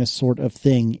doing this sort of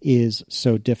thing is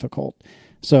so difficult.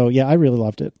 So, yeah, I really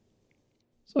loved it.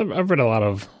 So I've read a lot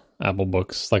of Apple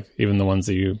books, like even the ones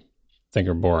that you think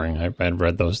are boring. I've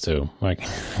read those too. Like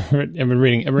I've been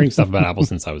reading stuff about Apple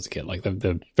since I was a kid. Like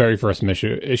the very first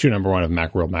issue number 1 of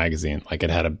Macworld magazine, like it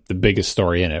had the biggest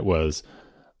story in it was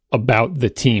about the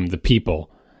team, the people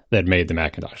that made the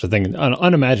Macintosh. I think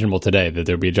unimaginable today that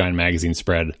there'd be a giant magazine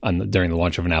spread during the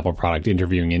launch of an Apple product,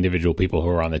 interviewing individual people who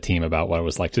were on the team about what it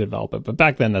was like to develop it. But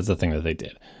back then, that's the thing that they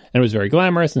did. And it was very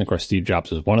glamorous. And of course, Steve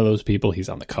Jobs was one of those people. He's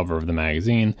on the cover of the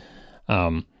magazine.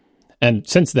 And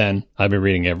since then, I've been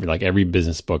reading every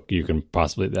business book you can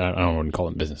possibly, I don't want to call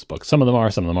them business books. Some of them are,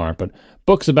 some of them aren't. But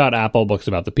books about Apple, books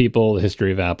about the people, the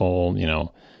history of Apple,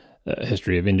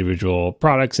 history of individual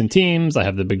products and teams. I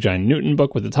have the Big Giant Newton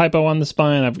book with the typo on the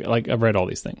spine. I've read all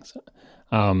these things.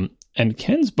 And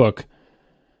Ken's book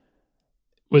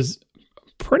was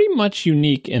pretty much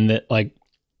unique in that, like,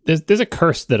 there's a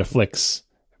curse that afflicts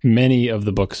many of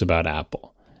the books about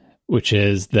Apple, which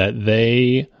is that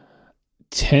they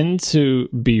tend to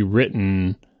be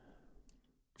written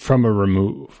from a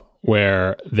remove,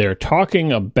 where they're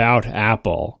talking about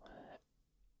Apple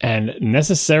and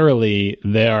necessarily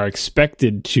they are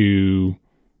expected to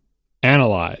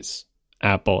analyze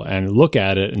Apple and look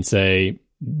at it and say,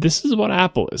 this is what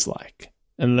Apple is like.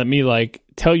 And let me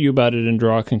tell you about it and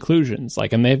draw conclusions.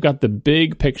 And they've got the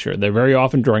big picture. They're very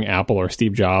often drawing Apple or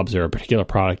Steve Jobs or a particular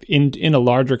product in a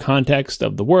larger context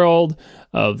of the world,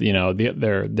 of,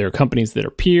 their companies that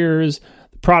are peers,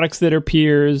 the products that are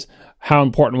peers. How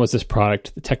important was this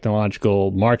product? The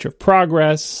technological march of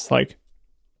progress.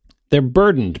 They're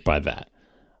burdened by that.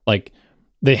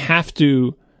 They have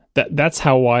to, that's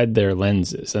how wide their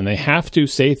lens is. And they have to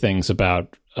say things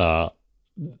about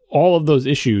all of those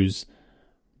issues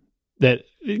that,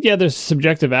 yeah, there's a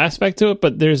subjective aspect to it,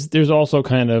 but there's also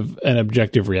kind of an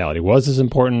objective reality. Was this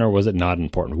important or was it not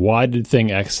important? Why did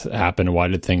thing X happen? Why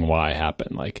did thing Y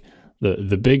happen?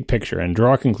 The big picture, and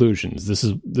draw conclusions.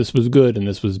 This was good and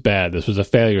this was bad. This was a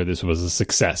failure. This was a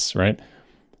success, right?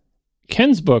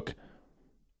 Ken's book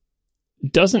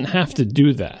doesn't have to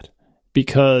do that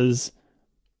because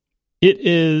it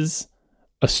is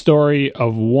a story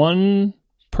of one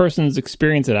person's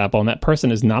experience at Apple, and that person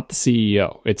is not the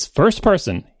CEO. It's first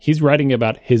person. He's writing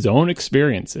about his own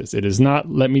experiences. It is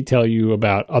not, let me tell you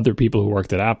about other people who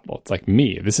worked at Apple. It's like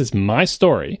me. This is my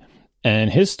story. And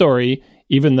his story,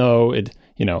 even though it,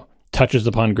 touches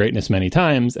upon greatness many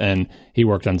times, and he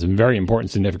worked on some very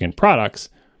important, significant products,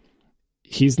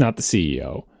 he's not the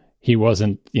CEO. He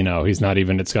wasn't, he's not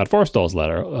even at Scott Forstall's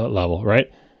level,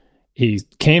 right? He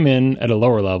came in at a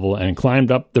lower level and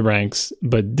climbed up the ranks,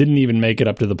 but didn't even make it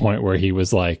up to the point where he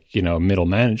was middle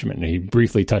management. He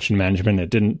briefly touched in management. It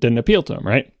didn't appeal to him,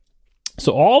 right?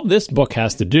 So all this book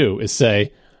has to do is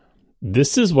say,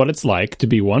 this is what it's like to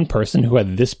be one person who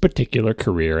had this particular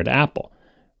career at Apple,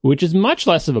 which is much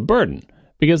less of a burden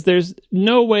because there's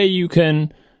no way you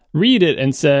can read it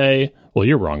and say, well,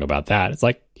 you're wrong about that. It's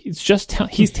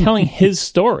he's telling his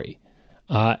story.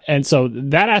 And so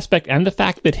that aspect, and the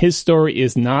fact that his story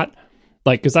is not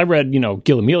because I read,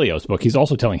 Gil Emilio's book, he's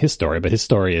also telling his story, but his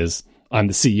story is, I'm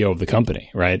the CEO of the company,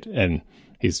 right? And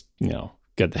he's,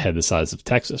 got the head the size of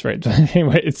Texas, right?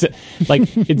 Anyway, it's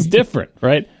it's different,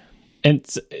 right?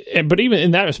 But even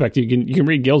in that respect, you can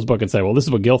read Gil's book and say, well, this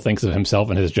is what Gil thinks of himself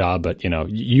and his job, but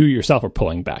you yourself are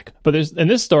pulling back. But in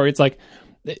this story,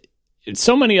 it's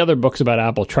so many other books about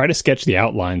Apple try to sketch the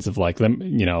outlines of let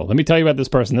me tell you about this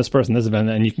person, this event,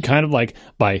 and you can kind of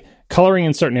by coloring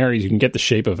in certain areas, you can get the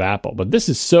shape of Apple. But this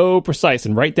is so precise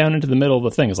and right down into the middle of the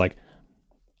thing. It's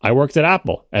I worked at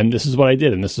Apple and this is what I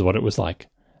did and this is what it was like.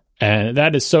 And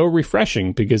that is so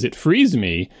refreshing because it frees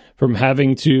me from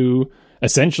having to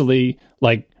essentially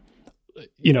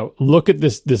look at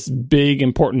this big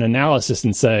important analysis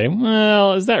and say,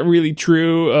 well, is that really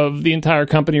true of the entire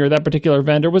company or that particular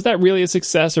vendor? Was that really a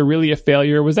success or really a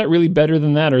failure? Was that really better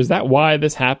than that? Or is that why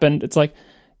this happened? It's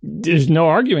there's no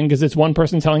arguing because it's one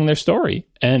person telling their story.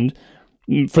 And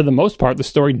for the most part, the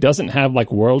story doesn't have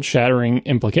world-shattering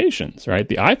implications, right?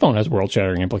 The iPhone has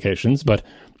world-shattering implications, but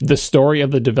the story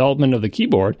of the development of the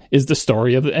keyboard is the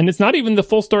story of and it's not even the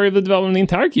full story of the development of the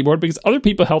entire keyboard because other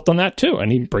people helped on that too,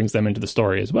 and he brings them into the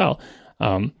story as well.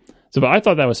 But I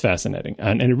thought that was fascinating,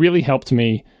 and it really helped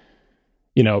me,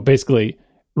 basically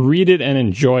read it and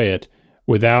enjoy it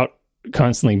without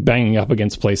constantly banging up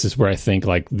against places where I think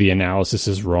like the analysis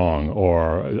is wrong,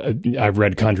 or I've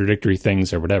read contradictory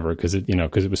things or whatever, because it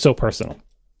was so personal.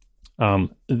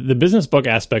 The business book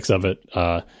aspects of it,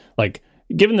 like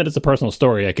given that it's a personal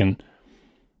story, I can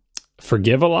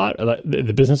forgive a lot.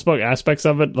 The business book aspects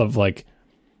of it, of like,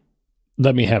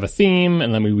 let me have a theme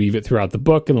and let me weave it throughout the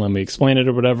book and let me explain it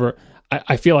or whatever,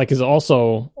 I feel like is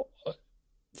also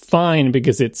fine,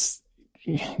 because it's,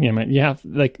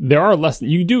 there are lessons.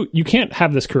 You can't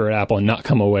have this career at Apple and not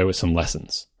come away with some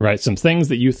lessons, right? Some things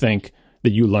that you think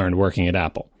that you learned working at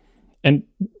Apple, and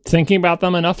thinking about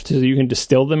them enough so you can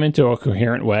distill them into a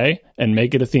coherent way and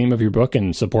make it a theme of your book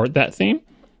and support that theme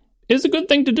is a good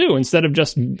thing to do, instead of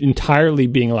just entirely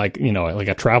being like, like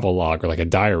a travel log or like a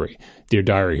diary. Dear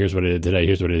diary, here's what I did today.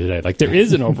 Here's what I did today. Like, there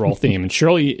is an overall theme. And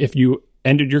surely if you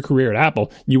ended your career at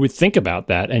Apple, you would think about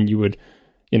that, and you would,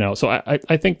 so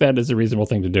I think that is a reasonable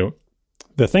thing to do.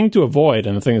 The thing to avoid,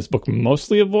 and the thing this book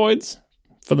mostly avoids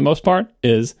for the most part,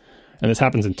 is, and this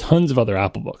happens in tons of other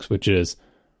Apple books, which is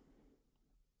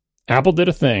Apple did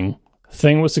a thing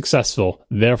was successful,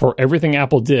 therefore everything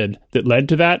Apple did that led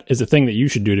to that is a thing that you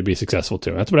should do to be successful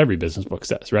too. That's what every business book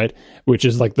says, right? Which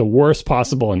is like the worst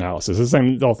possible analysis. It's the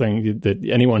same whole thing that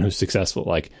anyone who's successful,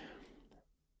 like,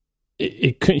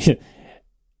 it could...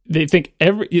 They think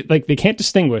they can't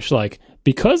distinguish, like,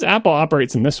 because Apple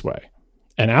operates in this way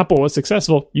and Apple was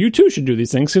successful, you too should do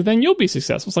these things, so then you'll be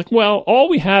successful. It's like, well, all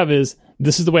we have is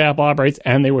this is the way Apple operates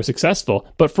and they were successful.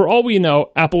 But for all we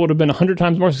know, Apple would have been 100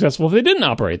 times more successful if they didn't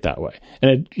operate that way.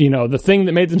 And, the thing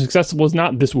that made them successful was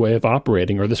not this way of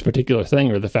operating or this particular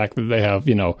thing, or the fact that they have,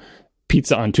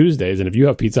 pizza on Tuesdays. And if you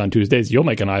have pizza on Tuesdays, you'll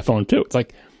make an iPhone too. It's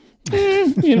like,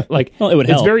 well, it would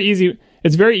help. It's very easy.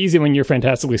 It's very easy when you're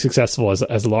fantastically successful as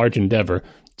a large endeavor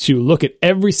to look at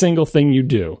every single thing you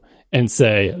do and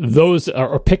say those are,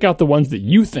 or pick out the ones that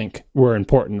you think were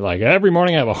important. Like, every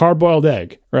morning I have a hard-boiled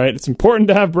egg, right? It's important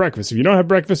to have breakfast. If you don't have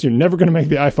breakfast, you're never going to make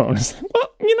the iPhone. It's like,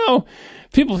 well,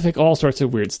 people think all sorts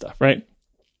of weird stuff, right?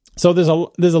 So there's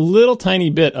a little tiny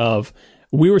bit of,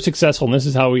 we were successful and this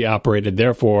is how we operated,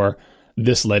 therefore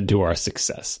this led to our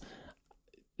success.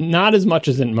 Not as much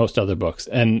as in most other books.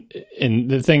 And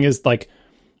the thing is, like,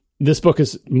 this book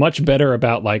is much better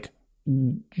about, like,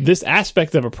 this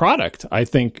aspect of a product, I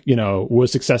think,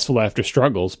 was successful after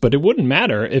struggles, but it wouldn't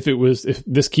matter if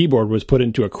this keyboard was put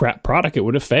into a crap product, it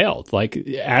would have failed. Like,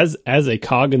 as a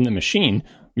cog in the machine,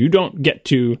 you don't get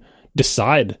to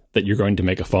decide that you're going to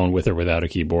make a phone with or without a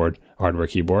keyboard, hardware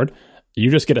keyboard. You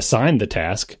just get assigned the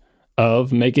task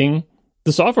of making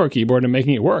the software keyboard and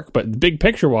making it work. But big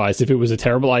picture wise, if it was a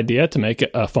terrible idea to make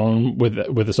a phone with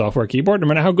a software keyboard, no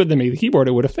matter how good they made the keyboard,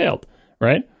 it would have failed,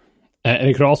 right? And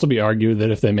it could also be argued that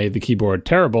if they made the keyboard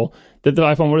terrible, that the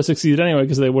iPhone would have succeeded anyway,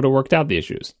 because they would have worked out the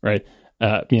issues, right?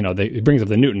 It brings up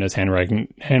the Newton as handwriting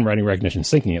recognition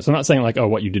syncing it. So I'm not saying like, oh,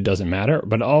 what you did doesn't matter,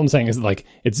 but all I'm saying is, like,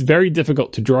 it's very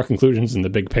difficult to draw conclusions in the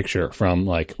big picture from,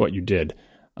 like, what you did,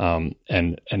 and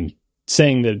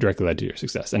saying that it directly led to your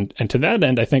success. And to that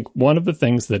end, I think one of the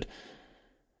things that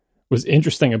was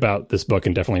interesting about this book,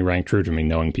 and definitely rang true to me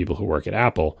knowing people who work at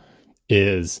Apple,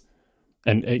 is,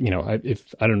 and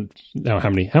if I don't know how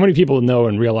many people know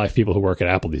in real life people who work at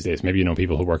Apple these days. Maybe you know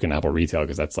people who work in Apple retail,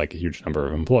 because that's like a huge number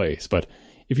of employees. But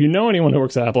if you know anyone who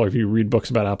works at Apple, or if you read books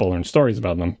about Apple, learn stories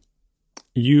about them,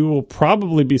 you will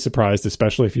probably be surprised,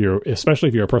 especially if you're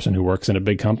a person who works in a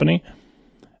big company,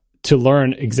 to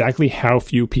learn exactly how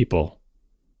few people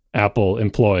Apple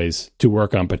employs to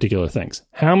work on particular things.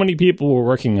 How many people were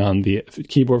working on the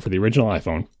keyboard for the original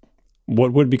iPhone?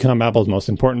 What would become Apple's most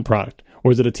important product?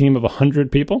 Was it a team of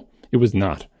 100 people? It was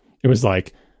not. It was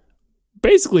like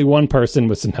basically one person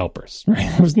with some helpers,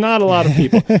 right? It was not a lot of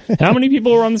people. How many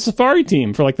people were on the Safari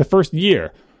team for like the first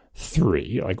year?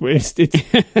 3. Like,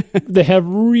 they have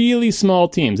really small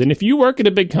teams. And if you work at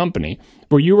a big company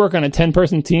where you work on a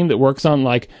 10-person team that works on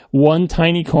like one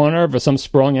tiny corner of some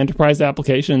sprawling enterprise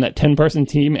application, and that 10-person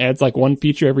team adds like one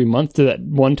feature every month to that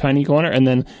one tiny corner, and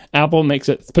then Apple puts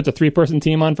a 3-person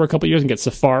team on for a couple of years and gets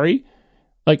Safari,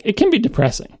 like, it can be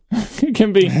depressing. It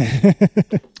can be,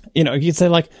 you can say,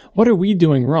 like, what are we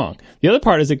doing wrong? The other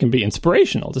part is it can be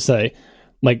inspirational to say,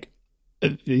 like,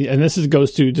 and this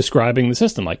goes to describing the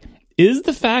system. Like, is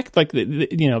the fact, like,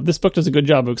 this book does a good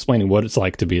job of explaining what it's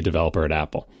like to be a developer at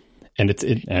Apple. And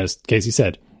as Casey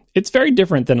said, it's very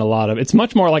different than it's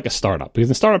much more like a startup, because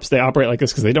in startups, they operate like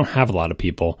this because they don't have a lot of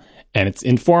people, and it's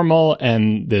informal,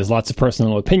 and there's lots of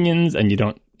personal opinions, and you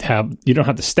don't have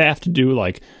the staff to do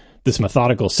like this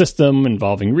methodical system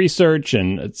involving research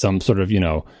and some sort of,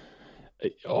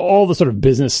 all the sort of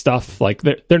business stuff. Like,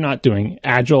 they're not doing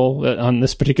Agile on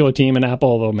this particular team in Apple,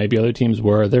 although maybe other teams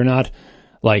were. They're not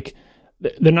like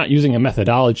they're not using a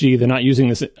methodology. They're not using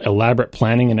this elaborate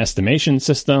planning and estimation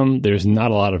system. There's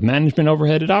not a lot of management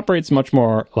overhead. It operates much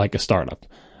more like a startup.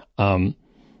 And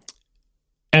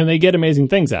they get amazing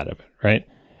things out of it, right?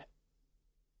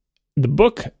 The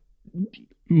book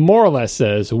more or less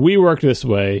says, we worked this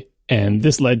way, and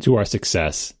this led to our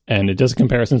success. And it does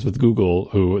comparisons with Google,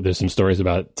 who there's some stories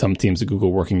about some teams at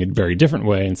Google working a very different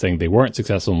way and saying they weren't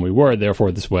successful and we were,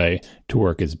 therefore this way to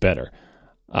work is better.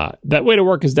 That way to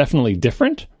work is definitely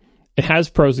different. It has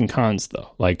pros and cons,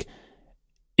 though. Like,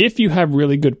 if you have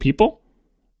really good people,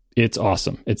 it's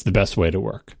awesome. It's the best way to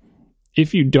work.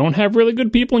 If you don't have really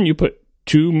good people and you put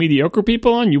 2 mediocre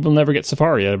people on, you will never get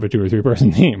Safari out of a 2 or 3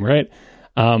 person team, right?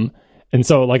 And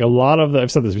so, like, a lot of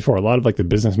I've said this before, a lot of like the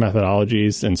business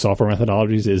methodologies and software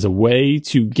methodologies is a way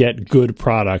to get good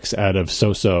products out of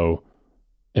so-so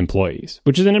employees,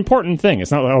 which is an important thing.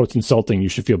 It's not like, oh, it's insulting, you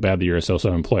should feel bad that you're a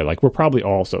so-so employee. Like, we're probably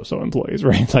all so-so employees,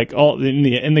 right? Like, all in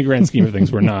the grand scheme of things,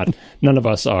 we're not. None of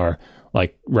us are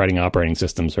like writing operating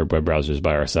systems or web browsers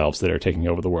by ourselves that are taking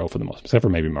over the world for the most, except for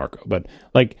maybe Marco. But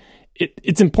like,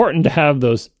 it's important to have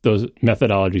those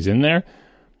methodologies in there.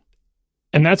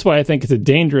 And that's why I think it's a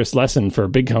dangerous lesson for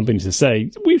big companies to say,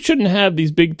 we shouldn't have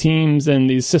these big teams and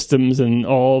these systems and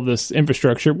all this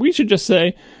infrastructure. We should just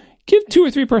say, give 2 or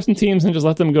 3 person teams and just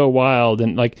let them go wild.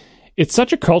 And like, it's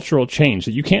such a cultural change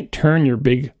that you can't turn your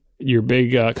big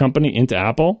company into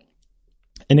Apple.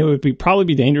 And it would probably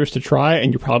be dangerous to try,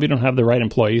 and you probably don't have the right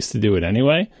employees to do it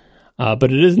anyway.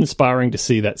 But it is inspiring to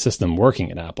see that system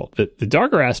working at Apple. The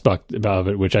darker aspect of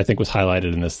it, which I think was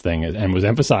highlighted in this thing and was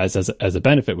emphasized as a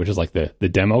benefit, which is like the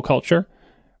demo culture,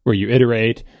 where you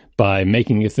iterate by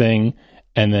making a thing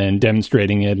and then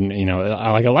demonstrating it. And, you know,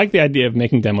 I like the idea of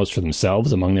making demos for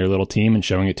themselves among their little team and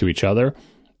showing it to each other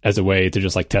as a way to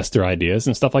just like test their ideas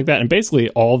and stuff like that. And basically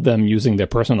all of them using their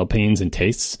personal opinions and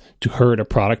tastes to herd a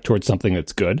product towards something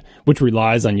that's good, which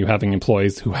relies on you having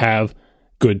employees who have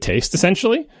good taste,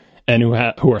 essentially, and who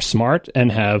are smart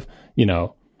and have, you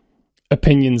know,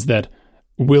 opinions that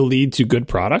will lead to good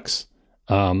products.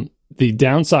 The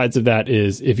downsides of that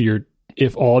is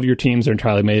if all of your teams are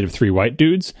entirely made of 3 white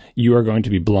dudes, you are going to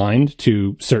be blind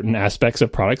to certain aspects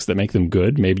of products that make them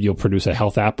good. Maybe you'll produce a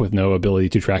health app with no ability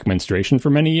to track menstruation for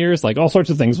many years. Like, all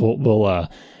sorts of things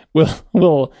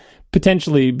will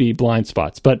potentially be blind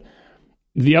spots. But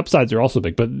the upsides are also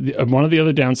big. But one of the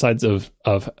other downsides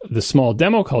of the small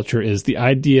demo culture is the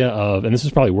idea of, and this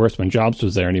is probably worse when Jobs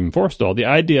was there and even Forstall, the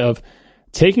idea of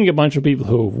taking a bunch of people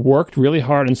who have worked really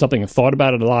hard on something and thought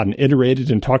about it a lot and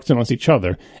iterated and talked amongst each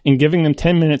other and giving them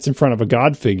 10 minutes in front of a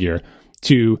God figure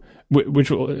which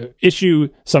will issue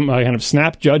some kind of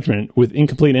snap judgment with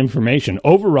incomplete information,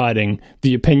 overriding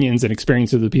the opinions and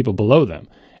experiences of the people below them.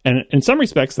 And in some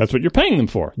respects, that's what you're paying them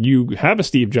for. You have a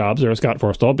Steve Jobs or a Scott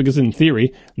Forstall because, in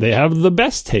theory, they have the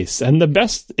best tastes and the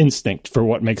best instinct for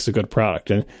what makes a good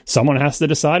product. And someone has to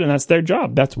decide, and that's their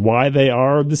job. That's why they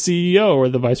are the CEO or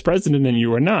the vice president and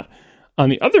you are not. On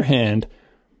the other hand,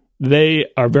 they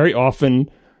are very often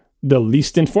the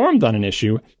least informed on an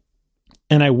issue.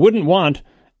 And I wouldn't want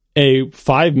a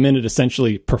 5-minute,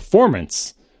 essentially,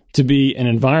 performance to be an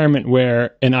environment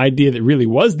where an idea that really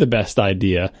was the best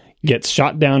idea gets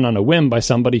shot down on a whim by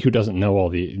somebody who doesn't know all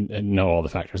the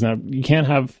factors. Now, you can't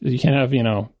have you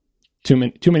know, too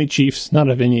many chiefs, not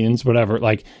of Indians, whatever.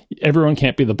 Like, everyone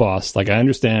can't be the boss. Like, I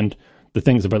understand the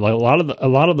things, but like a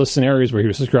lot of those scenarios where he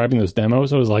was describing those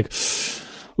demos, I was like,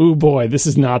 oh boy, this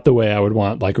is not the way I would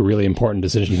want like a really important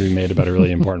decision to be made about a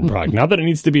really important product. Not that it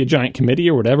needs to be a giant committee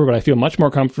or whatever, but I feel much more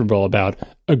comfortable about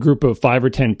a group of 5 or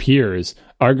 10 peers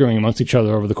arguing amongst each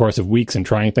other over the course of weeks and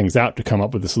trying things out to come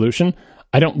up with a solution.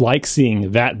 I don't like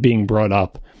seeing that being brought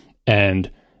up and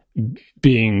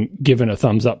being given a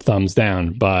thumbs up, thumbs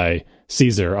down by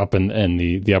Caesar up in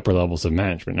the upper levels of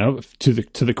management. Now, to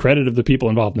the credit of the people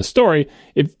involved in the story,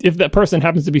 if that person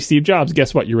happens to be Steve Jobs,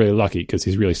 guess what? You're really lucky because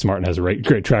he's really smart and has a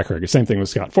great track record. Same thing with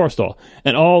Scott Forstall.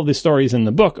 And all the stories in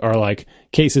the book are like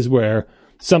cases where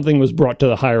something was brought to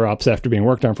the higher ups after being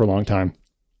worked on for a long time.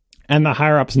 And the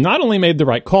higher ups not only made the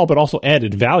right call, but also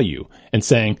added value and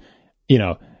saying, you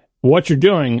know, what you're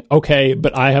doing, okay,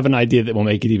 but I have an idea that will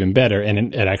make it even better.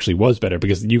 And it actually was better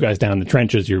because you guys down in the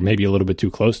trenches, you're maybe a little bit too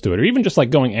close to it. Or even just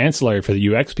like going ancillary for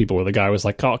the UX people where the guy was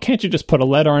like, oh, can't you just put a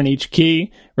letter on each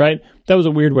key, right? That was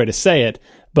a weird way to say it,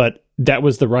 but that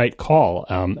was the right call.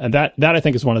 And that I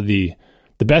think is one of the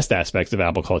best aspects of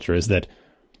Apple culture is that,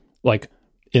 like,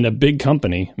 in a big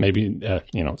company, maybe,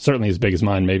 certainly as big as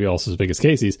mine, maybe also as big as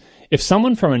Casey's, if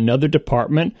someone from another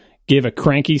department gave a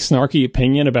cranky, snarky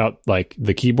opinion about like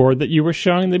the keyboard that you were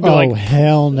showing, they'd be like, "Oh,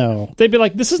 hell no!" They'd be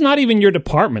like, "This is not even your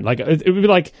department." Like it would be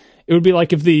like It would be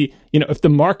like if the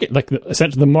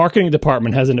essentially the marketing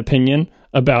department has an opinion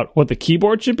about what the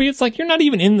keyboard should be. It's like, you're not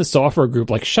even in the software group.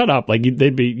 Like, shut up. Like,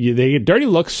 they get dirty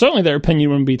looks. Certainly their opinion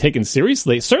wouldn't be taken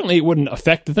seriously. Certainly it wouldn't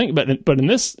affect the thing. But in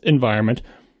this environment,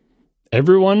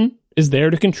 everyone is there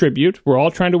to contribute. We're all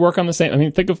trying to work on the same. I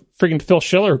mean, think of freaking Phil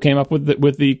Schiller, who came up with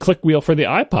the click wheel for the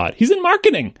iPod. He's in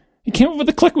marketing. He came up with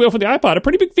the click wheel for the iPod, a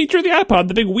pretty big feature of the iPod,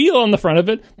 the big wheel on the front of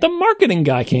it. The marketing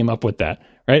guy came up with that,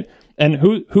 right? And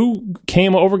who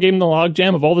gave him the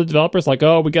logjam of all the developers? Like,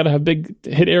 oh, we got to have big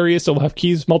hit areas, so we'll have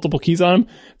multiple keys on them.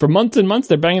 For months and months,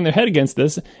 they're banging their head against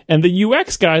this. And the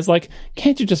UX guy's like,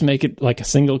 can't you just make it like a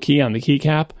single key on the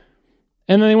keycap?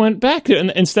 And then they went back to it.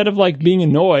 And instead of like being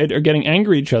annoyed or getting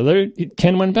angry at each other,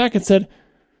 Ken went back and said,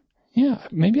 yeah,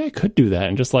 maybe I could do that.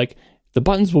 And just like, the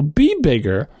buttons will be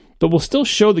bigger, but we'll still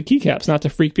show the keycaps not to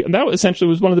freak people. And that essentially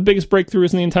was one of the biggest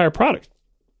breakthroughs in the entire product.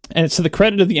 And it's to the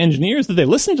credit of the engineers that they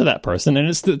listened to that person, and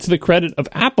it's to the credit of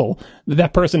Apple that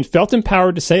that person felt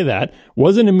empowered to say that,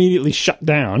 wasn't immediately shut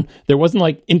down. There wasn't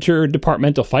like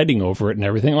interdepartmental fighting over it and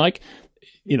everything. Like,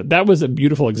 that was a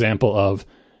beautiful example of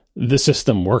the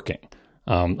system working.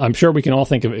 I'm sure we can all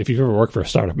think of, if you've ever worked for a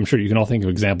startup, I'm sure you can all think of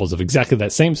examples of exactly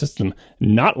that same system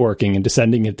not working and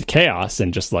descending into chaos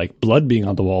and just like blood being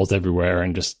on the walls everywhere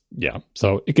and just, yeah.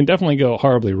 So it can definitely go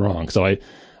horribly wrong. So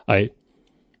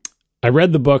I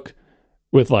read the book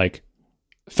with like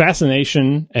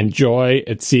fascination and joy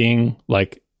at seeing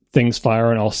like things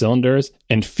fire on all cylinders,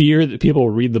 and fear that people will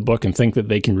read the book and think that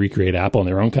they can recreate Apple in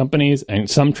their own companies, and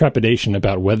some trepidation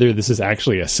about whether this is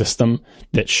actually a system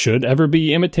that should ever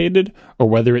be imitated, or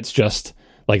whether it's just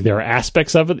like there are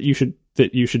aspects of it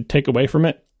that you should take away from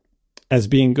it as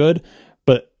being good.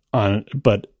 But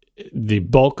the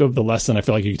bulk of the lesson I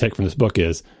feel like you can take from this book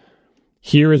is,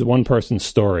 here is one person's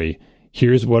story.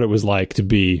 Here's what it was like to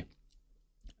be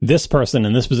this person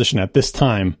in this position at this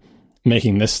time,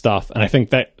 making this stuff. And I think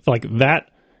that like that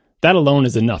alone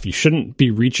is enough. You shouldn't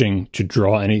be reaching to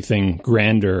draw anything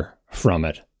grander from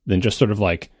it than just sort of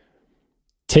like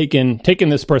taking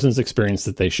this person's experience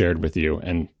that they shared with you,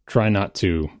 and try not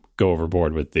to go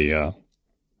overboard with the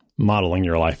modeling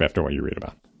your life after what you read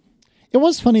about. It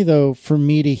was funny, though, for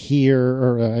me to hear,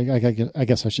 or I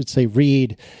guess I should say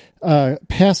read,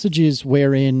 passages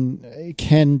wherein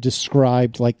Ken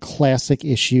described like classic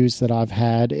issues that I've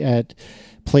had at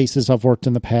places I've worked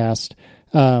in the past.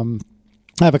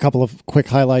 I have a couple of quick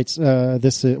highlights. I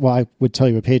would tell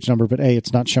you a page number, but A,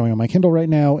 it's not showing on my Kindle right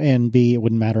now, and B, it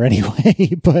wouldn't matter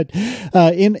anyway. But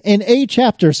in a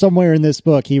chapter somewhere in this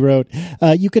book, he wrote,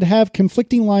 you could have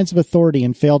conflicting lines of authority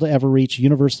and fail to ever reach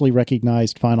universally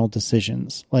recognized final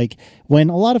decisions. Like, when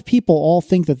a lot of people all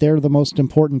think that they're the most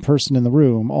important person in the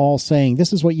room, all saying,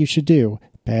 this is what you should do,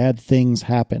 bad things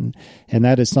happen. And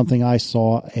that is something I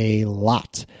saw a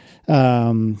lot.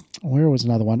 Where was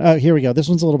another one? Oh, here we go. This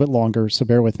one's a little bit longer, so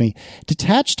bear with me.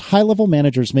 Detached high-level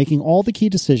managers making all the key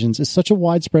decisions is such a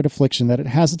widespread affliction that it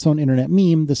has its own internet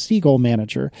meme, the Seagull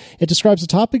Manager. It describes a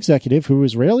top executive who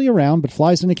is rarely around but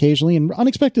flies in occasionally and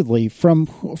unexpectedly from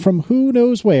who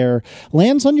knows where,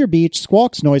 lands on your beach,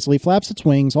 squawks noisily, flaps its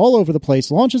wings all over the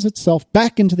place, launches itself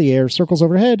back into the air, circles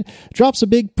overhead, drops a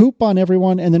big poop on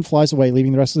everyone, and then flies away,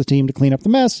 leaving the rest of the team to clean up the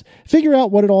mess, figure out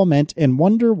what it all meant, and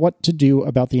wonder what to do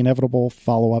about the inevitable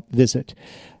follow-up visit.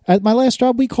 At my last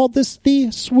job, we called this the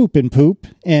swoop and poop,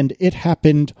 and it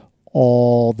happened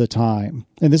all the time.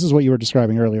 And this is what you were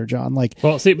describing earlier, John. Like,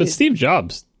 well, see, but Steve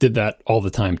Jobs did that all the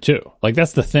time too. Like,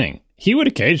 that's the thing. He would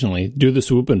occasionally do the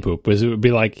swoop and poop, because it would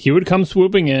be like he would come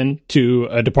swooping in to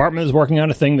a department that's working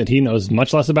on a thing that he knows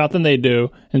much less about than they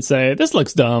do, and say, "This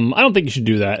looks dumb. I don't think you should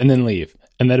do that," and then leave.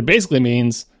 And that it basically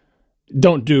means,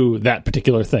 don't do that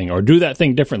particular thing, or do that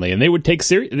thing differently. And they would take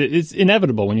serious. It's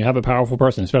inevitable when you have a powerful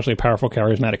person, especially a powerful,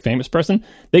 charismatic, famous person.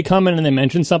 They come in and they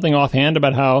mention something offhand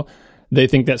about how they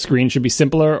think that screen should be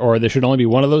simpler, or there should only be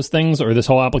one of those things, or this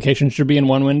whole application should be in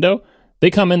one window.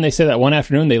 They come in, they say that one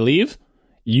afternoon, they leave.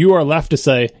 You are left to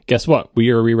say, guess what? We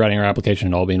are rewriting our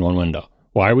application to all be in one window.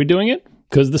 Why are we doing it?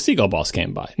 Because the Seagull boss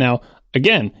came by. Now,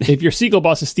 again, if your Seagull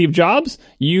boss is Steve Jobs,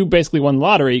 you basically won the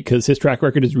lottery, because his track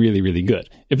record is really, really good.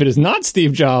 If it is not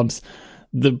Steve Jobs,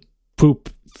 the poop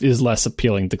is less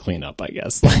appealing to clean up, I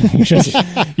guess.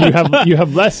 you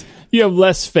have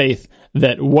less faith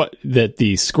that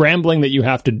the scrambling that you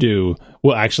have to do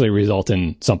will actually result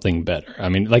in something better. I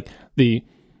mean,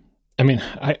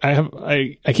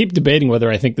 I keep debating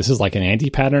whether I think this is like an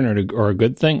anti-pattern or a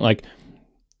good thing. Like,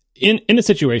 in a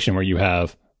situation where you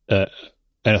have an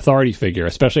authority figure,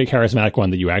 especially a charismatic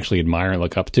one that you actually admire and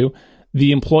look up to,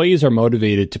 the employees are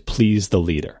motivated to please the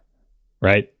leader.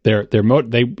 right?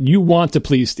 You want to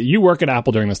please. You work at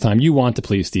Apple during this time. You want to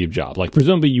please Steve Jobs. Like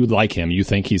presumably you like him. You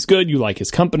think he's good. You like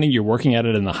his company. You're working at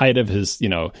it in the height of his,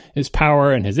 his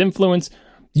power and his influence.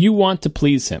 You want to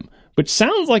please him, which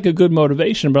sounds like a good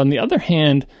motivation. But on the other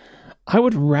hand, I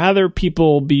would rather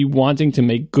people be wanting to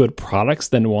make good products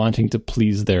than wanting to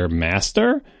please their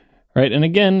master, right? And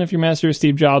again, if your master is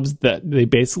Steve Jobs, that they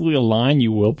basically align.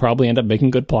 You will probably end up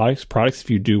making good products if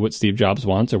you do what Steve Jobs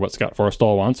wants or what Scott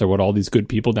Forstall wants or what all these good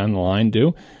people down the line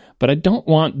do. But I don't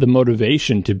want the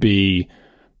motivation to be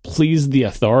please the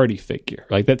authority figure.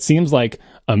 Like that seems like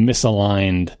a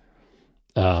misaligned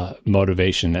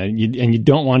motivation, and you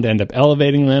don't want to end up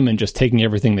elevating them and just taking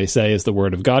everything they say as the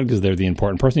word of God because they're the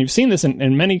important person. You've seen this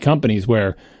in many companies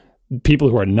where people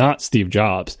who are not Steve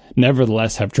Jobs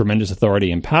nevertheless have tremendous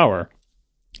authority and power,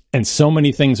 and so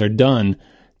many things are done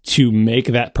to make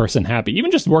that person happy. Even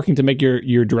just working to make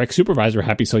your direct supervisor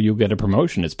happy so you'll get a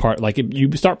promotion. It's part, like if you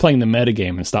start playing the meta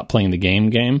game and stop playing the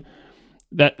game,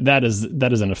 that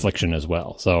is an affliction as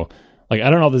well. So like, I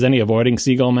don't know if there's any avoiding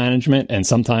seagull management, and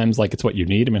sometimes like it's what you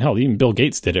need. I mean, hell, even Bill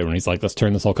Gates did it when he's like, let's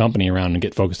turn this whole company around and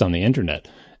get focused on the internet.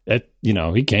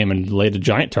 He came and laid a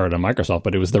giant turret on Microsoft,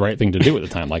 but it was the right thing to do at the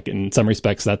time. Like in some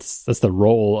respects, that's the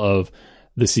role of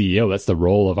the CEO. That's the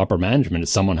role of upper management, is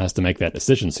someone has to make that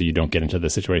decision so you don't get into the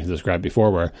situation described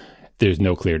before where there's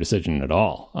no clear decision at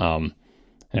all.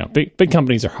 Big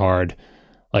companies are hard.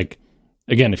 Like,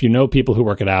 again, if you know people who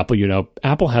work at Apple,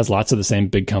 Apple has lots of the same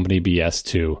big company BS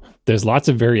too. There's lots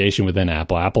of variation within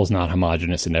Apple. Apple's not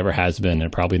homogenous. It never has been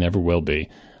and probably never will be.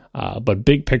 But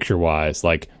big picture wise,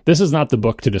 like this is not the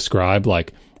book to describe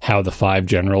like how the 5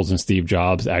 generals and Steve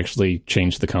Jobs actually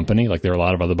changed the company. Like there are a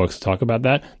lot of other books that talk about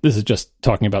that. This is just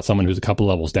talking about someone who's a couple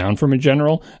levels down from a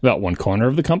general, about one corner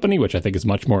of the company, which I think is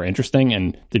much more interesting.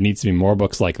 And there needs to be more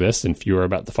books like this and fewer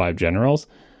about the 5 generals.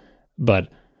 But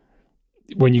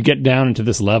when you get down into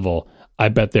this level, I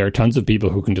bet there are tons of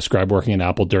people who can describe working at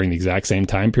Apple during the exact same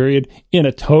time period in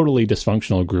a totally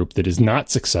dysfunctional group that is not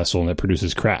successful and that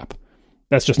produces crap.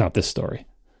 That's just not this story.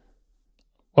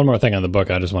 One more thing on the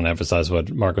book, I just want to emphasize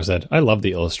what Marco said. I love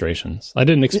the illustrations. I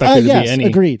didn't expect there to be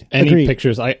any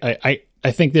pictures. I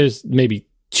think there's maybe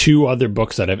 2 other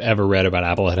books that I've ever read about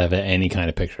Apple that have any kind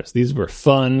of pictures. These were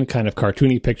fun, kind of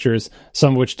cartoony pictures,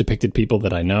 some of which depicted people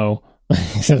that I know.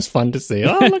 It was fun to see.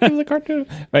 Oh, look at the cartoon.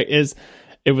 Right?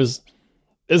 It was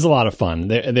a lot of fun.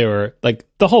 They were like,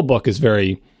 the whole book is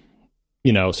very,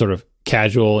 sort of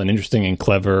casual and interesting and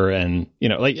clever, and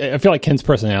like I feel like Ken's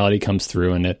personality comes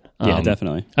through in it. Yeah,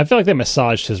 definitely. I feel like they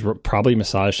probably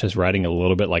massaged his writing a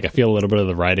little bit. Like I feel a little bit of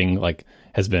the writing like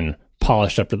has been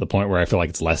polished up to the point where I feel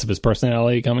like it's less of his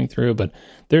personality coming through. But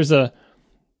there's a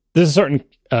certain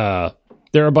there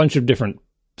are a bunch of different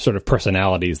sort of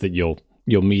personalities that you'll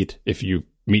meet if you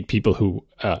meet people who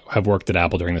have worked at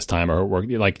Apple during this time, or work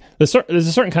like there's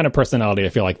a certain kind of personality I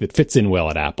feel like that fits in well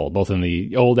at Apple, both in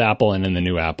the old Apple and in the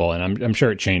new Apple, and I'm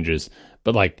sure it changes.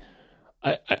 But like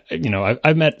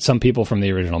I've met some people from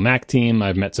the original Mac team.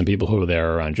 I've met some people who were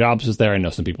there around Jobs was there. I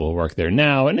know some people who work there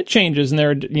now, and it changes, and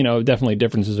there are definitely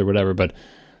differences or whatever. But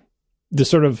the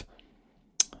sort of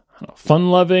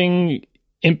fun-loving,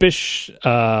 impish,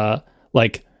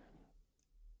 like.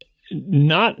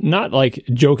 Not like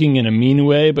joking in a mean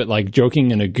way, but like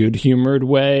joking in a good humored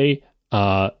way.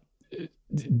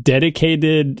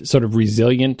 Dedicated, sort of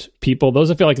resilient people. Those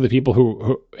I feel like are the people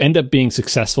who end up being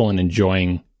successful and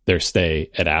enjoying their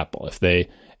stay at Apple. If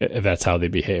that's how they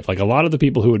behave. Like a lot of the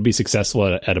people who would be successful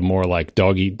at a more like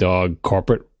dog eat dog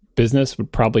corporate business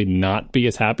would probably not be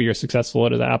as happy or successful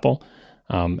at Apple.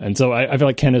 And so I feel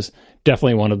like Ken is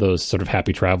definitely one of those sort of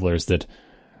happy travelers that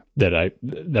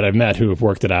I've met who have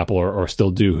worked at Apple or still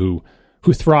do,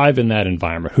 who thrive in that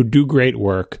environment, who do great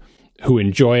work, who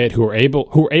enjoy it, who are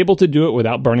able to do it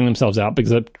without burning themselves out,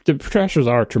 because the pressures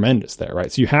are tremendous there,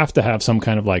 right? So you have to have some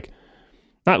kind of like,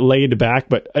 not laid back,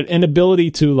 but an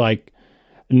ability to like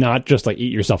not just like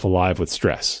eat yourself alive with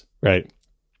stress, right?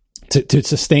 To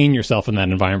sustain yourself in that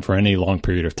environment for any long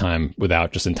period of time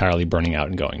without just entirely burning out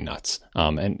and going nuts.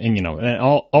 And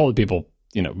all the people.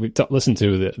 We listen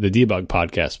to the Debug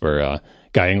podcast where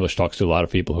Guy English talks to a lot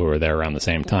of people who are there around the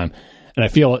same time. And I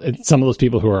feel some of those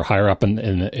people who are higher up in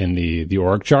the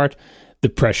org chart, the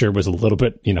pressure was a little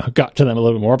bit, got to them a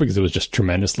little bit more because it was just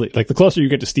tremendously, like the closer you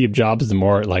get to Steve Jobs, the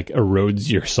more it like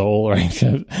erodes your soul, right?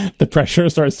 The pressure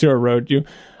starts to erode you.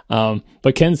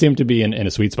 But Ken seemed to be in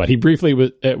a sweet spot. He briefly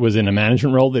was in a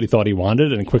management role that he thought he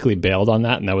wanted and quickly bailed on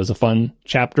that. And that was a fun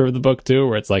chapter of the book too,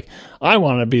 where it's like, I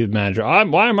want to be the manager.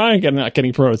 Why am I not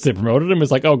getting promoted? So they promoted him.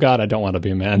 It's like, oh God, I don't want to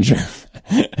be a manager.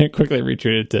 And quickly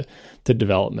retreated to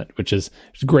development, which is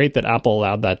great that Apple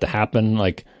allowed that to happen.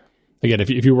 Like Again, if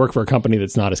you work for a company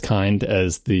that's not as kind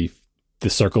as the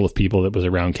circle of people that was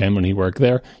around Ken when he worked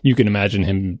there, you can imagine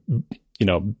him,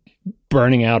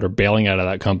 burning out or bailing out of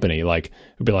that company. Like,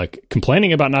 it'd be like,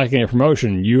 complaining about not getting a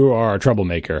promotion, you are a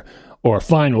troublemaker. Or,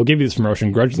 fine, we'll give you this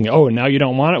promotion grudgingly. Oh, and now you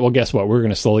don't want it? Well, guess what? We're going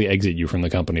to slowly exit you from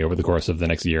the company over the course of the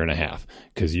next year and a half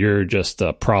because you're just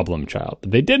a problem child.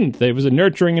 But they didn't. It was a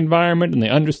nurturing environment, and they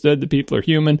understood that people are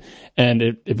human.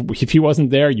 And if he wasn't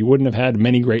there, you wouldn't have had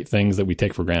many great things that we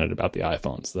take for granted about the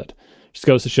iPhones. That just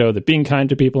goes to show that being kind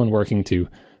to people and working to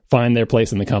find their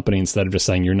place in the company instead of just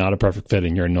saying you're not a perfect fit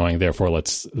and you're annoying, therefore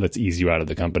let's ease you out of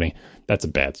the company, that's a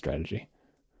bad strategy.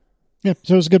 Yeah,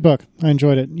 so it was a good book. I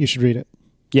enjoyed it. You should read it.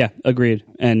 Yeah, agreed.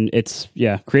 And it's,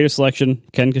 creative selection,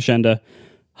 Ken Kashenda,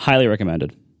 highly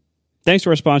recommended. Thanks to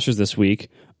our sponsors this week,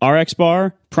 RX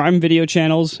Bar, Prime Video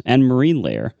Channels, and Marine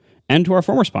Layer. And to our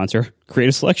former sponsor,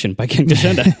 Creative Selection by Ken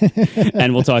Kashenda.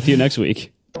 And we'll talk to you next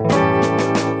week.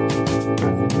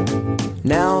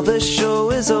 Now the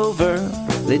show is over.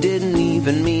 They didn't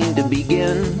even mean to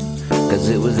begin, 'cause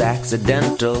it was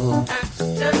accidental.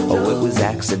 Oh, it was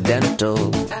accidental.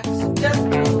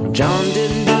 John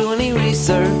didn't do any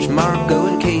research. Marco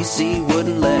and Casey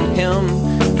wouldn't let him,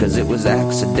 'cause it was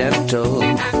accidental.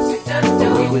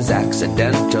 Oh, it was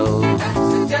accidental.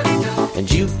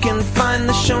 And you can find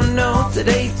the show notes at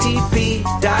atp.fm.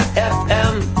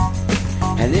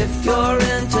 And if you're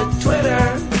into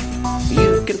Twitter,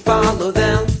 you can follow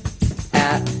them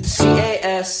at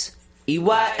CASEYLISS.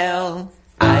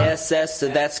 So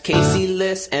that's Casey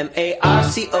Liss, MARCOARMENT,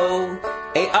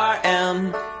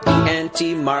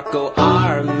 Marco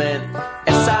Arment,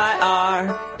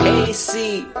 SIRAC,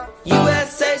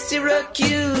 USA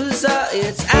Syracuse.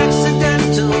 It's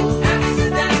accidental.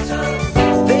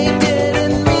 They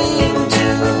didn't mean to.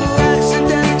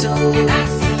 Accidental.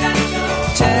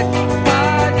 Tech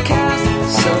podcast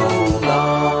so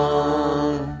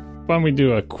long. Why don't we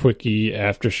do a quickie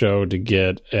after show to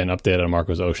get an update on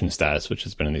Marco's ocean status, which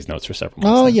has been in these notes for several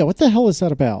months. Oh, now. yeah. What the hell is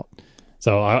that about?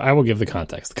 So I will give the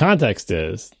context. The context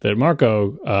is that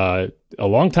Marco, a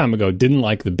long time ago, didn't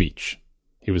like the beach.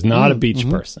 He was not a beach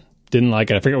person. Didn't like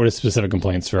it. I forget what his specific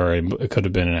complaints were. It could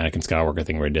have been an Anakin Skywalker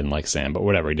thing where he didn't like sand, but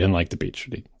whatever. He didn't like the beach.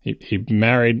 He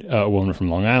married a woman from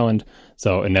Long Island,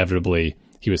 so inevitably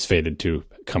he was fated to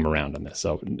come around on this.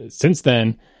 So since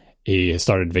then, he has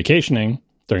started vacationing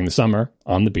during the summer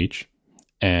on the beach,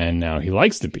 and now he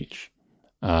likes the beach.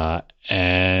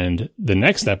 And the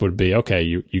next step would be, okay,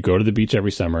 you go to the beach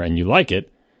every summer and you like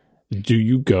it. Do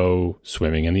you go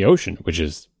swimming in the ocean, which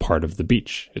is part of the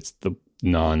beach? It's the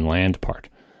non-land part.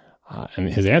 And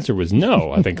his answer was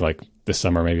no, I think like this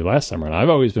summer, maybe last summer. And I've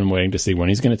always been waiting to see when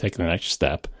he's going to take the next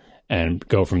step and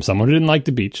go from someone who didn't like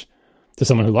the beach to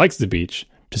someone who likes the beach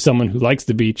to someone who likes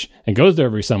the beach and goes there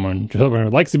every summer, to someone who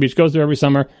likes the beach, goes there every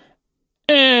summer,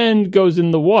 and goes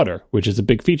in the water, which is a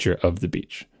big feature of the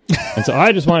beach. And so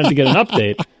I just wanted to get an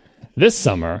update. This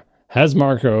summer, has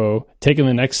Marco taken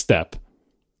the next step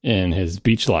in his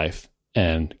beach life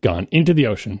and gone into the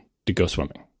ocean to go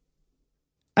swimming?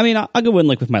 I mean, I'll go in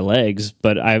like with my legs,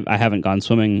 but I haven't gone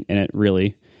swimming in it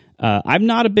really. I'm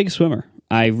not a big swimmer.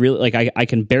 I really like. I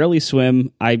can barely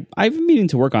swim. I've been meaning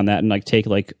to work on that and like take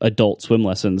like adult swim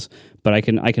lessons, but I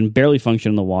can barely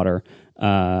function in the water.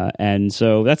 And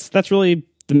so that's really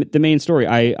the main story.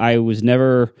 I was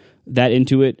never that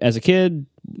into it as a kid.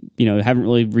 Haven't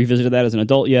really revisited that as an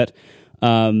adult yet.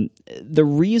 The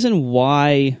reason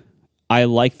why I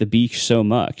like the beach so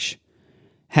much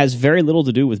has very little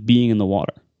to do with being in the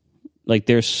water. Like,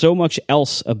 there's so much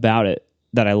else about it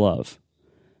that I love.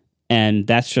 And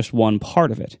that's just one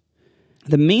part of it.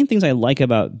 The main things I like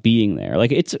about being there,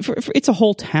 like it's a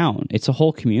whole town. It's a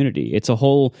whole community. It's a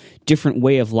whole different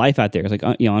way of life out there. It's like,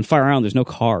 on Fire Island, there's no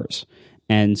cars.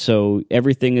 And so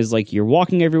everything is like you're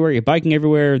walking everywhere, you're biking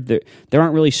everywhere. There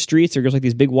aren't really streets. They're just like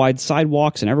these big wide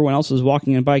sidewalks and everyone else is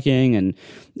walking and biking. And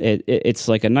it's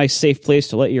like a nice, safe place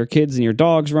to let your kids and your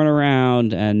dogs run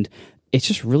around. And it's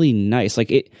just really nice.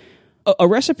 Like a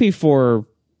recipe for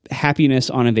happiness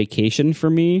on a vacation for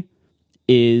me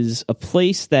is a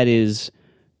place that is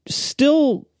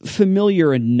still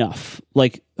familiar enough.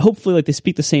 Like hopefully like they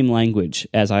speak the same language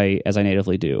as I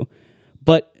natively do.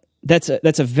 But that's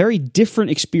a very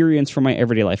different experience from my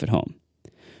everyday life at home.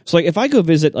 So like if I go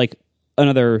visit like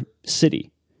another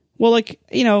city, well, like,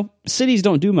 cities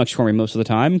don't do much for me most of the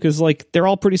time because like they're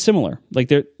all pretty similar. Like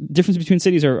the difference between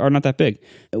cities are not that big.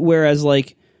 Whereas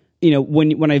like,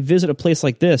 when I visit a place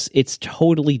like this, it's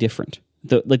totally different.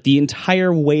 The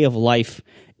entire way of life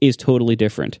is totally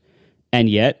different. And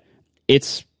yet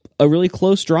it's a really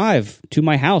close drive to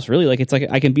my house, really. Like, it's like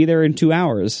I can be there in 2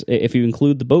 hours if you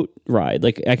include the boat ride.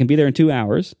 Like, I can be there in 2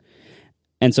 hours,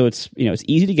 And so it's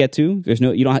easy to get to. I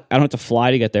don't have to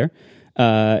fly to get there.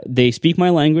 They speak my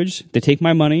language. They take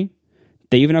my money.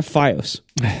 They even have FiOS.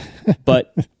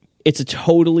 But it's a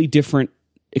totally different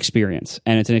experience.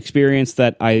 And it's an experience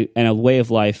and a way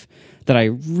of life that I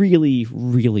really,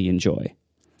 really enjoy.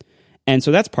 And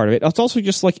so that's part of it. It's also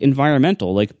just like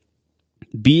environmental. Like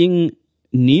being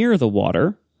near the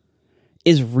water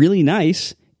is really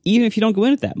nice, even if you don't go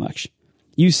in it that much.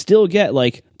 You still get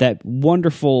like that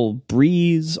wonderful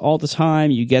breeze all the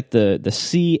time. You get the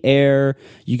sea air.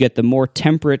 You get the more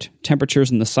temperate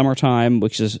temperatures in the summertime,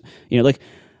 which is, like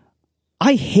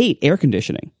I hate air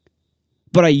conditioning,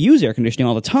 but I use air conditioning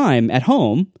all the time at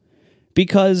home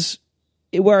because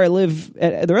where I live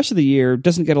the rest of the year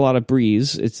doesn't get a lot of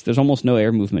breeze. There's almost no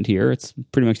air movement here. It's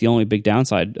pretty much the only big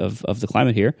downside of the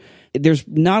climate here. There's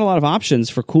not a lot of options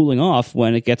for cooling off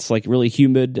when it gets like really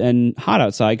humid and hot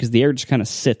outside because the air just kind of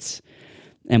sits,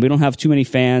 and we don't have too many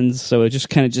fans, so it just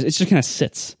kind of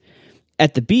sits.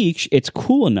 At the beach, it's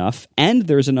cool enough and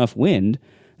there's enough wind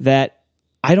that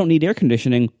I don't need air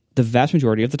conditioning the vast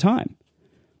majority of the time.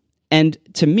 And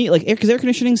to me, like, because air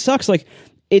conditioning sucks. Like,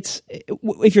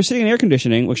 if you're sitting in air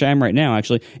conditioning, which I am right now,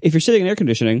 actually, if you're sitting in air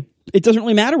conditioning, it doesn't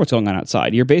really matter what's going on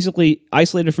outside. You're basically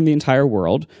isolated from the entire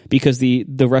world because the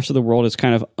rest of the world is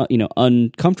kind of,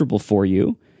 uncomfortable for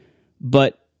you.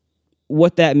 But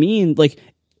what that means, like,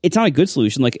 it's not a good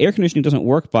solution. Like, air conditioning doesn't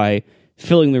work by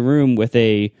filling the room with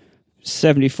a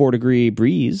 74-degree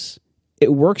breeze.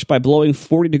 It works by blowing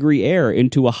 40-degree air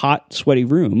into a hot, sweaty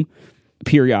room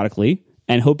periodically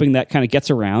and hoping that kind of gets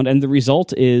around. And the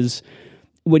result is,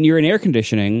 when you're in air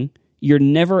conditioning, you're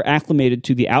never acclimated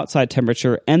to the outside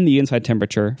temperature and the inside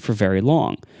temperature for very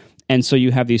long. And so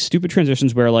you have these stupid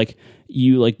transitions where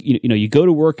you go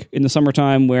to work in the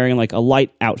summertime wearing like a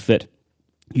light outfit.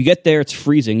 You get there, it's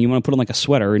freezing. You want to put on like a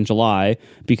sweater in July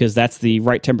because that's the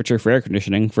right temperature for air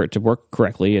conditioning for it to work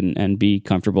correctly and be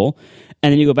comfortable.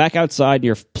 And then you go back outside and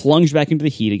you're plunged back into the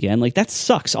heat again. Like, that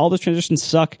sucks. All those transitions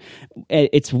suck.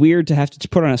 It's weird to have to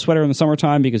put on a sweater in the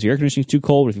summertime because your air conditioning is too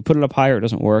cold. If you put it up higher, it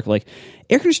doesn't work. Like,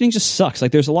 air conditioning just sucks.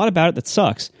 Like, there's a lot about it that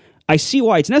sucks. I see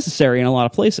why it's necessary in a lot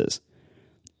of places.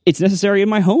 It's necessary in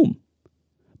my home.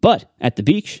 But at the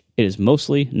beach, it is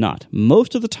mostly not.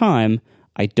 Most of the time,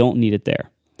 I don't need it there.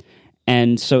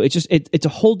 And so it's a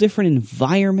whole different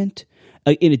environment,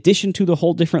 in addition to the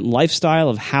whole different lifestyle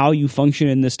of how you function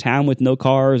in this town with no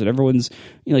cars and everyone's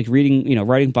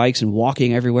riding bikes and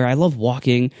walking everywhere. I love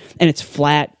walking, and it's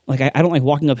flat. Like, I don't like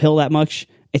walking uphill that much.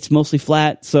 It's mostly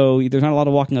flat, so there's not a lot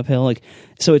of walking uphill. Like,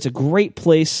 so it's a great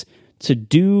place to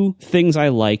do things I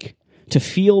like, to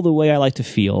feel the way I like to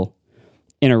feel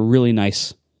in a really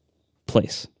nice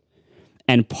place.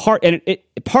 And part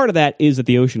of that is that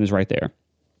the ocean is right there.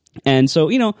 And so,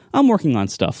 I'm working on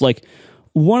stuff. Like,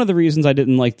 one of the reasons I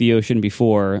didn't like the ocean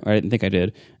before, or I didn't think I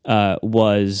did,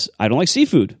 was I don't like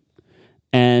seafood.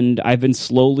 And I've been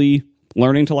slowly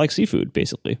learning to like seafood,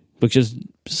 basically, which is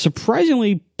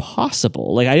surprisingly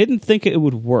possible. Like, I didn't think it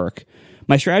would work.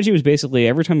 My strategy was basically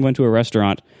every time I went to a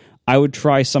restaurant, I would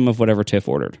try some of whatever Tiff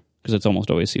ordered, because it's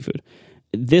almost always seafood.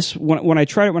 When I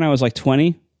tried it when I was like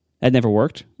 20, that never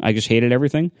worked. I just hated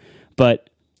everything. But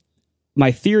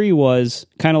my theory was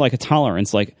kind of like a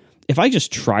tolerance. Like, if I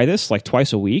just try this like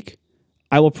twice a week,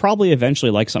 I will probably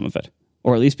eventually like some of it,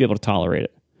 or at least be able to tolerate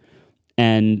it.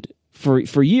 And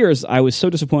for years, I was so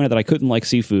disappointed that I couldn't like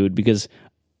seafood because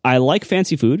I like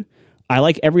fancy food. I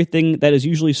like everything that is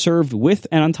usually served with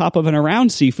and on top of and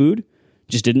around seafood.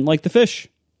 Just didn't like the fish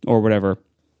or whatever.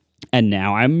 And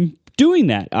now I'm doing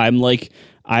that.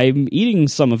 I'm eating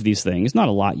some of these things, not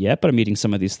a lot yet, but I'm eating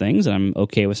some of these things, and I'm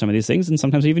okay with some of these things, and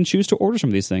sometimes I even choose to order some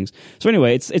of these things. So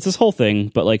anyway, it's this whole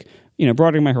thing, but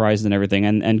broadening my horizons and everything,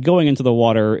 and going into the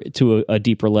water to a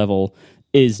deeper level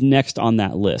is next on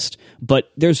that list.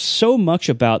 But there's so much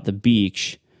about the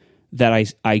beach that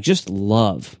I just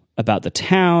love about the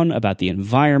town, about the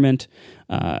environment,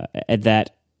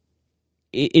 that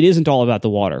it isn't all about the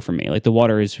water for me. Like, the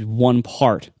water is one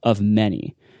part of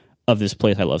many of this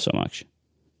place I love so much.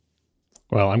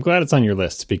 Well, I'm glad it's on your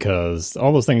list because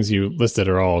all those things you listed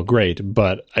are all great,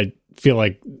 but I feel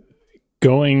like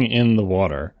going in the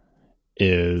water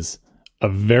is a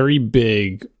very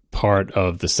big part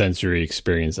of the sensory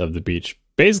experience of the beach,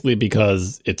 basically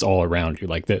because it's all around you.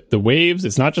 Like, the waves,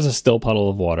 it's not just a still puddle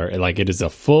of water. It is a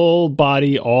full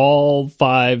body, all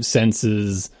five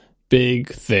senses,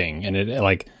 big thing. And it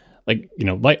like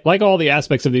all the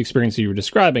aspects of the experience you were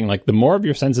describing, like, the more of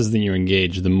your senses that you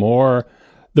engage, the more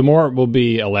it will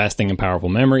be a lasting and powerful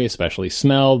memory, especially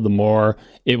smell. The more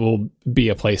it will be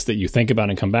a place that you think about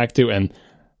and come back to. And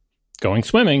going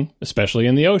swimming, especially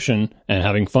in the ocean, and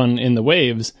having fun in the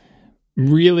waves,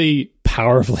 really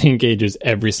powerfully engages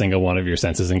every single one of your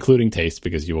senses, including taste,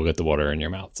 because you will get the water in your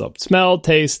mouth. So smell,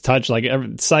 taste, touch, like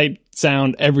sight,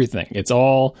 sound, everything. It's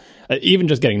all, even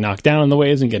just getting knocked down in the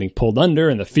waves and getting pulled under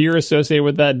and the fear associated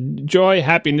with that, joy,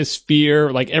 happiness,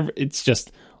 fear, like it's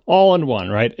just all in one,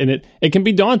 right? And it can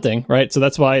be daunting, right? So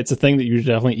that's why it's a thing that you should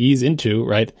definitely ease into,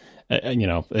 right?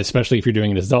 Especially if you're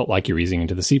doing it as an adult, like you're easing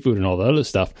into the seafood and all the other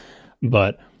stuff.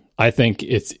 But I think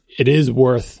it is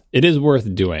worth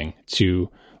doing to,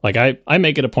 like, I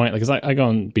make it a point, like, 'cause I go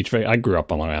on beach, I grew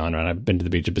up on Long Island, and I've been to the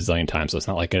beach a bazillion times, so it's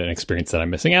not like an experience that I'm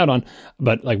missing out on,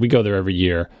 but like we go there every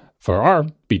year for our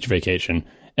beach vacation,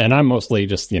 and I'm mostly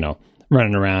just,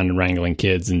 running around and wrangling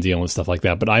kids and dealing with stuff like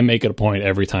that. But I make it a point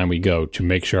every time we go to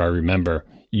make sure I remember,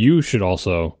 you should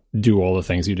also do all the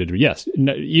things you did. Yes,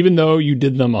 even though you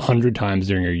did them 100 times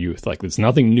during your youth, like, it's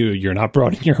nothing new. You're not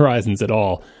broadening your horizons at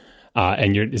all.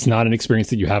 And it's not an experience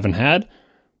that you haven't had,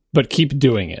 but keep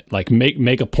doing it. Like,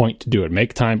 make a point to do it.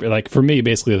 Make time. Like, for me,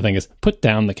 basically the thing is, put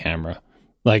down the camera,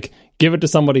 like, give it to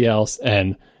somebody else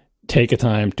and take a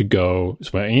time to go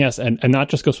swimming. Yes. And not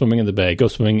just go swimming in the bay, go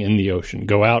swimming in the ocean,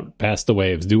 go out past the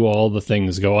waves, do all the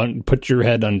things, go on, put your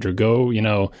head under, go,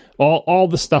 all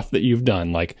the stuff that you've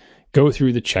done, like, go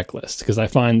through the checklist. Because I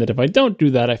find that if I don't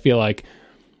do that, I feel like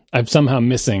I'm somehow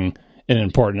missing an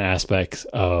important aspect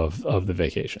of the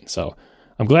vacation. So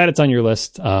I'm glad it's on your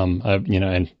list.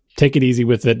 And take it easy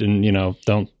with it, and,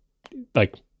 don't,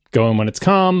 like, go in when it's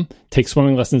calm, take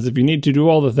swimming lessons if you need to, do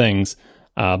all the things.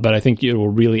 But I think it will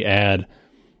really add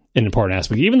an important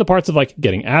aspect. Even the parts of, like,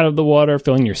 getting out of the water,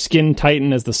 feeling your skin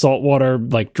tighten as the salt water,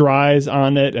 like, dries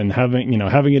on it, and having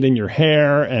it in your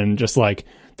hair, and just, like,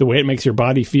 the way it makes your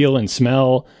body feel and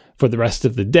smell for the rest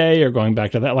of the day, or going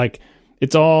back to that. Like,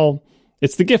 it's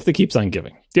the gift that keeps on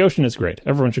giving. The ocean is great.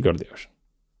 Everyone should go to the ocean.